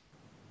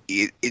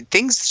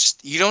 things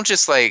you don't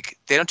just like,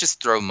 they don't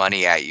just throw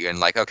money at you and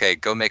like, okay,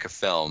 go make a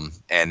film.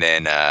 And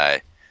then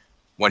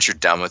once you're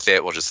done with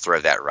it, we'll just throw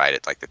that right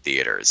at like the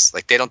theaters.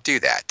 Like they don't do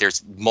that.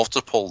 There's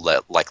multiple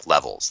like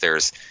levels.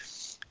 There's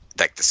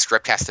like the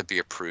script has to be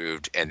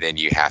approved, and then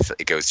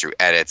it goes through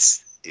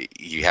edits.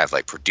 You have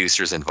like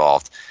producers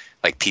involved.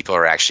 Like people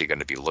are actually going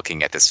to be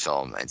looking at this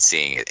film and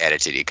seeing it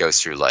edited. It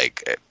goes through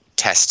like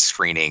test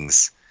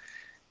screenings.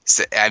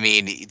 So, I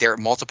mean, there are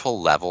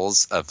multiple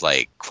levels of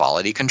like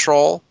quality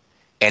control,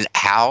 and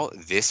how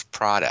this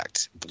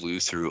product blew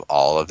through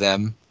all of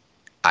them,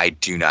 I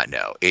do not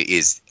know. It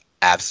is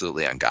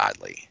absolutely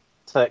ungodly.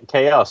 It's that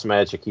chaos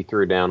magic you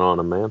threw down on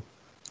him, man.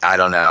 I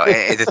don't know.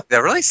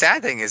 The really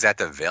sad thing is that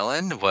the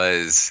villain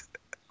was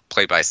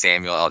played by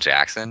Samuel L.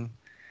 Jackson,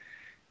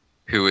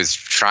 who was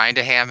trying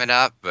to ham it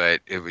up,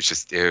 but it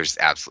was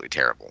absolutely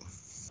terrible.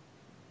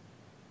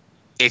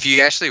 If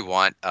you actually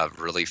want a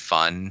really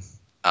fun,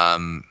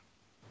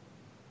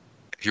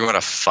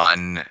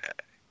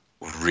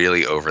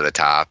 really over the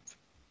top,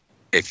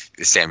 if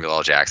Samuel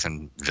L.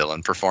 Jackson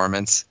villain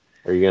performance,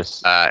 are you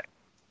gonna?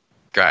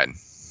 Go ahead.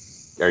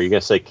 Are you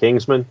gonna say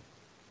Kingsman?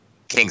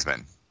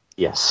 Kingsman.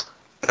 Yes.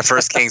 The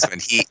first Kingsman.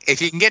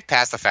 If you can get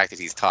past the fact that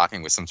he's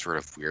talking with some sort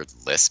of weird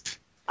lisp.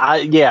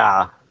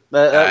 That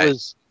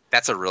was.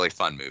 That's a really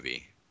fun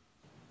movie.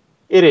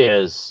 It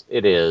is.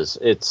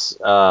 It's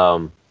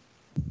kind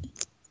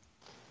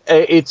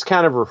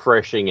of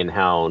refreshing in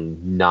how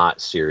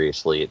not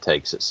seriously it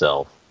takes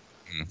itself.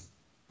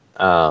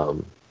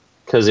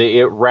 Because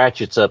it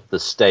ratchets up the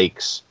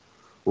stakes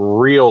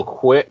real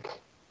quick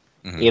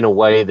in a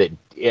way that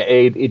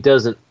it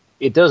doesn't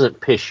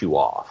piss you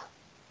off.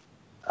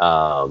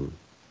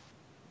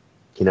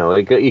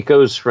 It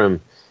goes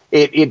from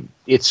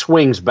it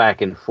swings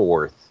back and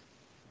forth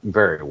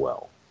very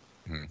well.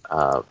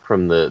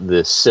 From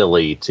the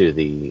silly to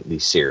the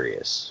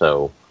serious.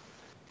 So,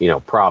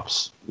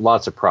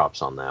 lots of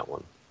props on that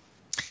one.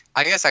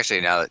 I guess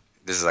actually now that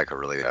this is like a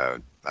really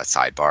a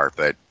sidebar,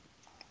 but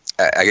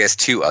I guess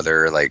two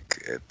other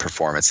like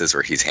performances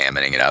where he's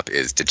hamming it up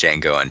is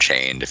Django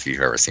Unchained, if you've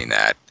ever seen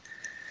that.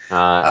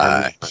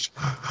 And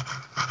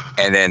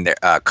then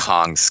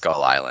Kong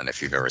Skull Island,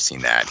 if you've ever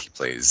seen that.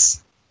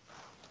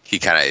 He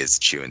kind of is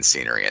chewing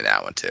scenery in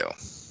that one too.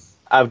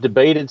 I've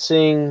debated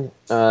seeing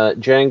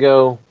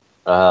Django,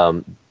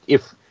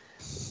 because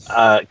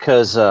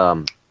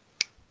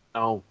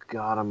oh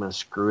god, I'm gonna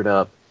screw it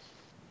up.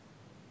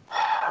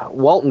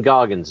 Walton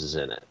Goggins is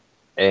in it,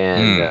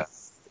 and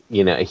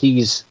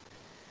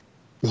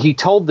he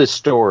told this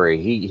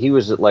story. He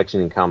was at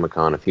Lexington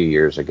Comic-Con a few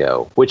years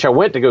ago, which I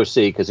went to go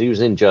see because he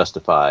was in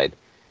Justified,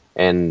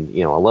 and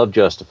I love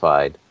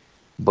Justified,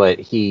 but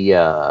he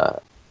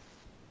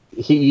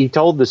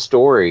told this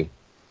story.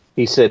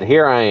 He said,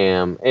 "Here I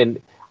am,"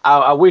 and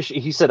I wish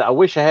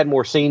I had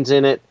more scenes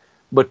in it,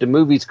 but the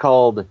movie's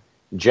called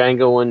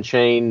Django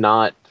Unchained,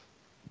 not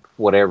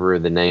whatever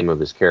the name of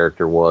his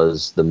character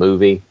was, the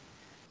movie.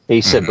 He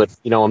said, but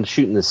I'm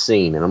shooting this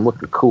scene and I'm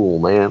looking cool,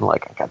 man.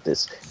 Like I got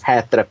this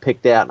hat that I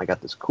picked out and I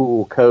got this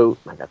cool coat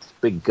and I got this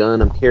big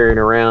gun I'm carrying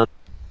around.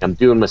 I'm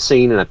doing my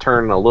scene and I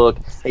turn and I look.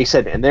 He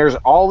said, and there's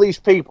all these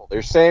people.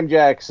 There's Sam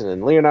Jackson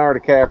and Leonardo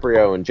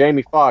DiCaprio and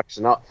Jamie Foxx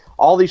and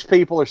all these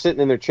people are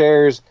sitting in their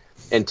chairs.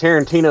 And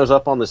Tarantino's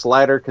up on this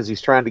ladder because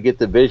he's trying to get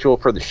the visual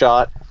for the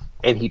shot,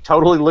 and he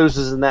totally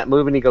loses in that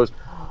movie. And he goes,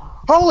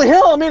 "Holy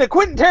hell! I'm in a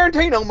Quentin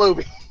Tarantino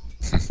movie."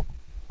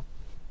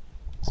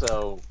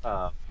 So,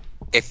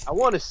 if I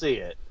want to see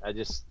it,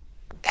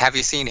 have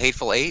you seen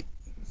Hateful Eight?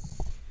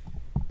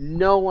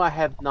 No, I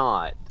have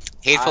not.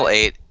 Hateful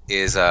Eight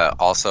is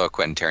also a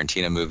Quentin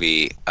Tarantino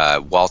movie.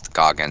 Walt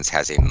Goggins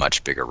has a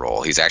much bigger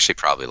role. He's actually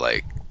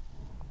probably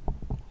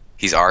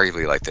he's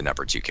arguably like the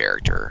number 2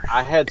 character.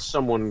 I had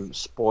someone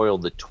spoil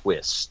the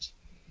twist.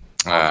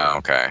 Oh,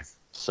 okay.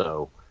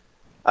 So,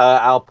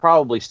 I'll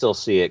probably still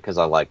see it because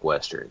I like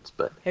Westerns.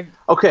 But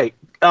okay,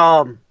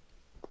 can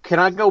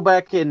I go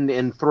back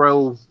and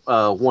throw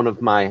one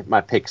of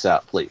my picks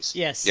out, please?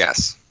 Yes.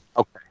 Yes.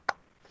 Okay.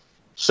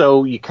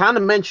 So you kind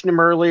of mentioned him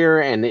earlier,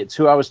 and it's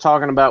who I was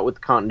talking about with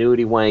the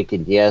continuity wank.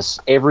 And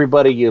yes,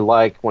 everybody you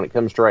like when it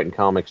comes to writing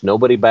comics,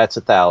 nobody bats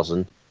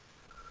 1,000.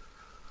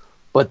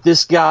 But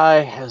this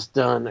guy has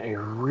done a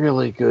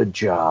really good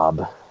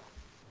job.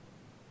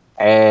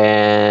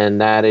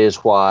 And that is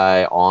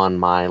why on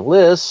my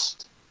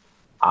list,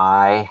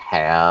 I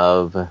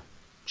have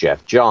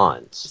Geoff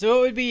Johns.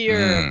 So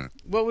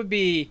what would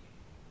be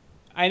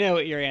I know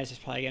what your answer is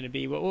probably going to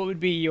be, but what would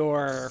be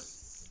your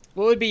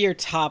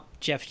top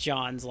Geoff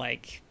Johns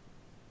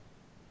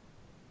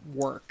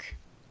work?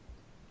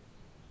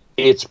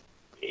 It's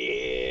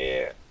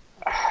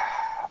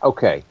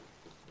okay.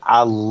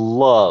 I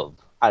love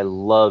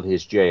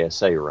his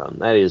JSA run.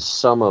 That is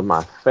some of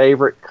my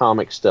favorite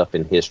comic stuff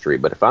in history.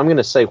 But if I'm going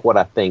to say what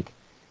I think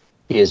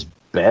his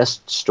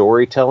best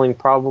storytelling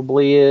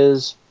probably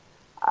is,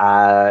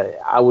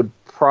 I would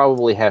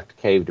probably have to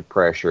cave to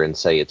pressure and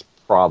say it's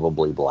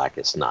probably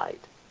Blackest Night.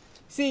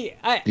 See,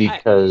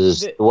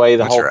 because the way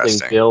the whole thing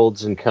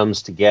builds and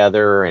comes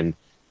together and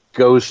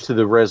goes to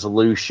the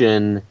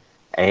resolution,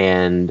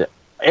 and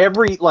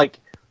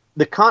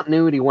the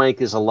continuity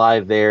wank is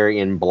alive there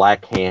in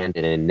Black Hand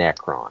and in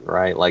Necron,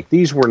 right? Like,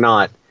 these were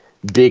not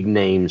big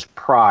names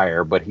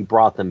prior, but he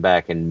brought them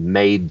back and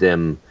made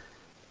them,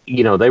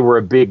 they were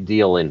a big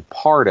deal in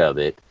part of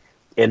it.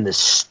 And the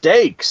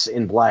stakes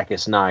in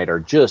Blackest Night are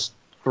just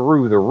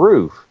through the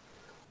roof.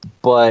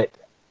 But,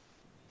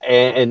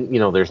 and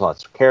there's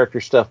lots of character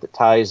stuff that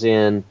ties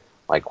in,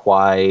 like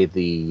why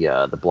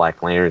the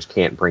Black Lanterns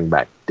can't bring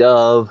back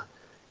Dove,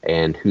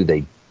 and who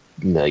they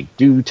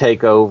do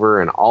take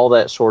over, and all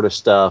that sort of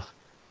stuff.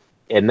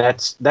 And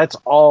that's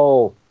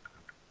all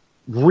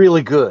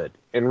really good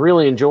and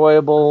really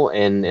enjoyable,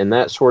 and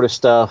that sort of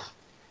stuff.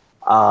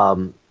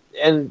 And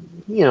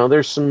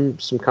there's some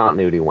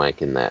continuity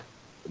wank in that,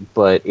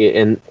 but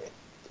and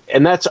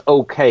that's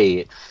okay.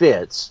 It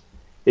fits.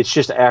 It's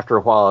just after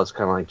a while, it's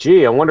kind of like,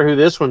 gee, I wonder who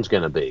this one's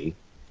going to be.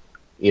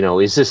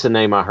 Is this a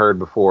name I heard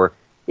before?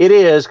 It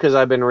is, because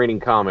I've been reading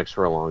comics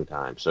for a long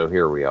time, so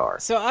here we are.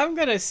 So I'm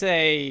going to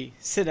say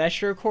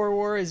Sinestro Corps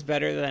War is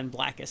better than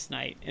Blackest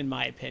Night, in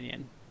my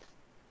opinion.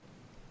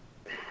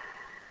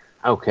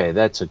 Okay,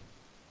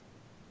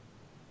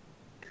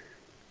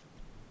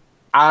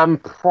 I'm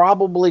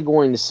probably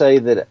going to say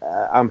that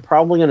I'm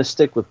probably going to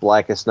stick with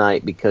Blackest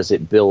Night because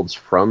it builds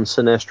from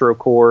Sinestro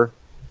Corps,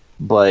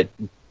 but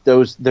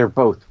they're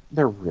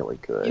really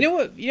good. You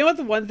know what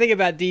the one thing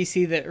about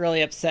DC that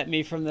really upset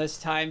me from this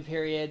time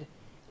period,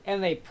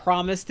 and they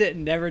promised it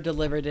and never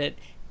delivered it,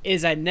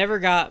 is I never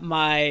got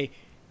my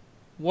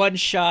one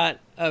shot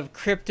of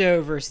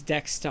Crypto versus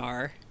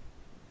Dexstar.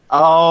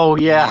 Oh,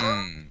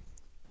 yeah.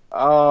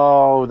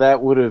 Oh,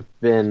 that would have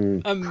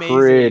been amazing.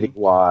 Pretty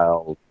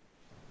wild.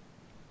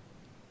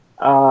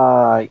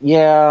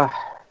 Yeah.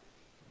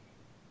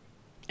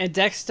 And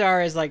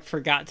Dexstar is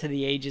forgot to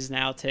the ages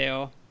now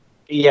too.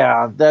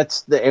 Yeah,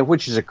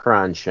 which is a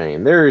crying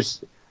shame. There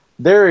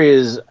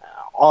is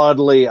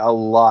oddly a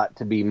lot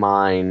to be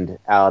mined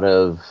out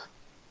of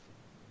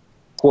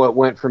what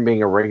went from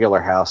being a regular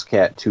house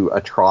cat to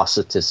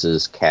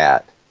Atrocitus's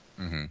cat.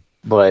 Mm-hmm.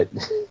 But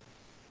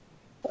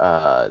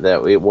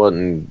that it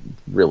wasn't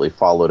really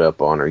followed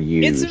up on or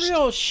used. It's a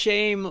real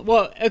shame.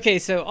 Well, okay,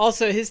 so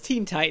also his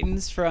Teen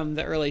Titans from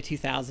the early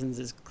 2000s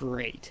is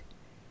great.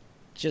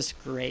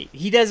 Just great.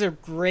 He does a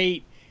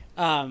great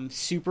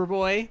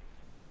Superboy.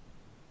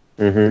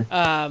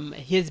 Mm-hmm.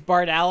 His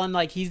Bart Allen,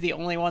 he's the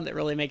only one that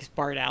really makes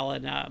Bart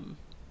Allen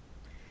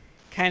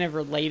kind of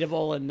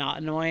relatable and not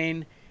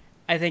annoying.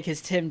 I think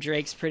his Tim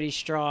Drake's pretty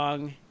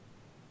strong.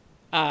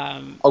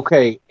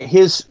 Okay,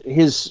 his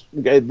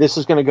this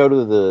is going to go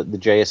to the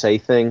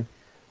JSA thing,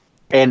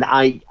 and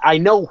I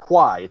know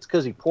why. It's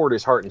because he poured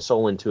his heart and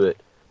soul into it.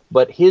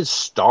 But his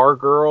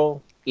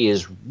Stargirl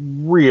is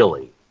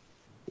really,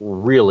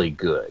 really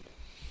good.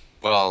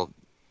 Well,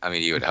 I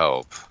mean, you would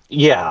hope.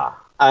 Yeah.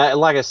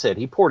 Like I said,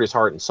 he poured his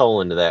heart and soul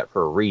into that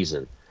for a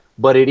reason,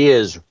 but it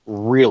is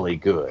really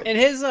good. And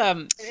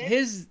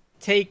his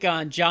take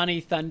on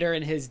Johnny Thunder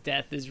and his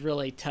death is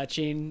really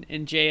touching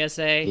in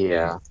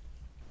JSA.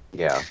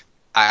 Yeah.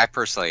 I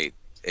personally,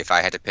 if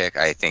I had to pick,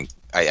 I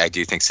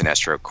do think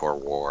Sinestro Corps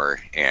War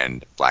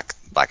and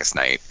Blackest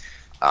Night.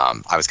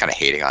 I was kind of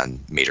hating on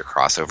major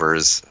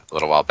crossovers a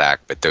little while back,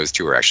 but those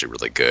two are actually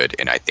really good,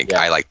 and I think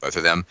I like both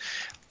of them.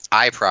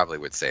 I probably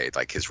would say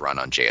his run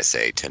on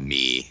JSA to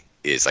me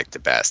is the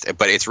best,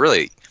 but it's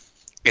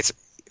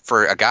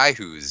for a guy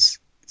who's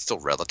still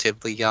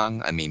relatively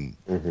young. I mean,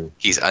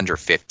 he's under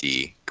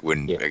 50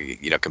 when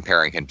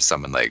comparing him to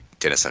someone like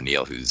Dennis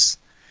O'Neil who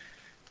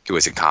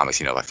was in comics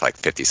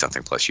 50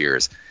 something plus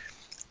years.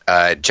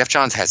 Jeff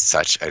Johns has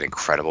such an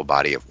incredible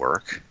body of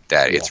work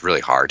that it's really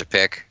hard to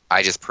pick.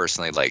 I just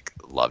personally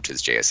loved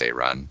his JSA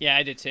run. Yeah,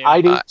 I did too. I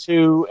did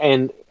too,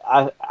 and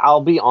I'll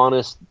be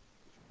honest,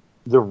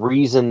 the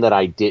reason that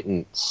I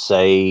didn't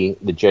say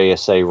the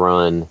JSA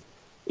run,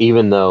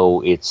 even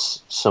though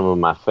it's some of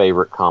my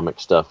favorite comic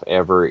stuff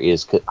ever,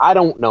 is 'cause I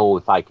don't know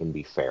if I can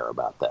be fair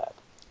about that.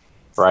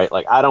 Right?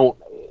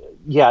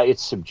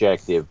 It's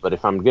subjective, but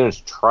if I'm going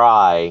to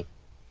try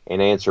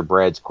and answer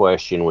Brad's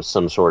question with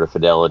some sort of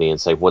fidelity and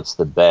say, what's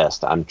the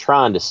best? I'm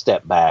trying to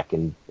step back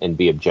and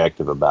be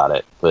objective about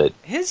it. But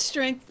his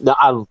strength,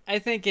 I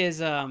think, is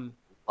the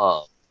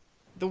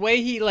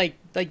way he,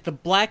 the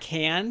Black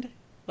Hand,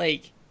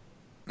 that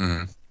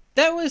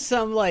was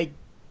some,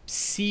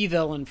 sea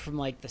villain from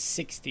the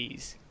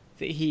 60s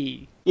that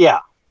he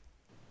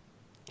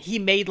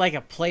made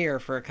a player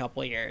for a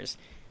couple of years.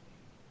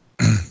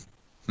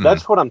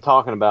 That's what I'm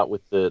talking about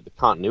with the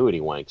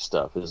continuity wank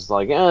stuff. Is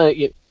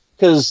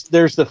because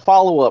there's the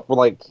follow up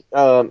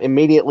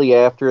immediately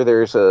after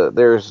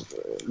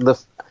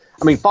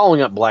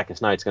following up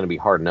Blackest Night's going to be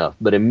hard enough,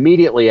 but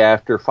immediately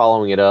after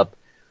following it up,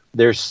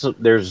 there's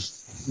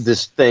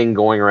this thing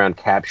going around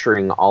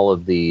capturing all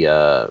of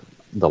the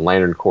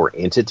Lantern Corps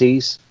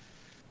entities.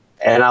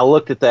 And I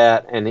looked at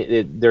that,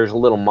 and there's a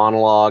little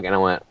monologue, and I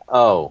went,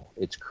 "Oh,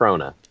 it's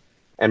Krona."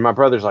 And my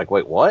brother's like,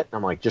 "Wait, what?"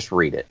 I'm like, "Just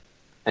read it."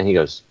 And he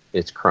goes,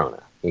 "It's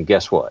Krona." And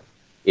guess what?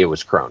 It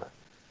was Krona.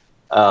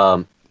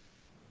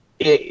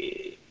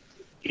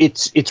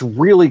 It's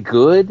really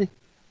good.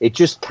 It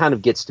just kind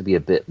of gets to be a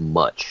bit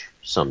much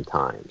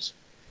sometimes.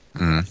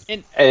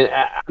 And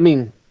I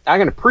mean, I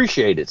can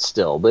appreciate it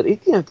still, but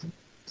it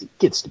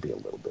gets to be a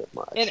little bit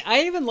much. And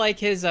I even like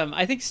his.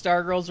 I think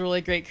Stargirl's a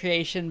really great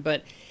creation,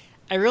 but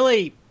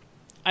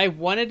I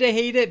wanted to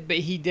hate it, but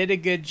he did a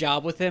good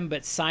job with him.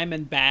 But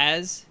Simon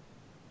Baz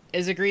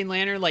as a Green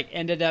Lantern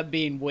ended up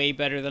being way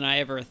better than I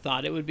ever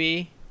thought it would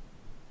be.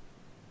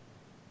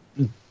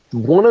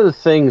 One of the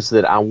things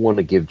that I want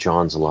to give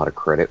Johns a lot of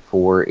credit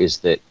for is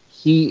that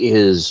he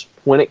is,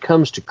 when it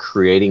comes to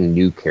creating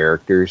new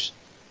characters,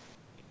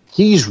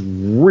 he's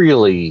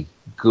really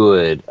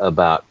good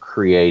about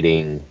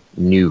creating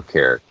new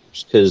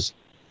characters. Because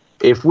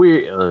if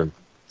we,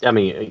 I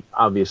mean,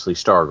 obviously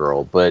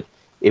Stargirl, but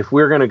if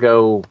we're going to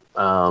go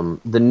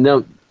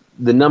the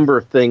number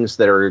of things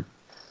that are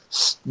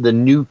the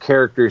new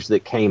characters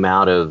that came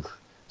out of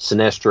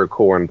Sinestro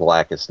Corps and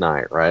Blackest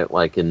Night, right?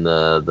 Like in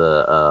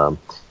the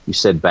you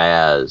said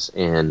Baz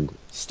and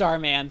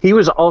Starman. He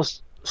was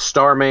also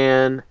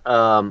Starman.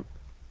 God,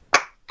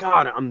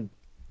 I'm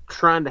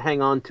trying to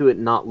hang on to it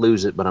and not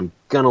lose it, but I'm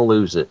gonna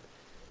lose it.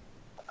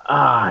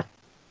 Damn.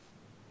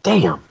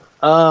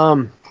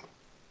 Oh,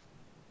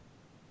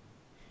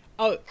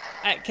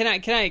 can I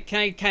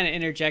kind of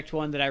interject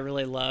one that I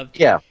really loved?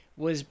 Yeah.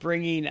 Was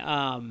bringing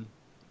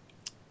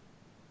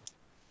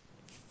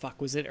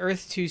was it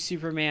Earth 2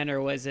 Superman or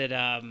was it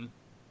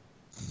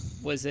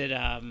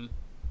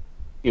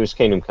It was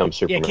Kingdom Come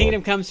Superman. Yeah,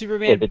 Kingdom Come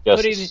Superman. The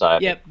Justice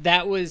Society. Yep,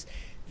 that was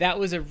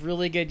a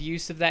really good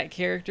use of that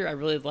character. I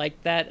really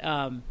liked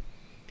that.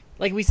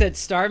 Like we said,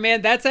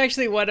 Starman. That's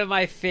actually one of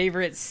my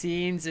favorite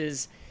scenes.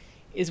 Is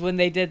when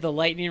they did the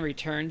Lightning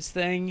Returns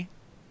thing,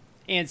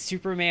 and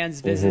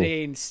Superman's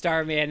visiting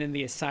Starman in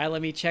the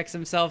asylum. He checks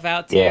himself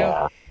out too,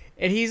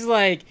 and he's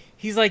like,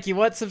 "You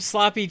want some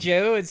sloppy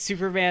Joe?" And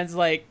Superman's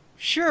like,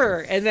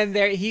 "Sure." And then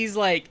he's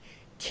like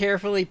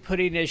carefully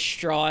putting his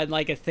straw in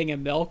like a thing of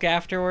milk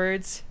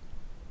afterwards.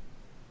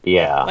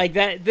 Yeah, like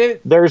that.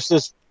 There's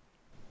those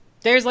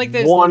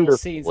little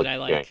scenes that I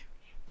like.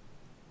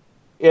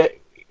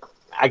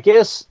 I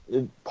guess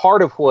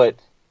part of what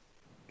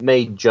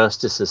made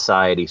Justice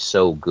Society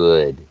so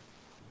good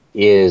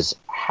is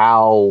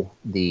how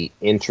the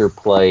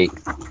interplay.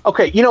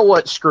 Okay, you know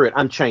what? Screw it.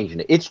 I'm changing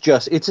it.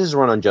 It's his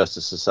run on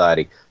Justice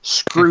Society.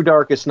 Screw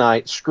Darkest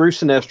Night. Screw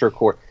Sinestro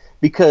Corps.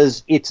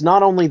 Because it's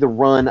not only the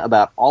run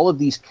about all of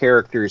these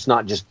characters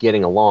not just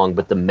getting along,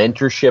 but the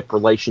mentorship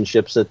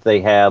relationships that they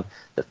have,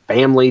 the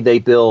family they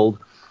build,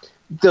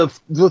 the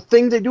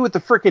thing they do with the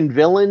freaking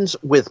villains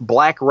with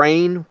Black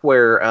Rain,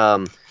 where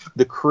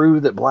the crew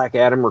that Black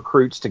Adam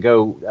recruits to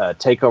go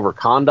take over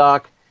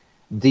Kahndaq,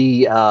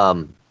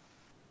 bringing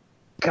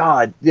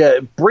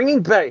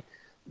back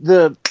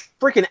the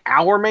freaking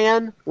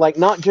Hourman, like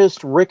not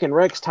just Rick and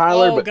Rex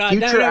Tyler, but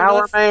future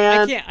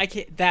Hourman. I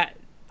can't. That.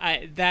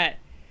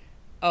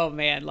 Oh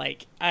man,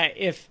 like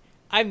when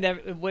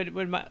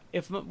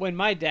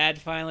my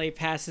dad finally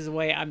passes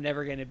away, I'm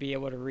never going to be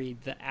able to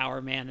read the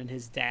Hourman and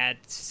his dad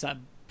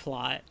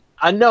subplot.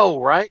 I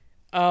know, right?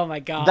 Oh my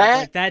god,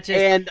 that just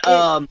and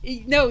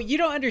no, you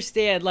don't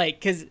understand, like,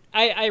 because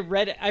I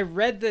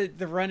read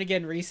the run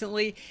again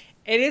recently,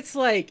 and it's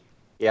like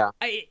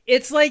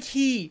it's like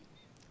he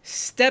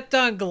stepped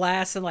on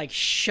glass and like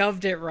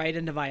shoved it right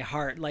into my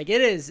heart. Like it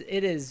is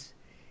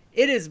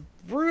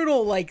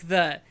brutal, like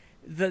the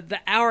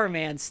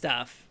Hourman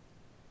stuff.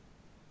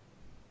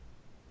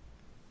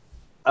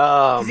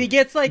 Because he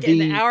gets like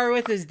an hour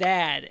with his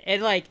dad,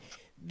 and like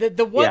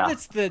the one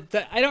that's the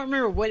I don't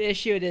remember what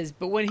issue it is,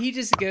 but when he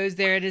just goes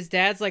there and his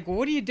dad's like, "Well,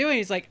 what are you doing?"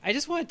 He's like, "I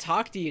just want to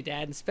talk to you,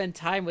 Dad, and spend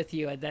time with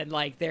you." And then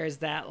like there's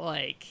that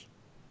like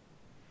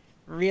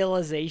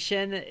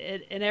realization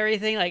and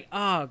everything. Like,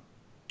 oh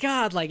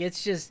god, like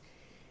it's just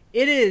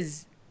it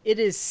is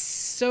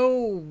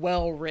so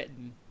well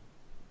written.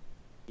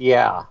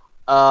 Yeah.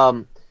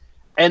 And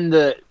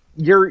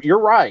you're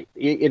right.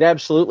 It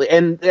absolutely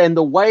and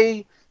the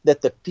way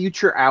that the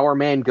future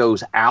Hourman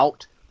goes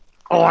out,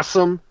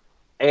 awesome.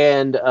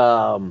 And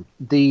the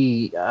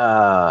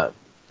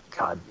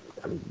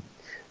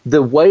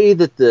way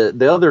that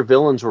the other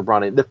villains were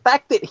brought in, the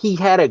fact that he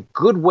had a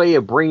good way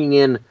of bringing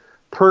in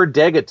Per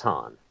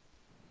Degaton,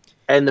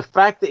 and the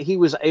fact that he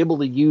was able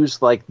to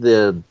use like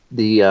the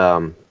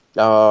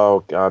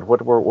oh god,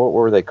 what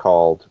were they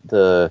called?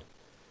 The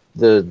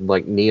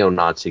like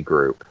neo-Nazi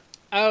group.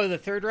 Oh, the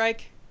Third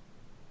Reich?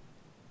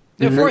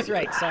 No, Fourth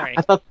Reich, sorry.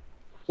 I thought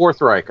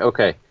Fourth Reich,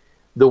 okay.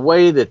 The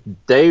way that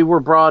they were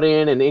brought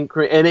in and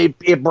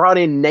it brought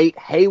in Nate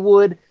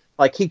Haywood,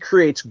 like he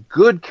creates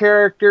good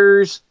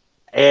characters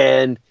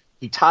and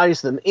he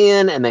ties them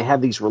in and they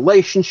have these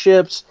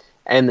relationships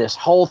and this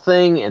whole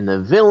thing, and the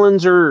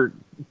villains are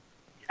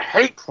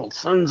hateful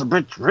sons of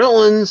bitch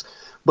villains,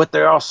 but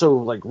they're also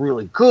like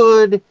really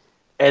good.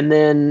 And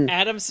then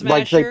Atom Smasher.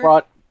 like they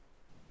brought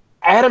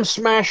Atom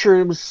Smasher.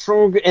 It was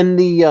so good, and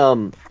the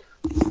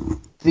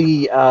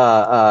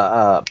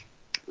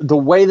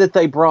way that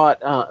they brought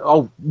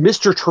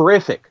Mr.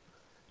 Terrific,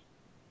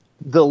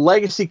 the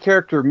legacy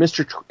character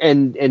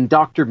and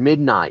Dr.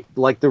 Midnight,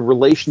 like the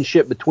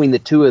relationship between the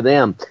two of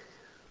them.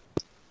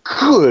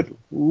 Good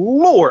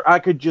Lord, I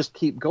could just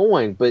keep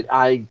going, but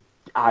I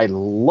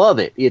love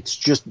it. It's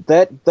just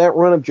that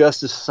run of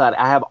Justice Society.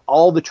 I have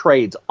all the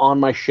trades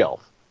on my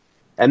shelf.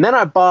 And then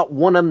I bought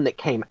one of them that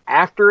came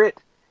after it,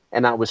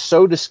 and I was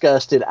so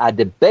disgusted, I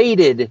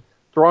debated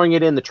throwing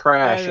it in the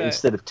trash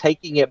instead of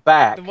taking it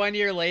back. The 1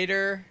 year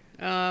later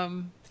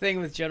thing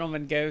with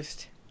Gentleman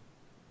Ghost.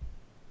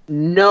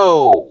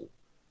 No.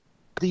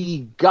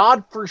 The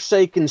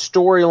godforsaken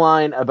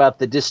storyline about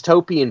the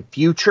dystopian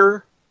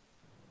future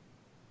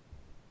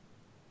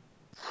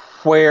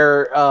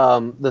where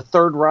the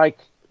Third Reich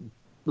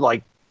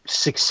like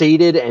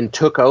succeeded and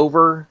took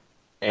over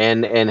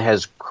and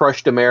has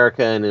crushed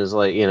America and is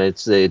like, you know,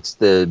 it's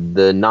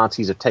the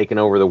Nazis have taken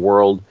over the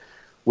world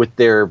with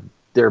their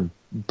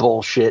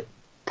bullshit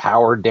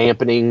power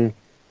dampening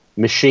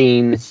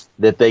machine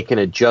that they can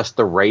adjust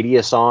the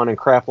radius on and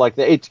crap like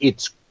that.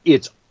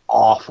 It's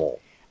awful.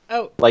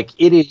 Oh, like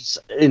it is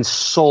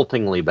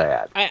insultingly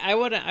bad. I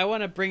want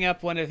to bring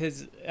up one of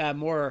his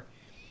more.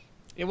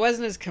 It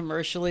wasn't as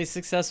commercially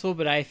successful,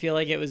 but I feel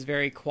like it was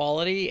very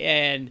quality,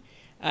 and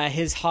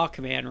his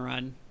Hawkman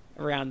run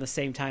around the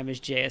same time as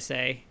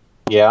JSA.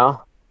 Yeah.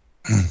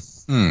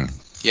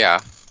 Yeah,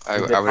 I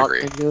would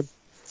agree. Good?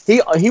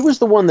 He was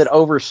the one that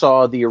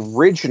oversaw the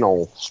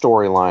original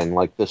storyline,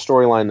 like the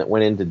storyline that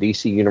went into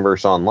DC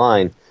Universe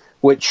Online,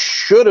 which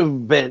should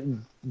have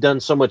been done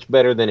so much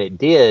better than it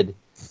did.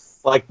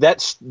 Like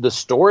that's the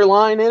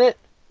storyline in it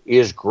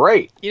is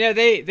great. You know,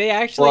 they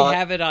actually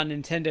have it on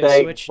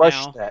Nintendo Switch now. They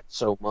rushed that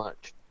so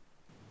much.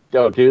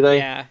 Oh, do they?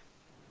 Yeah.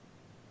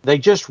 They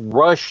just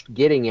rushed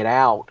getting it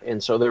out,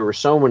 and so there were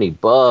so many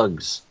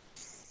bugs.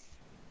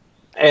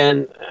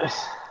 And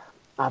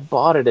I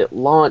bought it at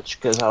launch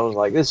because I was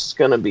like, this is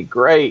going to be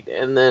great.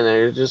 And then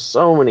there's just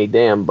so many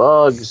damn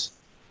bugs.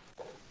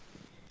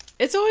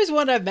 It's always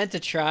one I've meant to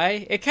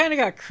try. It kind of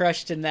got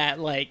crushed in that,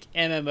 like,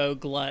 MMO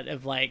glut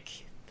of,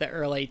 like, the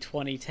early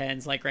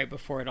 2010s, like, right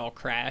before it all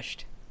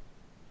crashed.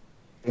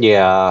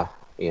 Yeah,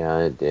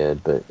 it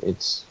did, but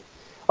it's...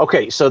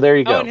 Okay, so there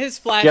you go. Oh, and his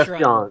Flash Jeff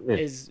run John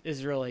is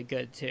really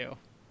good, too.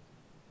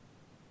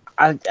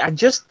 I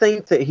just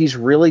think that he's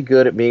really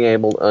good at being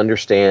able to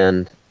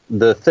understand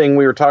the thing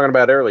we were talking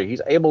about earlier.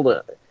 He's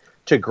able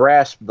to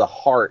grasp the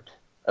heart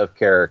of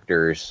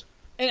characters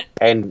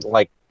and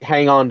like,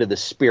 hang on to the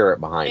spirit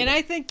behind it. And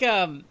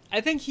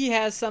I think he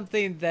has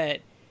something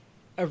that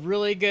a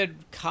really good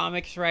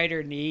comics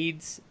writer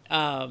needs.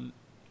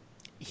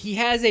 He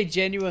has a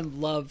genuine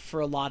love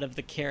for a lot of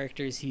the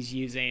characters he's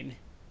using.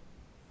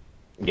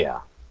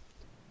 Yeah.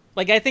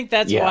 Like I think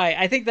that's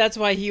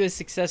why he was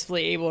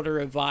successfully able to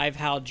revive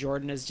Hal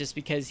Jordan, is just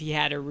because he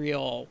had a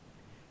real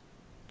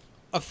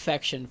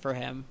affection for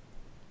him.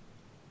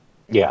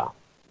 Yeah.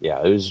 Yeah,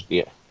 it was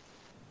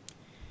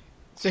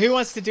So who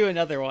wants to do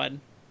another one?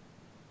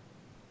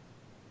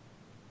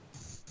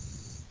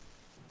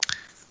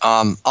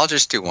 I'll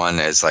just do one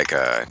as like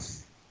a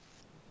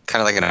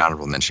kind of like an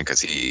honorable mention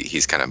because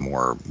he's kind of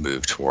more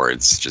moved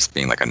towards just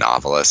being like a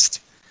novelist.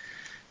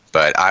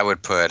 But I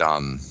would put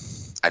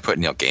I put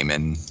Neil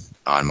Gaiman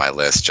on my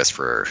list just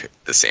for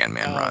the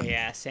Sandman run. Oh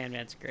yeah,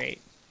 Sandman's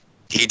great.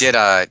 He did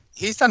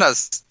he's done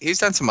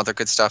some other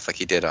good stuff. Like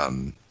he did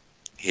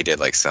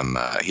like some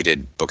he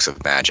did Books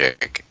of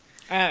Magic.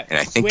 And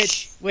I think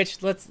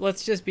which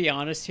let's just be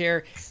honest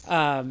here.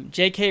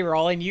 J.K.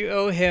 Rowling, you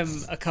owe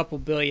him a couple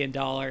 $2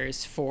 billion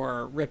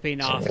for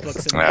ripping off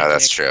Books of Magic. Yeah,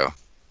 that's true.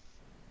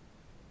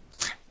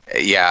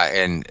 Yeah,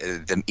 and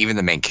even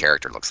the main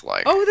character looks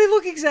alike. Oh, they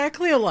look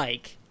exactly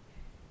alike.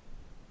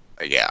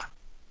 Yeah.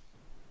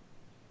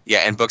 Yeah,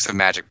 and Books of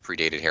Magic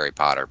predated Harry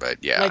Potter, but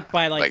yeah. Like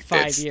by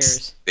 5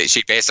 years.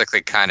 She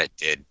basically kind of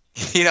did.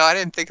 You know, I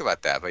didn't think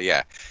about that, but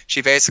yeah.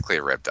 She basically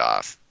ripped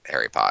off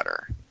Harry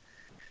Potter.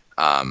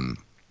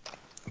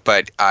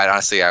 But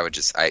honestly,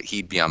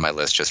 he'd be on my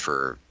list just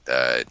for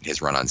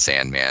his run on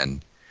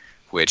Sandman,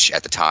 which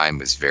at the time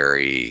was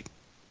very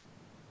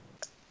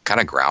kind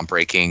of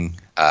groundbreaking.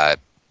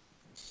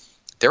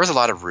 There was a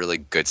lot of really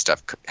good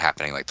stuff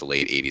happening like the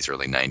late 80s,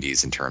 early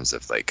 90s in terms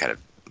of like kind of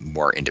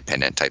more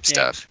independent type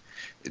stuff.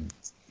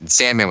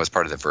 Sandman was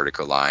part of the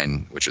Vertigo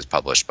line, which was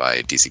published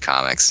by DC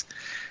Comics,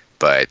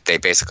 but they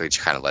basically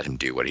just kind of let him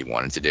do what he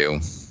wanted to do.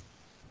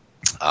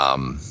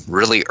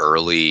 Really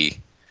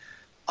early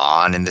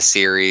on in the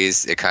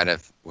series, it kind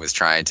of was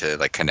trying to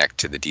like connect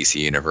to the DC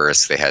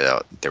universe.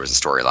 There was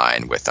a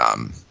storyline with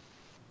God,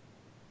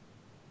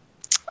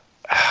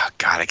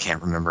 I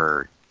can't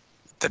remember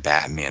the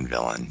Batman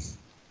villain.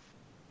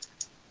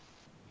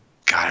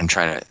 God,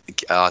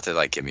 I'll have to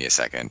like give me a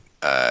second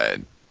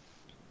to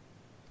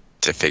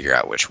figure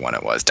out which one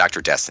it was.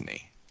 Dr.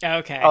 Destiny.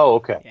 Okay. Oh,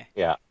 okay.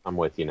 Yeah, I'm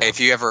with you now. If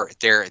you ever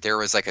there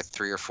was like a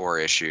 3 or 4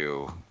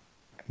 issue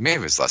maybe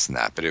it was less than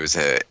that, but it was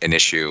an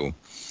issue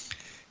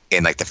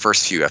in like the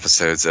first few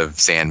episodes of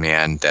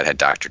Sandman that had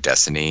Dr.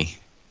 Destiny,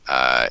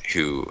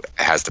 who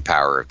has the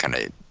power of kind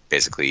of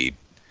basically,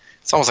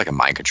 it's almost like a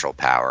mind control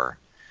power.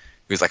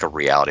 He was like a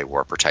reality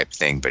warper type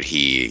thing, but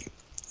he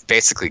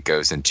basically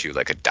goes into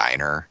like a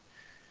diner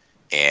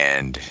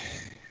and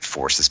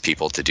forces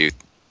people to do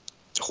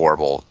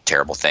horrible,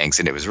 terrible things.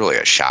 And it was really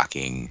a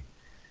shocking,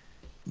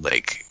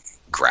 like,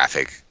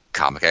 graphic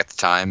comic at the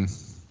time.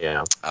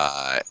 Yeah.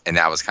 And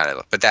that was kind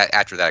of, but that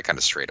after that, it kind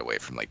of strayed away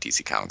from like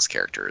DC Comics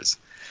characters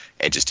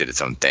and just did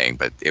its own thing.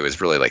 But it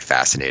was really like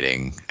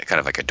fascinating, kind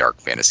of like a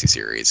dark fantasy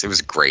series. It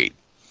was great.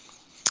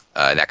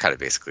 And that kind of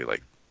basically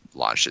like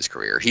launched his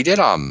career. He did,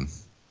 I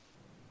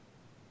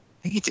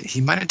think he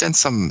might have done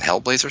some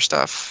Hellblazer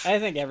stuff. I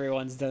think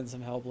everyone's done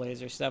some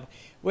Hellblazer stuff,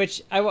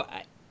 which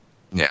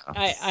Yeah.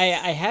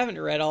 I haven't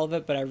read all of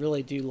it, but I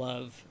really do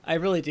love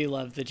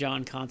the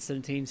John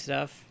Constantine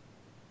stuff.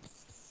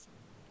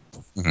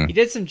 Mm-hmm.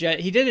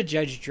 He did a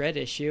Judge Dredd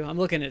issue. I'm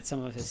looking at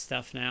some of his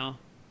stuff now.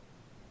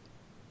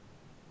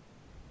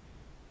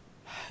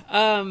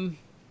 Let's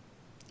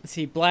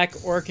see, Black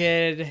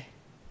Orchid,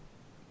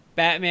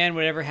 Batman,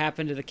 Whatever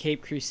Happened to the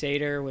Cape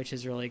Crusader, which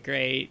is really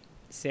great.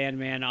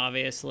 Sandman,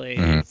 obviously.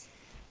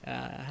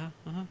 Mm-hmm.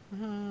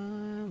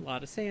 A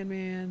lot of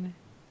Sandman.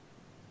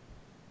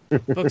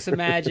 Books of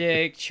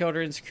Magic,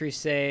 Children's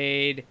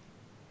Crusade,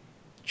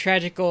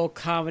 Tragical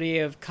Comedy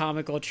of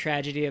Comical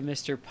Tragedy of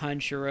Mr.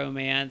 Punch, a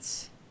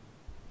romance.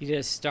 He did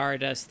a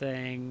Stardust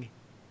thing.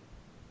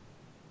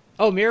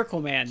 Oh,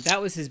 Miracle Man.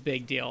 That was his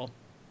big deal.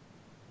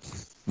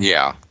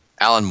 Yeah.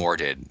 Alan Moore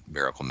did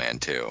Miracle Man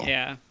too.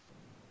 Yeah.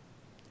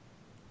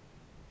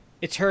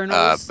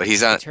 Eternals. But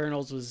he's on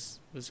Eternals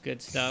was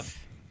good stuff.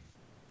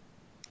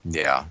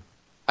 Yeah.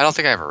 I don't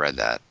think I ever read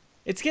that.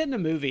 It's getting a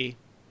movie.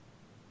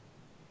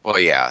 Well,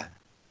 yeah.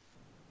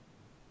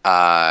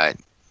 And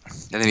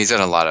then he's done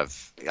a lot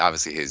of,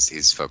 obviously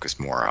he's focused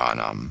more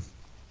on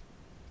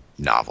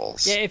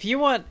novels. Yeah, if you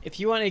want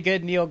a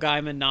good Neil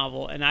Gaiman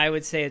novel, and I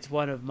would say it's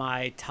one of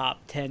my top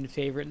 10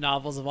 favorite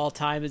novels of all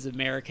time, is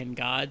American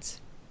Gods.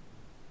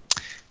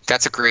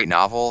 That's a great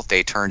novel.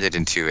 They turned it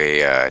into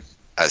a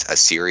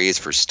series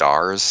for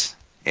Starz,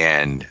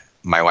 and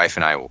my wife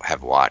and I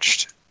have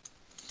watched.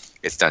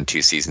 It's done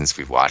 2 seasons.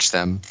 We've watched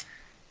them,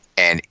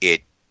 and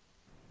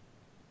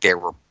there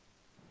were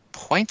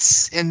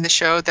points in the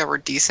show that were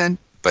decent,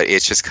 but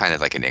it's just kind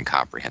of like an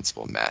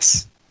incomprehensible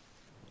mess.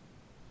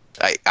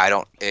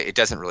 It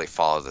doesn't really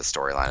follow the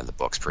storyline of the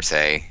books per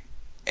se,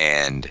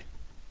 and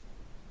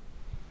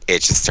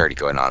it just started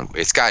going on.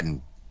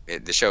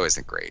 The show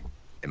isn't great,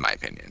 in my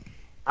opinion.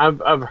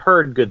 I've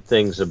heard good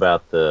things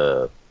about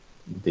the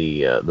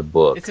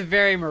book. It's a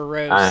very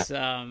morose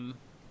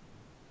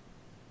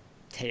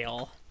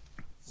tale.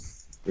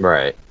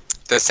 Right.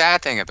 The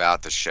sad thing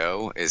about the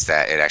show is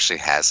that it actually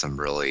has some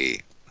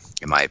really,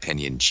 in my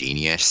opinion,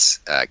 genius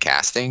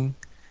casting.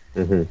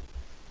 Mm-hmm.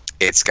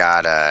 It's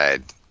got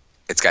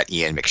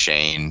Ian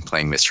McShane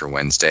playing Mr.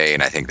 Wednesday,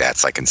 and I think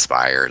that's like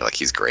inspired. Like,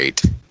 he's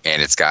great.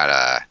 And it's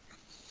got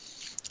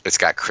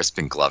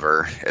Crispin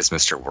Glover as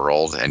Mr.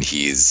 World, and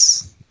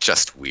he's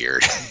just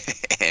weird.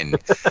 and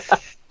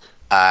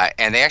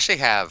they actually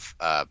have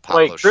Pablo.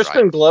 Wait,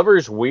 Crispin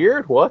Glover's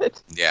weird?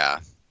 What? Yeah,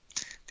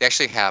 they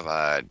actually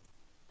have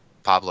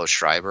Pablo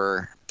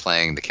Schreiber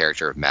playing the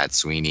character of Matt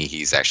Sweeney.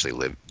 He's actually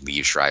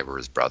Liev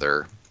Schreiber's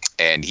brother,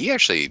 and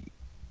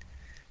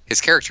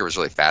his character was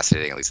really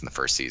fascinating, at least in the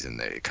first season.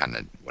 They kind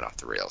of went off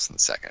the rails in the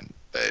second,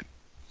 but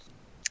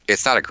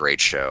it's not a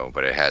great show,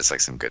 but it has like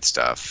some good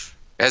stuff.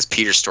 It has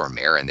Peter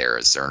Stormare in there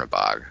as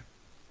Zernabog.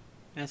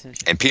 That's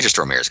interesting. And Peter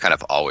Stormare is kind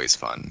of always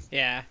fun.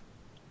 Yeah.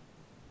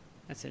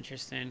 That's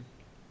interesting.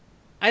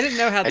 I didn't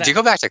know how to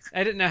go back to,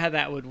 I didn't know how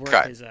that would work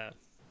as a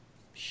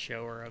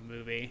show or a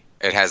movie.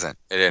 It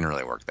didn't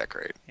really work that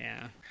great.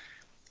 Yeah.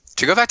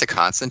 To go back to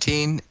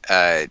Constantine,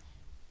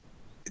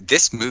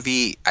 this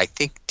movie I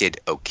think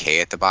did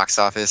okay at the box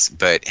office,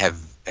 but have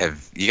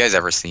you guys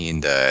ever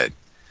seen the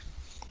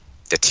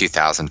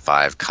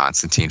 2005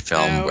 Constantine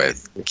film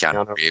with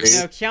Keanu Reeves?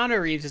 No, Keanu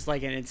Reeves is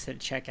like an instant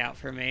checkout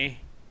for me.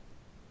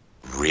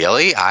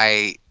 Really?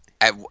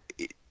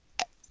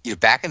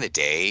 Back in the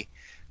day,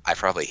 I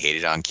probably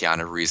hated on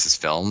Keanu Reeves'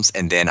 films,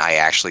 and then I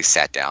actually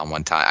sat down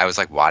one time. I was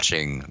like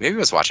watching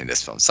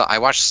this film. So I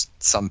watched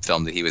some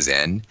film that he was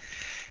in,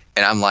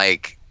 and I'm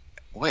like,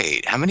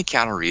 wait, how many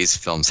Keanu Reeves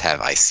films have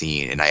I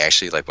seen? And I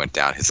actually like went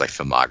down his like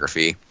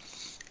filmography,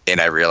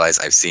 and I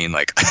realized I've seen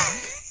like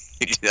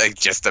like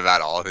just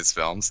about all of his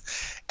films,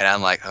 and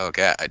I'm like, oh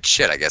god,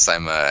 shit, I guess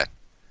I'm a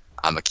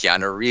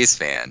Keanu Reeves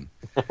fan.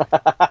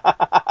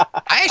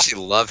 I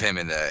actually love him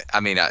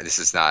this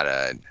is not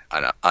an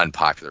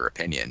unpopular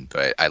opinion,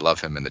 but I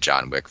love him in the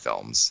John Wick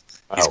films.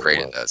 He's great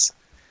in those.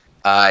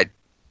 And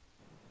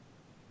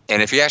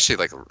if you actually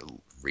like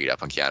read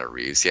up on Keanu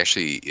Reeves, he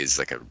actually is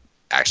like a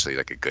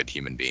good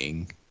human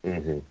being.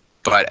 Mm-hmm.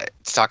 But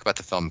to talk about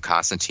the film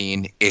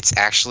Constantine, it's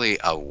actually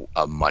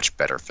a much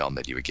better film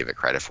than you would give it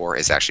credit for.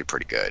 It's actually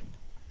pretty good.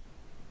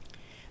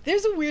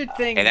 There's a weird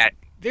thing.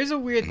 There's a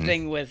weird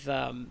thing with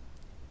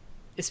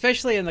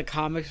especially in the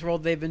comics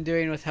world they've been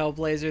doing with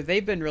Hellblazer,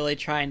 they've been really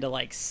trying to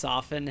like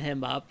soften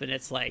him up, and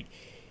it's like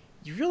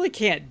you really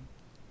can't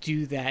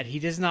do that. He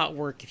does not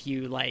work if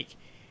you like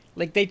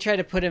they try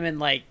to put him in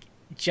like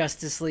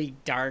Justice League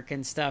Dark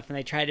and stuff, and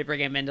they try to bring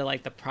him into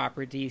like the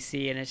proper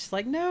DC, and it's just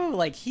like, no,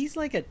 like he's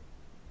like a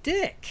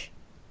dick.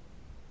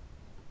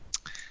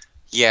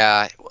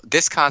 Yeah,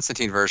 this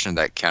Constantine version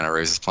that Keanu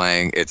Reeves is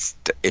playing, it's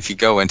if you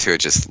go into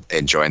it just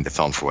enjoying the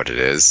film for what it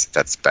is,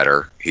 that's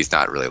better. He's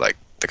not really like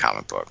the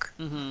comic book.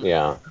 Mm-hmm.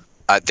 Yeah.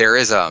 There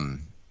is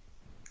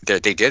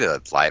they did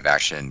a live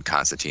action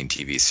Constantine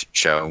TV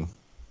show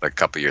like a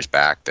couple years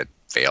back that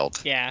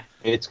failed. Yeah.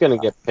 It's going to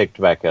get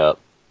picked back up.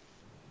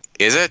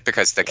 Is it?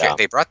 Because they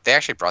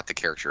actually brought the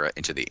character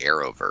into the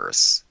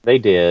Arrowverse. They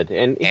did,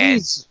 and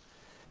he's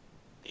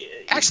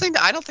actually,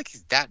 I don't think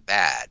he's that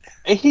bad.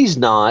 He's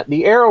not.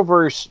 The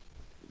Arrowverse,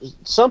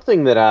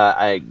 something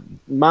that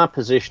my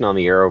position on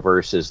the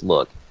Arrowverse is,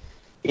 look,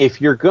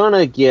 if you're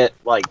gonna get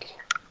like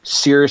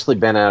seriously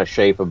bent out of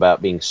shape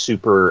about being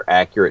super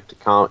accurate to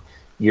comic,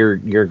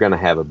 you're gonna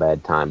have a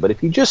bad time. But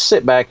if you just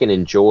sit back and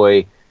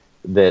enjoy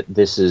that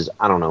this is,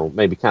 I don't know,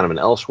 maybe kind of an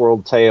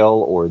Elseworld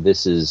tale, or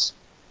this is,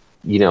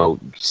 you know,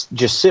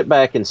 just sit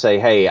back and say,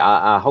 hey,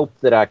 I hope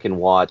that I can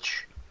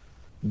watch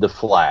The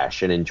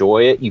Flash and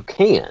enjoy it. You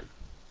can.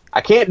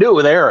 I can't do it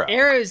with Arrow.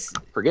 Arrow's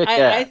forget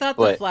that. I thought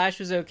The Flash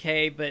was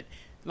okay, but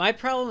my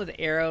problem with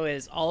Arrow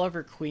is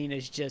Oliver Queen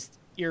is just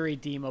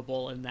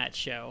irredeemable in that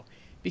show,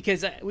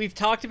 because we've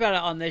talked about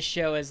it on this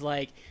show as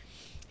like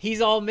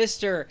he's all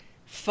Mr.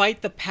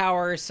 Fight the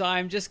power, so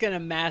I'm just gonna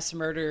mass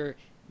murder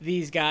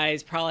these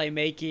guys probably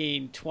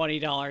making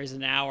 $20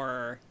 an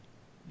hour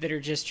that are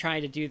just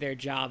trying to do their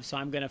job, so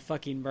I'm gonna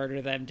fucking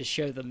murder them to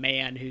show the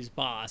man who's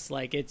boss.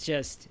 Like,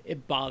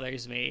 it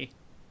bothers me.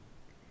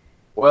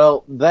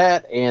 Well,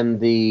 that and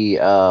the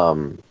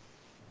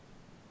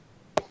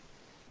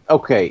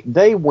okay,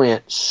 they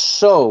went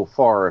so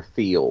far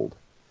afield.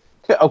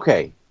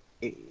 Okay,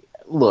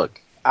 look,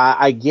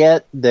 I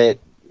get that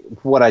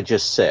what I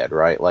just said,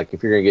 right? Like,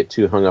 if you're gonna get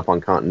too hung up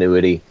on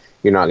continuity,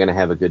 you're not gonna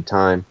have a good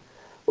time.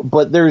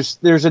 But there's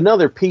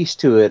another piece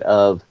to it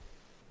of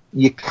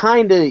you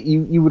kind of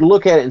you would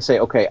look at it and say,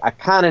 okay, I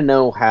kind of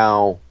know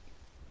how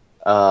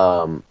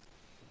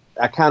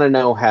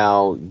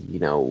you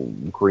know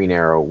Green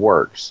Arrow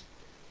works.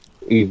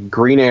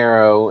 Green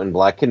Arrow and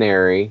Black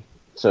Canary,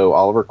 so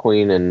Oliver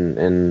Queen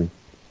and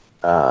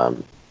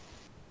Dinah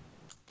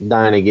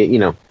get, you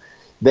know,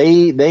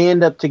 they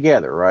end up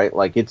together, right?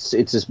 Like it's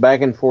this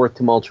back and forth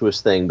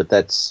tumultuous thing, but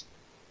that's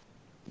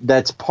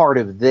part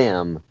of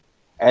them.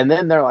 And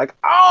then they're like,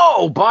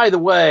 oh, by the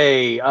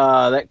way,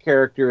 that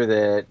character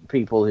that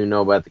people who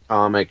know about the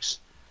comics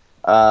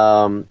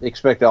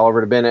expect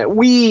Oliver to be in it,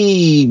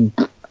 we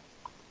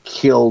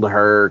killed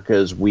her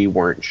because we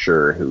weren't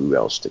sure who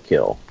else to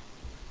kill.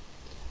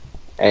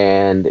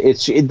 And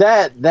it's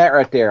that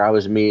right there, I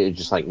was immediately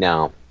just like,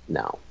 no,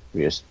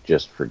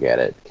 just forget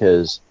it,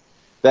 because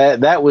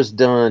that was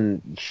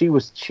done. She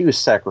was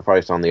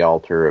sacrificed on the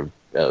altar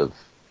of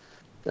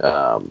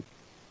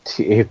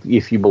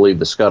if you believe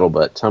the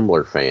Scuttlebutt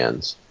Tumblr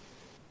fans,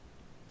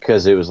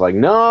 because it was like,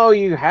 no,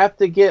 you have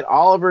to get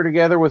Oliver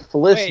together with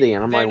Felicity. Wait,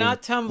 and I'm they're like,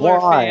 not Tumblr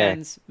why?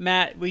 fans.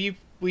 Matt, will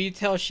you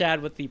tell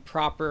Shad what the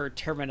proper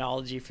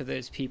terminology for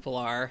those people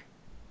are?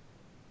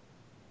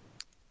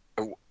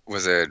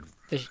 Was it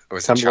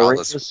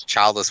Tumblr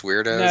childless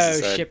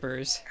weirdos? No,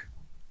 shippers.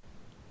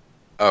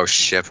 Oh,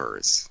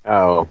 shippers.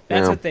 Oh,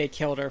 that's yeah. what they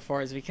killed her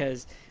for, is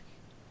because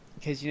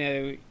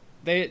you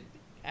know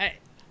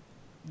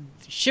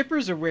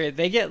shippers are weird.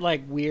 They get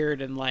like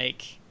weird and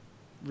like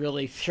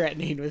really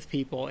threatening with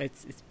people.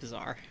 It's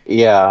bizarre.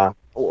 Yeah.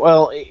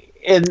 Well,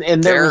 and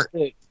there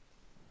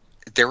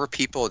were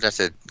people, just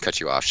to cut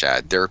you off,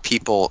 Shad. There were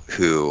people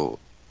who,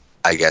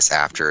 I guess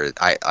after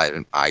I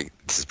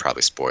this is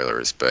probably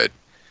spoilers, but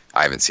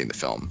I haven't seen the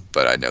film,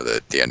 but I know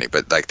the ending.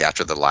 But like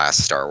after the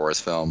last Star Wars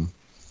film,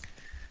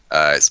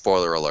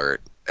 spoiler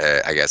alert,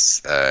 I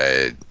guess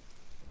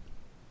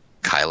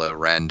Kylo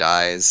Ren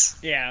dies.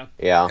 Yeah.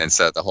 And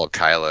so the whole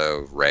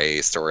Kylo Rey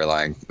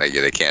storyline, like,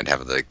 they can't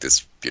have like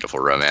this beautiful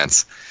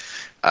romance.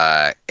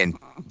 And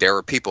there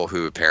were people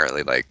who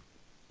apparently like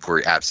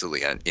were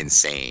absolutely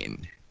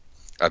insane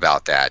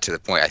about that, to the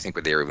point I think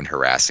where they were even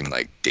harassing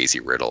like Daisy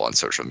Riddle on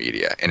social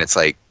media. And it's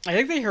like, I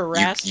think they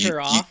harassed her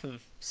off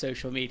of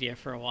social media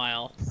for a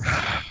while.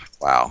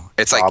 Wow.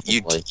 It's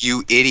Probably. Like,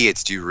 you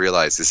idiots do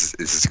realize this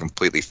is a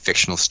completely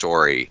fictional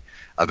story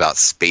about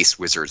space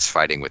wizards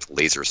fighting with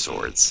laser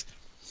swords.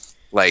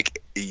 Like,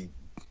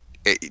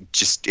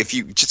 if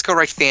you go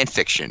write fan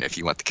fiction if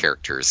you want the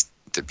characters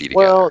to be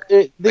together. Well,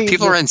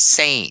 people are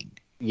insane.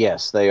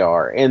 Yes, they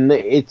are, and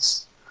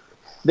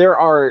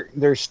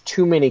there's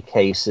too many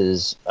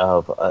cases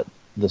of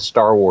the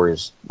Star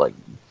Wars like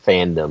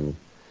fandom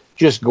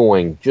just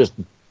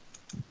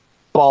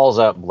balls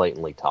out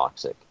blatantly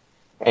toxic,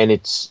 and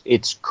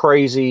it's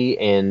crazy,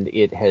 and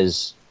it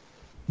has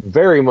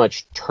very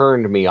much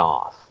turned me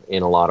off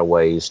in a lot of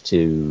ways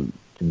to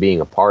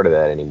being a part of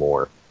that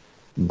anymore.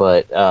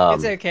 But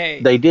it's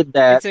okay. They did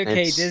that. It's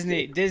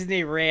okay.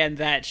 Disney ran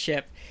that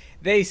ship.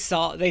 They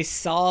saw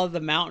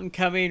the mountain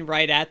coming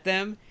right at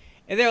them,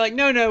 and they're like,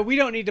 no, we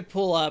don't need to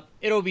pull up.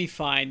 It'll be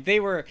fine. They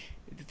were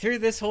through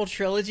this whole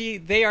trilogy.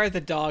 They are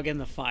the dog in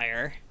the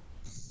fire.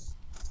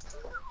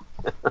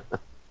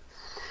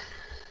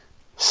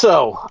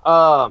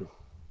 So,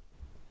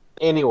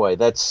 anyway,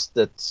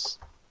 that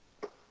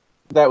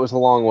was a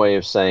long way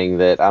of saying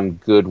that I'm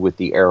good with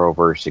the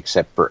Arrowverse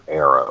except for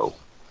Arrow.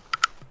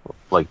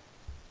 Like,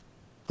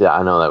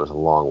 I know that was a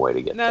long way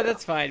to get there. No,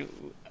 that's fine.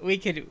 We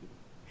could...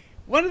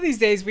 One of these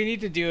days, we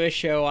need to do a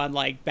show on,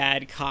 like,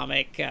 bad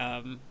comic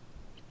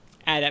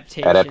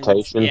adaptations.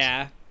 Adaptations?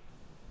 Yeah.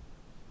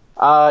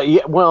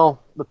 Yeah, well,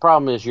 the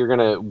problem is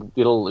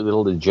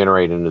it'll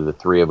degenerate into the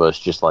three of us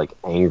just, like,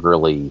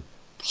 angrily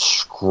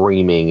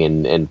screaming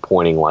and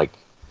pointing, like,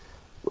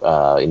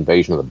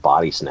 Invasion of the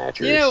Body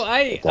Snatchers. You know,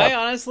 I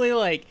honestly,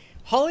 like...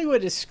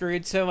 Hollywood has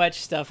screwed so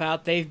much stuff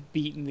out. They've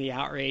beaten the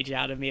outrage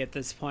out of me at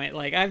this point.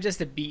 Like, I'm just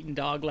a beaten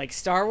dog. Like,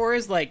 Star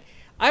Wars, like,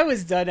 I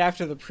was done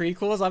after the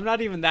prequels. I'm not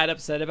even that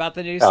upset about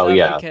the new stuff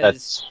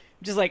because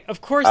just like,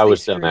 of course they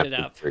screwed it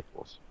up. The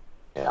prequels.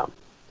 Yeah.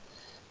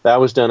 That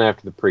was done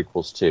after the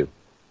prequels, too.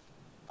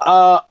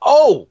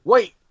 Oh,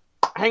 wait.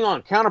 Hang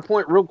on.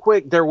 Counterpoint real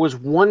quick. There was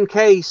one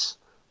case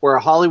where a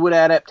Hollywood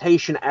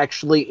adaptation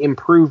actually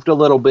improved a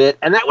little bit,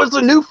 and that was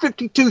the New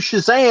 52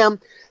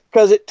 Shazam,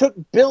 because it took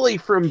Billy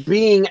from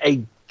being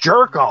a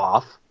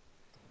jerk-off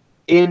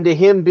into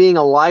him being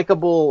a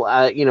likable,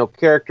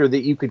 character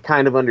that you could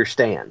kind of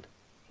understand.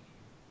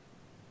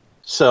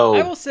 So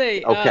I will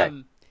say, okay,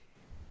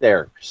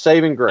 there,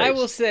 saving grace. I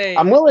will say,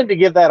 I'm willing to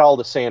give that all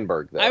to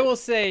Sandberg, though. I will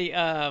say,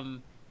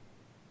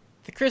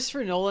 the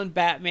Christopher Nolan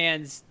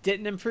Batmans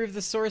didn't improve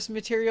the source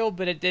material,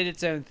 but it did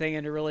its own thing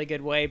in a really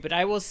good way. But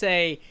I will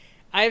say,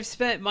 I've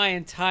spent my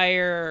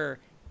entire...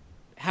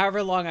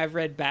 however long I've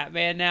read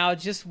Batman now,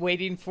 just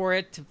waiting for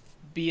it to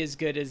be as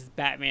good as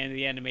Batman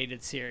the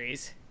Animated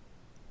Series.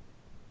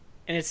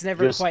 And it's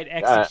never quite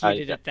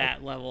executed at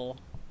that level.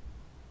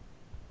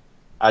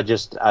 I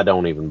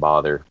don't even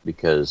bother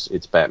because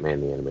it's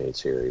Batman the Animated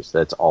Series.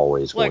 That's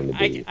always going to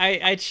be...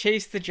 I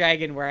chase the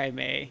dragon where I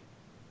may.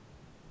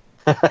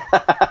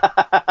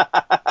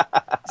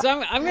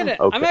 So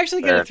I'm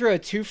actually gonna throw a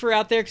twofer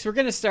out there because we're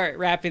gonna start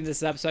wrapping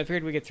this up. So I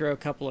figured we could throw a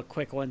couple of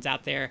quick ones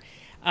out there.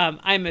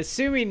 I'm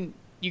assuming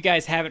you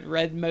guys haven't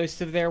read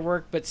most of their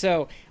work, but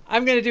so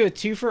I'm going to do a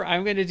twofer.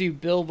 I'm going to do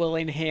Bill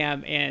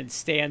Willingham and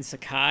Stan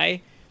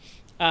Sakai.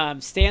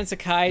 Stan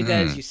Sakai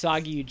does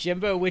Usagi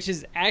Yojimbo, which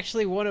is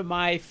actually one of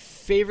my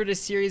favorite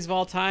series of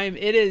all time.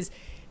 It is,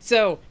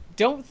 so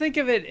don't think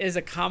of it as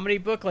a comedy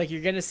book. Like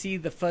you're going to see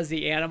the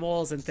fuzzy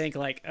animals and think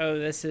like, oh,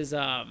 this is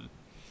a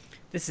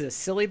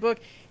silly book.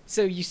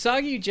 So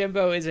Usagi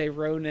Yojimbo is a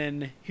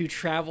Ronin who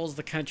travels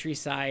the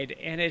countryside,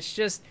 and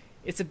it's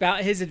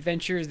about his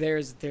adventures.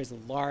 There's a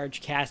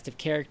large cast of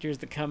characters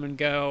that come and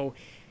go.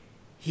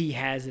 He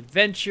has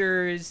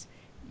adventures.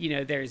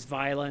 There's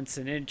violence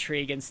and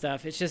intrigue and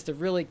stuff. It's just a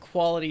really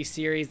quality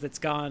series that's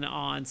gone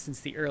on since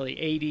the early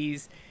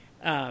 80s.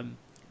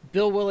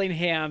 Bill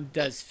Willingham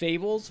does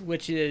Fables,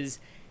 which is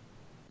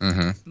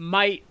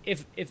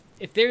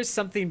if there's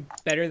something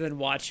better than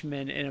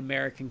Watchmen in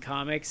American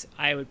comics,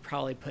 I would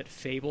probably put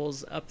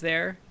Fables up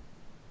there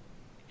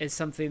as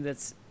something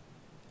that's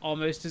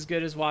almost as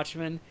good as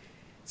Watchmen.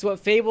 So what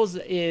Fables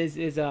is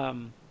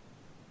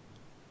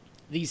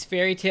these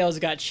fairy tales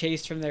got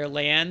chased from their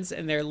lands,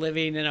 and they're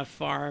living in a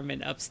farm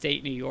in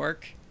upstate New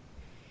York.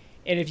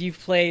 And if you've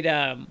played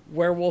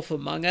Werewolf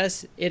Among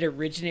Us, it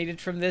originated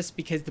from this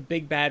because the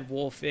big bad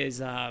wolf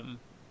is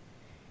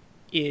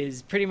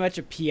pretty much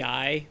a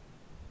PI,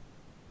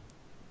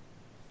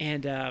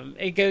 and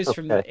it goes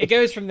from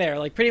there.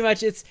 Like pretty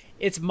much,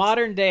 it's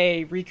modern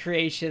day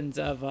recreations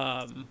of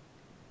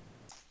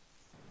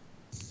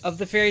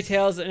the fairy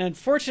tales, and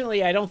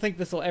unfortunately I don't think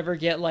this will ever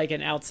get like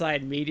an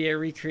outside media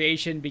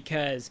recreation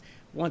because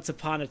Once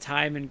Upon a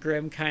Time and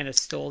Grimm kind of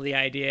stole the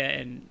idea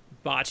and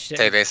botched it.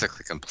 They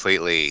basically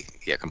completely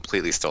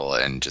stole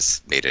it and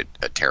just made it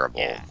a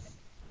terrible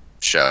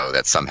show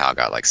that somehow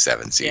got like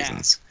 7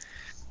 seasons.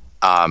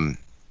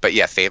 But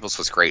yeah, Fables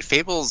was great.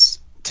 Fables,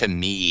 to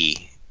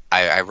me,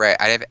 I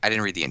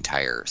didn't read the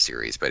entire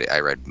series, but I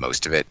read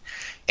most of it,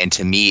 and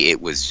to me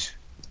it was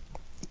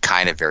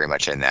kind of very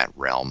much in that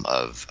realm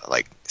of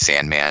like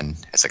Sandman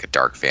as like a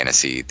dark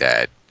fantasy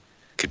that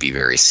could be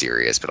very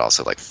serious but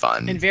also like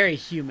fun and very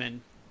human.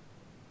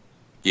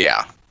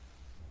 Yeah.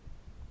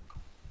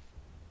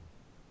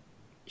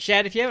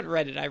 Shad, if you haven't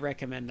read it, I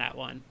recommend that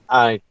one.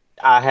 I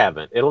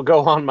haven't. It'll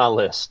go on my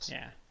list.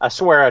 Yeah. I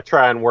swear I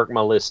try and work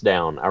my list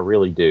down. I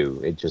really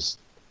do. It just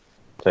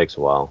takes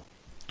a while.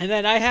 And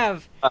then I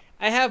have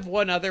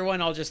one other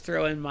one I'll just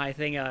throw in my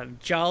thing.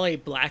 Jolly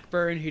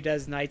Blackburn, who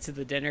does Knights of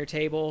the Dinner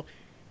Table,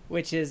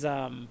 which is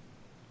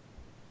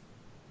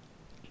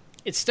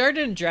it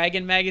started in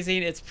Dragon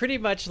Magazine. It's pretty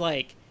much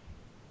a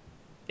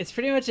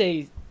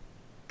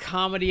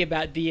comedy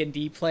about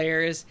D&D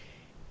players,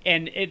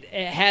 and it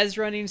has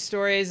running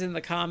stories in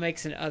the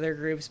comics and other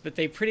groups, but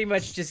they pretty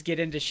much just get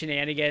into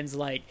shenanigans.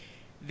 Like,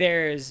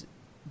 there's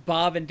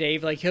Bob and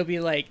Dave, like, he'll be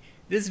like,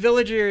 this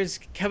villager is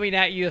coming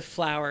at you with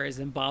flowers,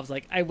 and Bob's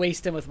like, I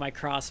waste him with my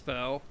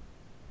crossbow.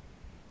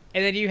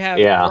 And then you have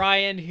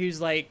Brian,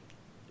 who's like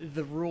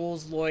the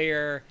rules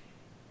lawyer,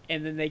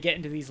 and then they get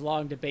into these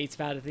long debates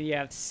about it. Then you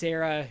have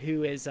Sarah,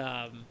 who is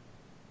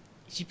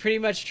she pretty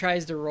much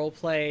tries to role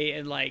play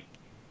and, like,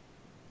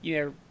 you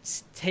know,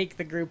 take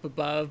the group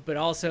above, but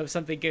also if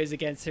something goes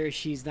against her,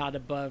 she's not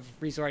above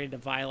resorting to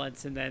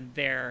violence. And then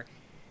their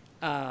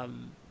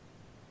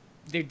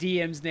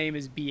DM's name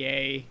is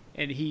BA,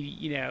 and he,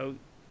 you know,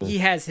 he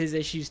has his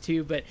issues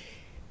too, but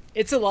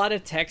it's a lot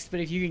of text. But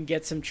if you can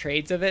get some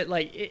trades of it,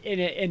 like,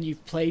 and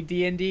you've played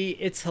D&D,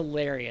 it's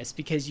hilarious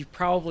because you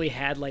probably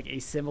had like a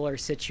similar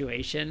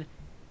situation.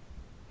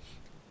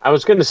 I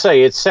was going to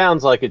say, it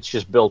sounds like it's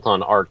just built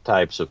on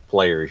archetypes of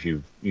players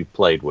you've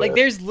played with. Like,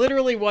 there's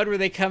literally one where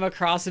they come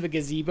across a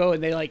gazebo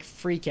and they, like,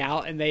 freak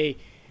out, and they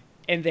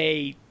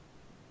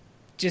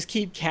just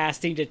keep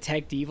casting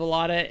Detect Evil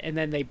on it, and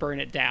then they burn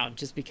it down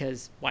just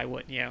because why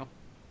wouldn't you?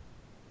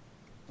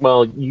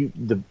 Well,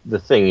 the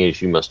thing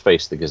is, you must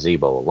face the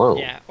gazebo alone.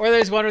 Yeah, or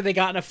there's one where they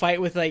got in a fight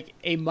with, like,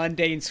 a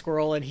mundane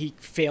squirrel, and he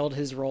failed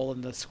his role,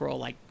 and the squirrel,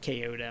 like,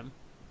 KO'd him.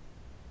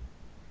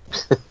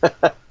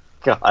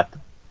 God.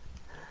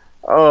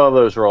 Oh,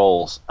 those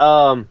rolls.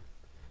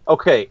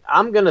 Okay,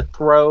 I'm gonna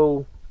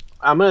throw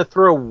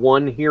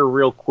one here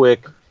real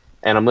quick,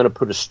 and I'm gonna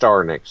put a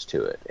star next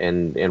to it.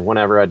 And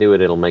whenever I do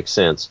it, it'll make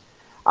sense.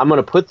 I'm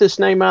gonna put this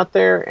name out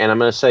there, and I'm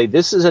gonna say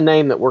this is a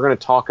name that we're gonna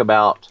talk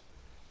about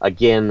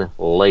again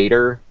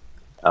later.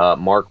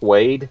 Mark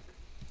Waid.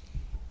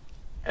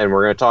 And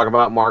we're gonna talk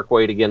about Mark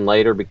Waid again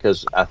later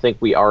because I think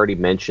we already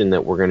mentioned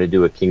that we're gonna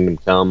do a Kingdom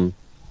Come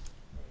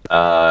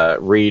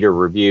read or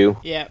review.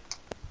 Yeah.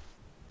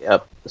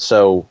 Yep.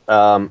 So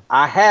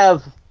I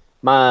have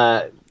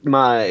my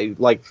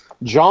like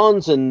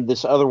John's and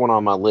this other one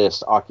on my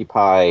list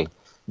occupy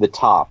the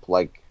top,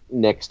 like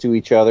next to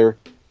each other.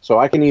 So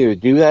I can either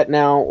do that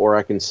now or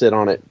I can sit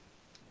on it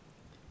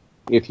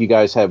if you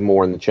guys have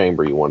more in the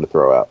chamber you want to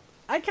throw out.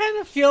 I kind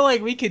of feel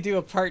like we could do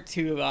a part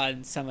 2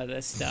 on some of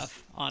this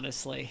stuff,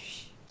 honestly.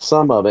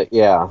 Some of it,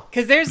 yeah.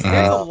 Because there's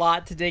a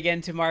lot to dig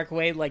into Mark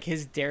Waid, like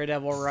his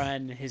Daredevil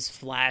run, his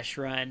Flash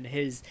run,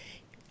 his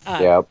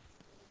Tower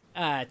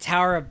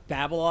of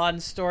Babylon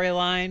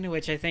storyline,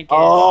 which I think is...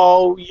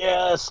 Oh,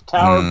 yes,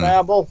 Tower of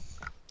Babel.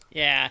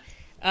 Yeah.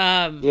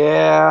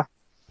 Yeah.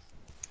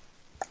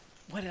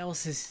 What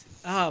else is...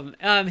 Mark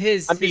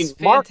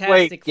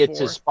Waid gets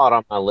his spot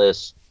on my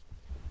list.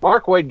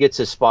 Mark Waid gets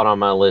his spot on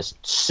my list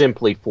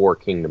simply for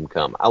Kingdom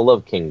Come. I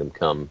love Kingdom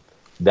Come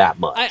that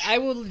much. I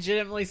will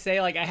legitimately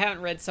say, like, I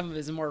haven't read some of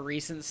his more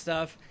recent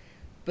stuff,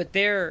 but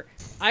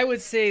I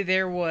would say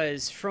there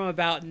was from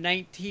about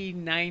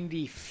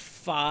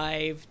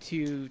 1995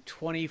 to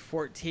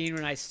 2014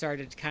 when I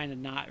started kind of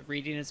not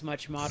reading as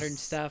much modern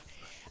stuff.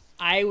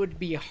 I would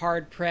be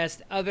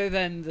hard-pressed, other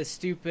than the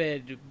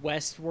stupid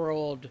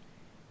Westworld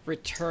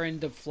Return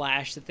to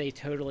Flash that they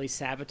totally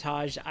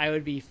sabotaged, I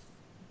would be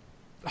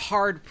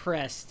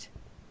hard-pressed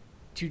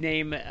to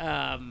name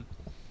a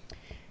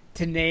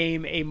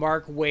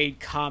Mark Waid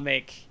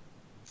comic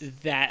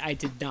that I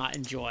did not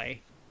enjoy.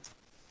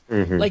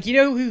 Mm-hmm. Like, you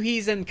know who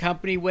he's in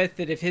company with,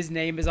 that if his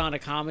name is on a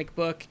comic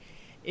book,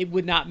 it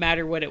would not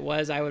matter what it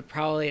was, I would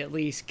probably at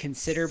least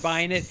consider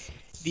buying it.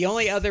 The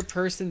only other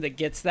person that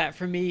gets that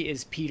from me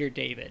is Peter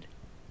David.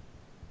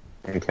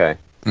 Okay.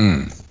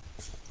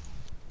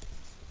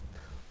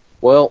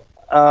 Well,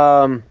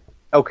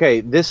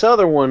 okay, this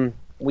other one,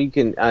 we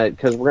can,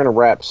 because we're going to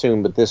wrap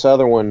soon, but this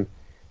other one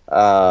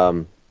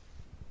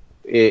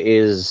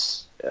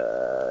is,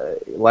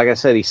 like I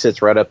said, he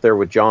sits right up there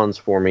with John's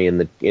for me in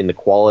the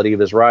quality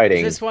of his writing.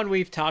 Is this one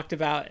we've talked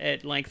about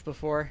at length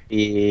before?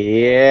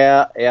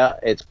 Yeah,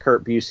 it's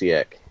Kurt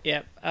Busiek.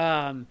 Yep.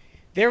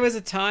 There was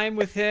a time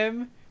with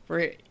him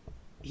where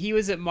he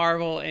was at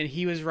Marvel and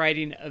he was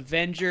writing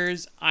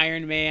Avengers,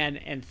 Iron Man,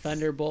 and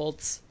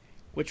Thunderbolts,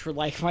 which were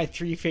like my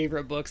 3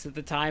 favorite books at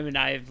the time, and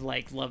I've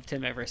like loved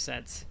him ever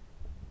since.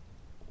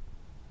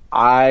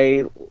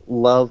 I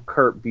love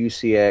Kurt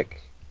Busiek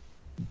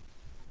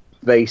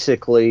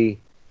basically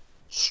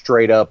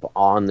straight up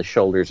on the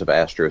shoulders of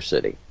Astro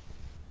City.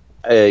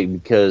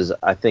 Because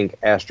I think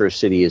Astro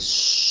City is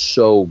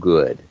so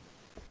good.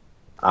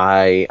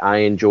 I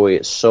enjoy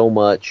it so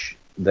much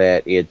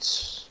that I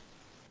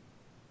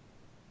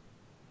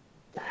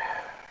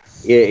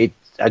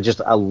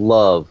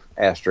love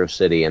Astro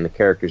City, and the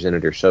characters in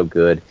it are so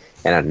good.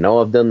 And I know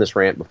I've done this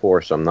rant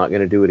before, so I'm not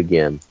going to do it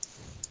again.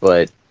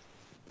 But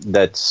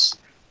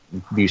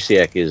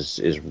Busiek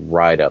is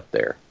right up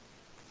there.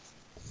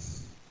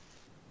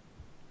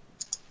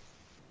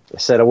 I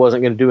said I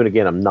wasn't going to do it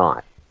again. I'm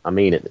not. I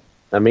mean it.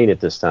 I mean it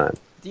this time.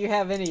 Do you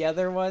have any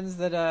other ones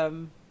that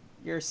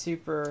you're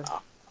super...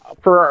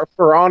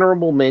 For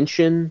honorable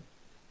mention,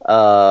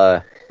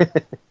 I'll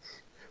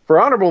put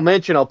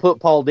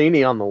Paul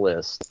Dini on the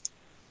list.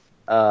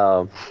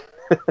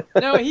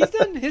 No, he's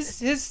done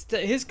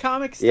his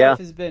comic stuff Yeah.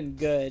 has been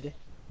good.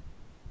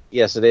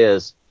 Yes, it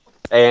is.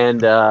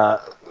 And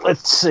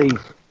let's see.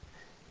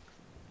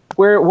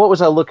 What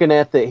was I looking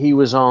at that he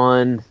was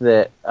on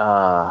that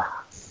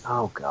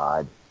oh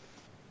God.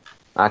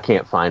 I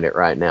can't find it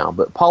right now,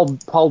 but Paul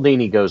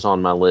Dini goes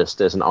on my list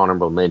as an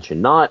honorable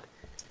mention. Not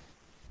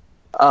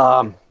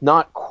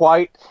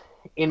quite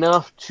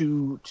enough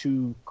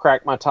to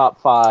crack my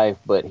top 5,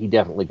 but he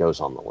definitely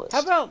goes on the list.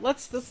 How about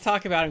let's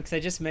talk about him because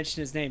I just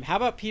mentioned his name. How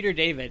about Peter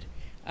David?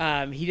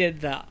 He did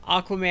the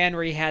Aquaman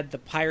where he had the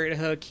pirate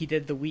hook. He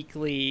did the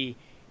weekly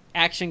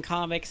Action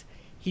Comics.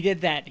 He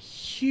did that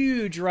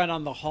huge run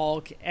on the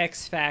Hulk,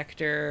 X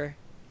Factor.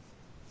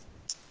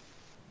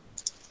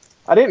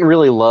 I didn't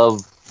really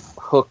love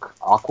Hook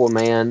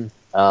Aquaman,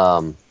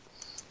 and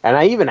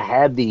I even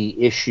had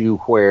the issue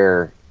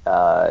where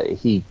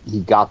he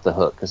got the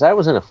hook because that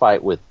was in a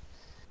fight with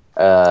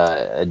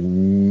a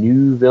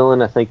new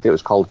villain, I think that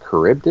was called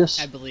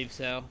Charybdis. I believe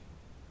so.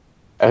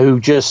 Who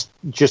just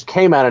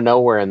came out of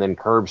nowhere and then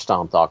curb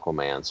stomped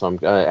Aquaman. So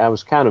I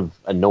was kind of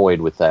annoyed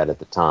with that at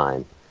the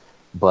time,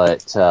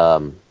 but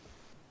I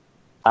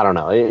don't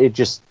know. It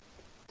just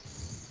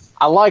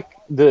I like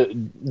the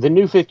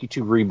new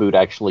 52 reboot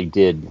actually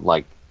did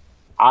like.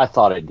 I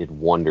thought it did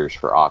wonders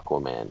for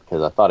Aquaman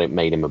because I thought it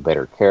made him a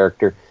better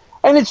character.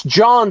 And it's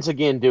Johns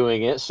again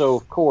doing it, so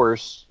of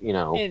course,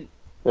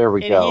 there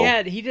we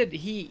go.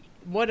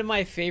 One of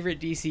my favorite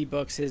DC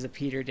books is a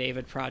Peter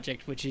David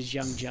project, which is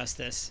Young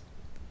Justice.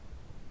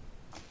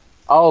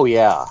 Oh,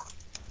 yeah.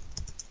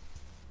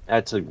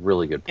 That's a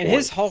really good point. And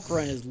his Hulk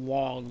run is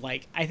long.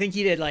 Like, I think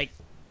he did,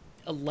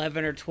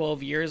 11 or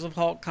 12 years of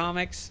Hulk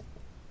comics.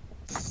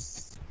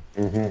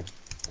 Mm-hmm.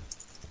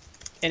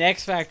 And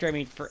X Factor,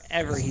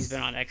 forever he's been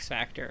on X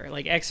Factor.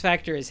 Like, X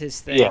Factor is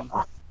his thing.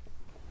 Yeah.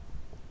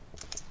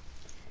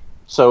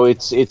 So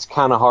it's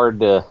kind of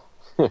hard to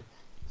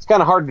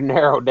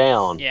narrow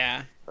down.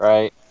 Yeah.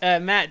 Right.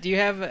 Matt, do you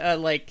have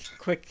a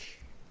quick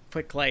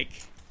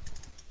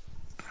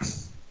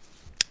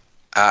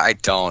I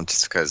don't,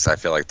 just because I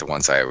feel like the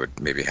ones I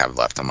would maybe have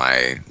left on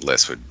my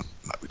list we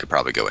could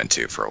probably go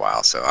into for a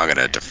while. So I'm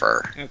gonna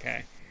defer.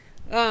 Okay.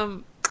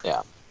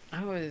 Yeah.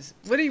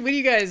 What do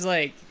you guys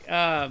like?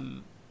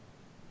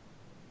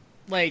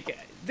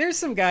 There's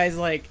some guys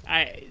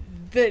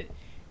that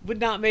would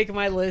not make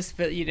my list,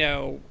 but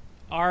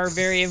are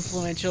very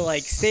influential.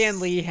 Like Stan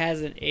Lee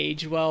hasn't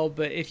aged well,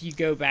 but if you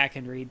go back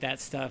and read that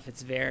stuff,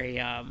 it's very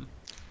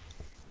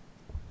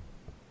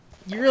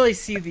you really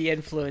see the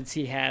influence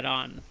he had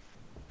on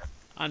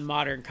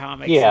modern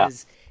comics. Yeah.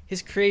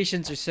 His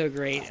creations are so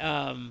great.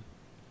 I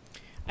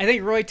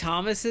think Roy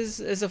Thomas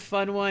is a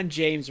fun one.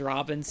 James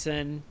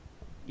Robinson,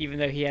 even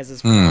though he has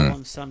his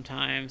problems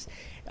sometimes.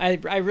 I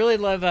really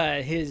love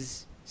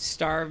his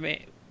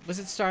Starman. Was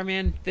it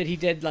Starman that he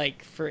did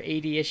for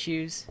 80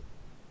 issues?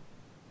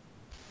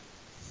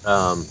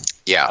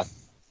 Yeah,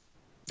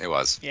 it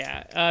was.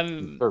 Yeah.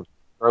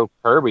 Throw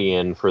Kirby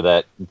in for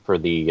the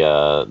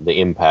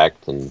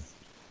impact and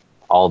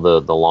all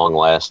the long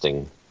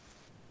lasting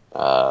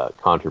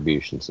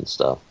contributions and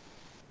stuff.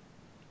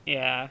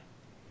 Yeah.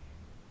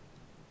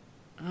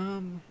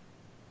 I'm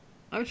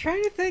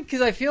trying to think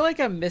because I feel like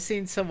I'm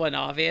missing someone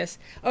obvious.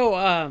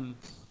 Oh,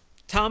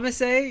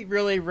 Thomas A.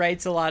 really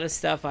writes a lot of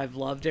stuff I've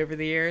loved over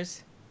the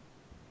years.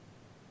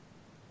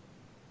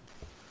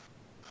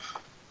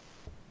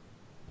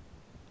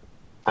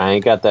 I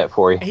ain't got that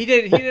for you. He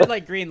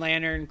did Green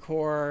Lantern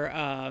Corps.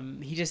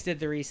 He just did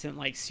the recent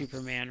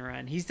Superman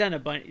run. He's done a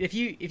bunch. If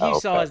you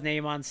saw his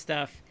name on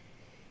stuff,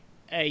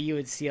 you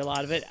would see a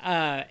lot of it.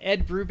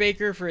 Ed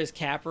Brubaker for his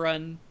Cap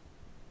run,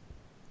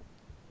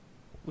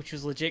 which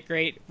was legit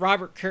great.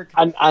 Robert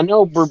Kirkman. I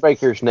know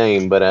Brubaker's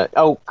name, but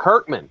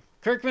Kirkman.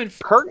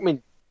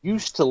 Kirkman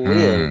used to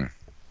live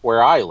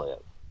where I live.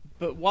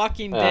 But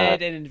Walking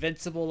Dead and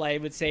Invincible, I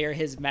would say, are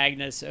his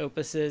magnus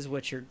opuses,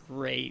 which are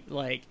great.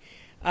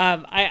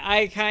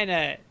 I kind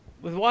of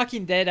with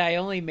Walking Dead, I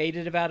only made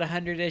it about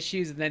 100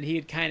 issues, and then he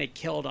had kind of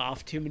killed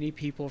off too many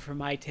people for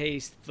my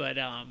taste. But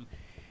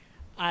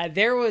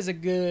there was a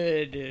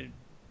good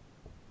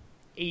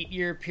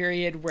 8-year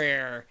period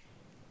where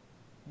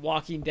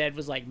Walking Dead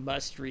was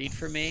must read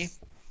for me.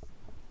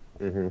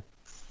 Mm-hmm.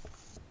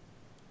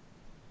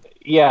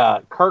 Yeah,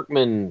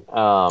 Kirkman.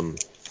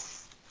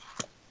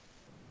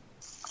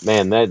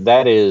 Man,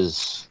 that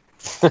is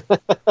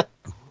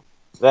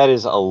that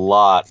is a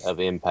lot of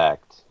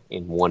impact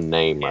in one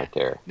name right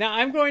there. Now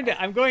I'm going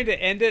to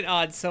end it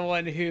on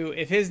someone who,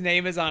 if his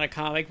name is on a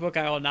comic book,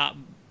 I will not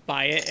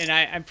buy it, and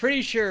I'm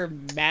pretty sure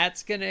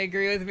Matt's gonna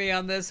agree with me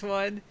on this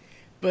one.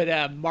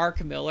 But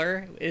Mark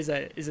Millar is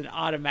an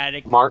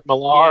automatic. Mark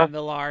Millar. Yeah,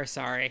 Millar.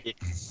 Sorry,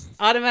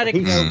 automatic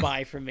no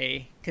buy for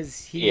me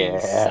because he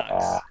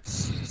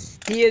sucks.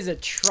 He is a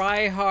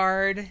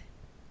try-hard.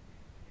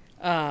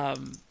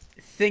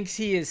 Thinks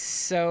he is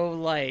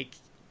so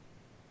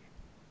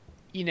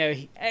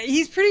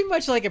he's pretty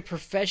much like a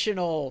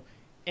professional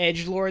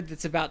edgelord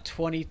that's about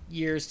 20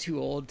 years too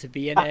old to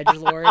be an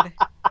edgelord.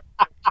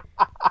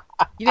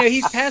 You know,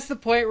 he's past the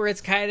point where it's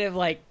kind of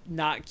like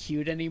not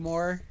cute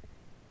anymore.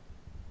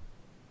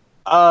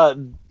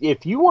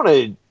 If you want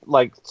to,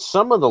 like,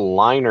 some of the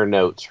liner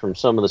notes from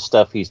some of the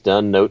stuff he's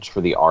done, notes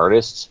for the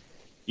artists,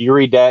 you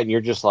read that and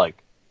you're just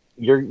like,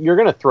 you're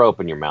gonna throw up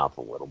in your mouth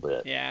a little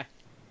bit. Yeah.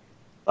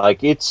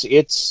 Like, it's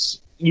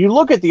you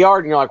look at the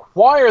art and you're like,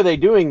 why are they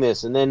doing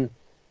this? And then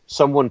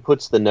someone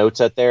puts the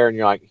notes out there and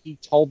you're like, he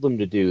told them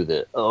to do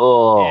this.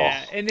 Oh.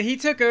 Yeah, and he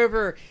took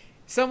over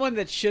someone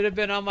that should have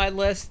been on my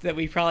list that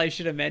we probably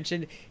should have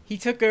mentioned. He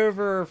took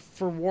over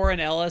for Warren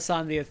Ellis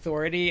on The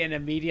Authority and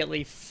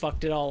immediately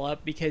fucked it all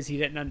up because he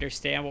didn't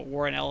understand what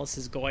Warren Ellis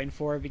is going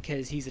for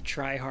because he's a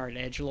try-hard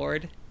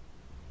edgelord.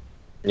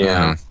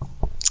 Yeah.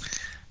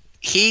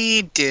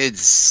 He did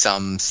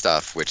some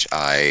stuff which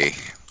I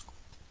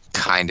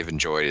kind of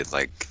enjoyed,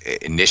 like,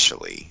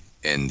 initially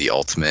in the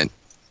Ultimate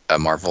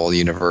Marvel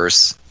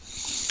universe,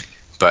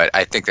 but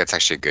I think that's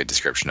actually a good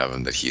description of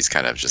him, that he's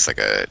kind of just like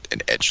an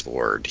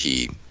edgelord.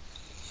 He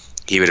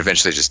would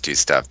eventually just do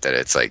stuff that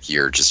it's like,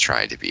 you're just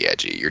trying to be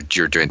edgy.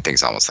 You're doing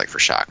things almost like for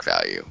shock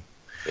value.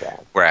 Yeah.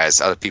 Whereas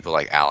other people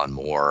like Alan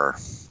Moore,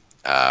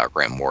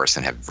 Grant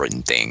Morrison have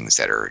written things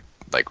that are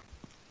like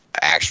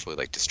actually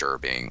like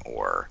disturbing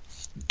or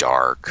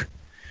dark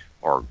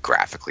or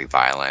graphically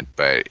violent,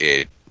 but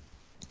it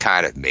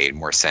kind of made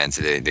more sense.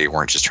 They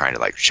weren't just trying to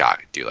like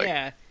shock people.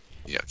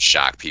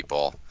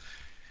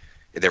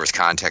 There was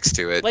context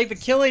to it. Like, The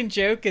Killing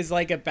Joke is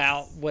like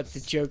about what the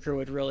Joker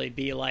would really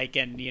be like,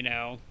 and you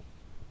know,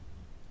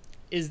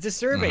 is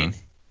disturbing.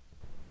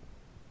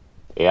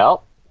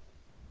 Yep.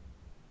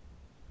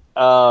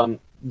 I'll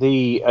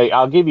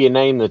give you a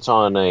name that's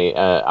on a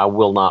I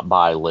will not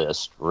buy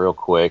list real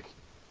quick,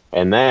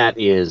 and that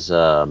is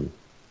Doug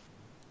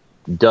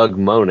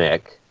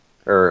Moench,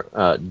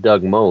 or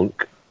Doug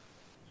Monk.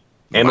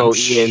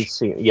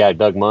 Moenc. Yeah,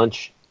 Doug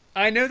Munch.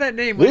 I know that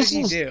name. What did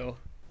he do?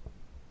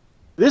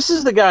 This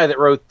is the guy that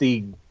wrote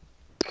the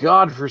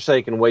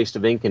godforsaken waste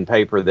of ink and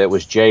paper that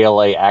was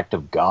JLA Act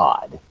of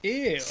God.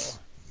 Ew.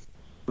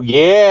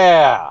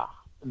 Yeah.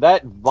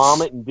 That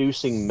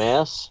vomit-inducing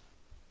mess.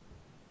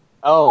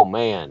 Oh,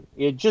 man.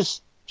 It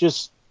just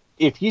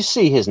if you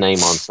see his name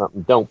on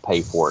something, don't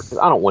pay for it, because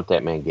I don't want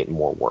that man getting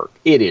more work.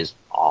 It is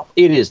awful.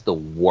 It is the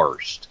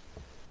worst.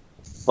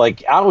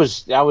 Like, I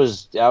was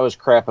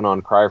crapping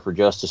on Cry for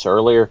Justice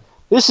earlier.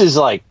 This is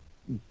like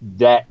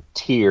that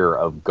tier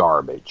of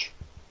garbage.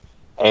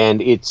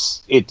 And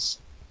it's you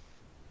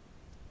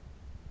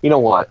know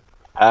what?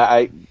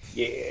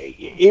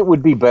 It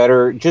would be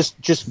better,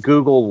 just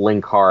Google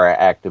Linkara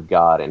Act of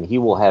God, and he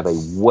will have a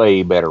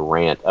way better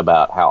rant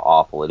about how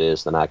awful it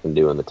is than I can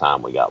do in the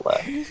time we got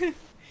left.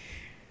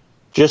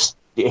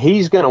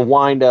 He's going to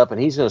wind up and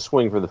he's going to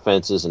swing for the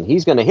fences, and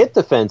he's going to hit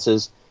the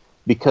fences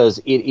because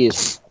it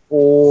is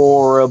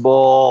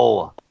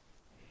horrible.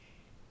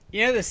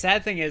 You know, the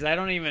sad thing is I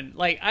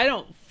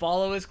don't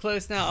follow as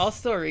close now. I'll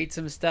still read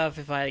some stuff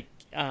if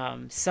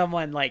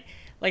someone like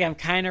I'm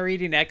kind of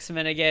reading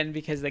X-Men again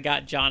because they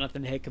got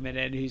Jonathan Hickman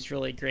in, who's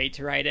really great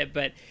to write it,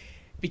 but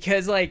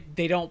because like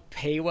they don't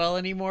pay well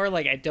anymore,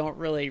 like I don't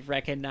really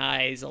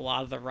recognize a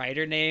lot of the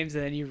writer names,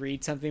 and then you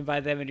read something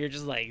by them and you're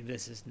just like,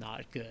 this is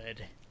not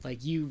good.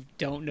 Like, you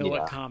don't know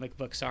what comic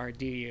books are,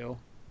 do you?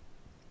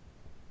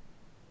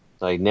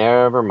 Like,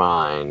 never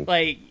mind.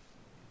 Like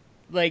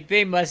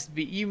you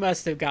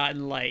must have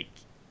gotten like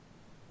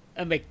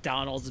a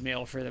McDonald's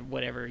meal for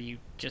whatever you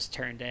just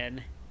turned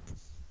in.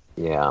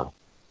 Yeah.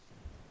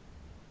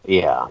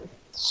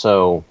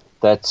 So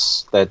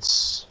that's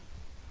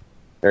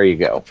there you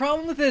go. The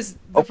problem with this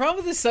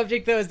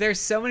subject though is there's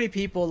so many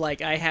people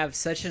like I have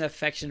such an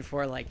affection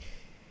for. Like,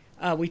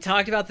 we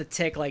talked about the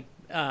Tick, like,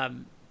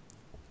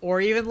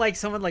 or even like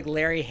someone like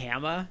Larry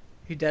Hama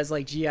who does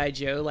like G.I.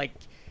 Joe. Like,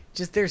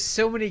 just there's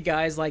so many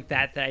guys like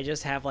that I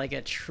just have like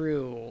a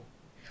true.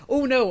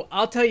 Oh no,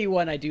 I'll tell you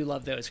one I do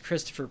love though is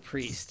Christopher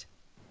Priest.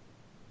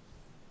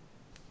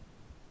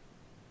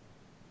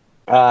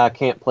 I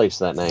can't place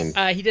that name.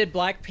 He did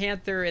Black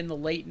Panther in the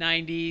late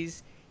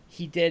 90s.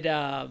 He did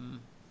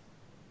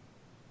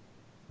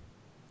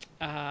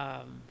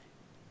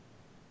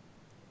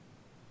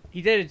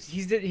he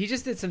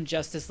just did some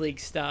Justice League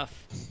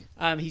stuff.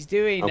 He's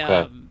doing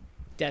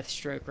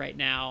Deathstroke right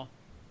now.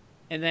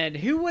 And then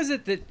who was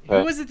it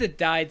that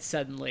died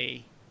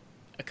suddenly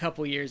a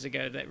couple years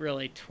ago that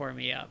really tore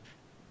me up?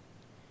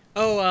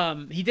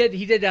 Oh, he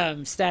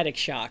did Static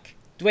Shock.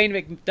 Dwayne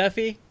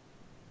McDuffie?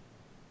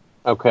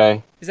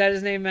 Okay. Is that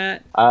his name,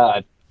 Matt?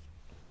 I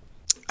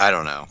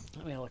don't know.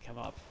 Let me look him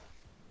up.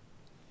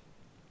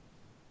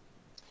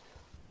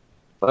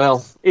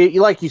 Well,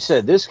 like you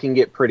said, this can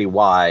get pretty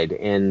wide,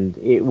 and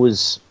it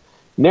was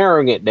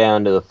narrowing it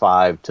down to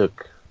 5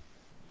 took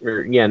a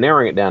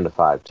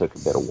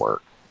bit of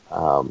work.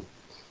 I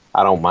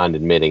don't mind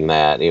admitting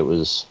that. It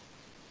was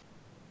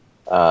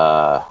it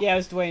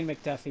was Dwayne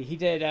McDuffie. He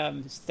did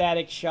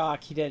Static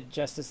Shock. He did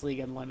Justice League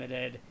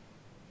Unlimited.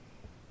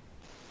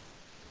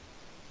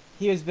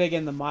 He was big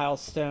in the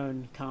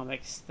Milestone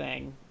Comics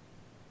thing.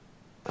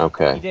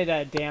 Okay. He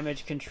did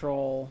Damage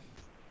Control.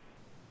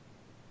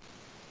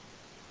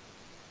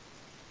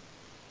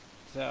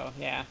 So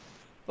yeah,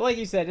 but like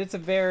you said, it's a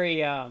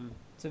very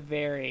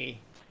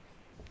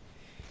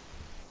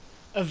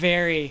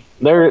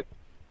There,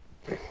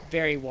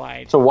 very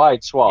wide. it's a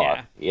wide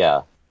swath.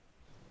 Yeah.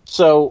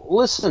 So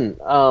listen,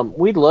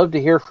 we'd love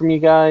to hear from you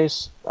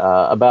guys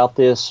about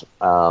this.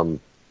 What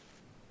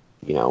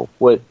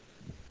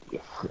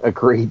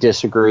agree,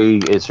 disagree?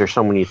 Is there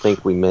someone you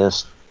think we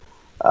missed?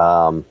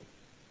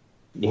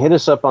 You hit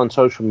us up on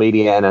social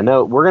media, and I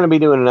know we're going to be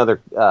doing another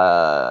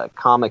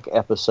comic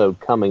episode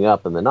coming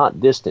up in the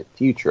not distant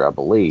future, I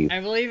believe. I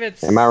believe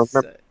it's... Am I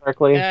remembering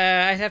correctly?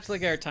 I'd have to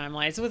look at our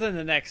timeline. It's within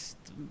the next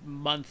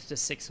month to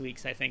 6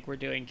 weeks, I think, we're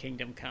doing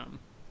Kingdom Come.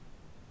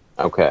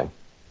 Okay.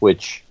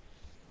 Which,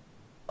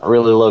 I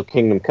really love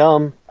Kingdom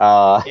Come.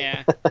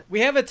 Yeah. We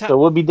have a so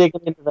we'll be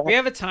digging into that. We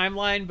have a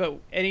timeline, but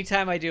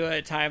anytime I do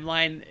a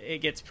timeline, it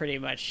gets pretty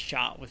much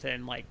shot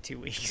within, 2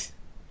 weeks.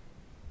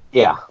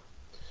 Yeah.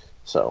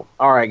 So,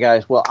 all right,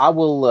 guys. Well,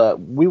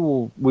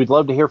 we'd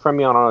love to hear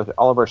from you on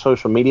all of our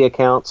social media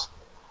accounts.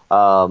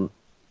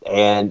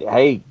 And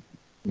hey,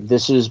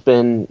 this has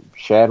been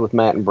Shad with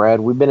Matt and Brad.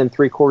 We've been in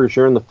 3/4.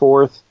 You're in the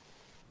 4th.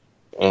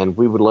 And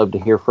we would love to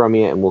hear from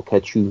you, and we'll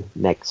catch you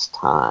next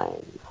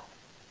time.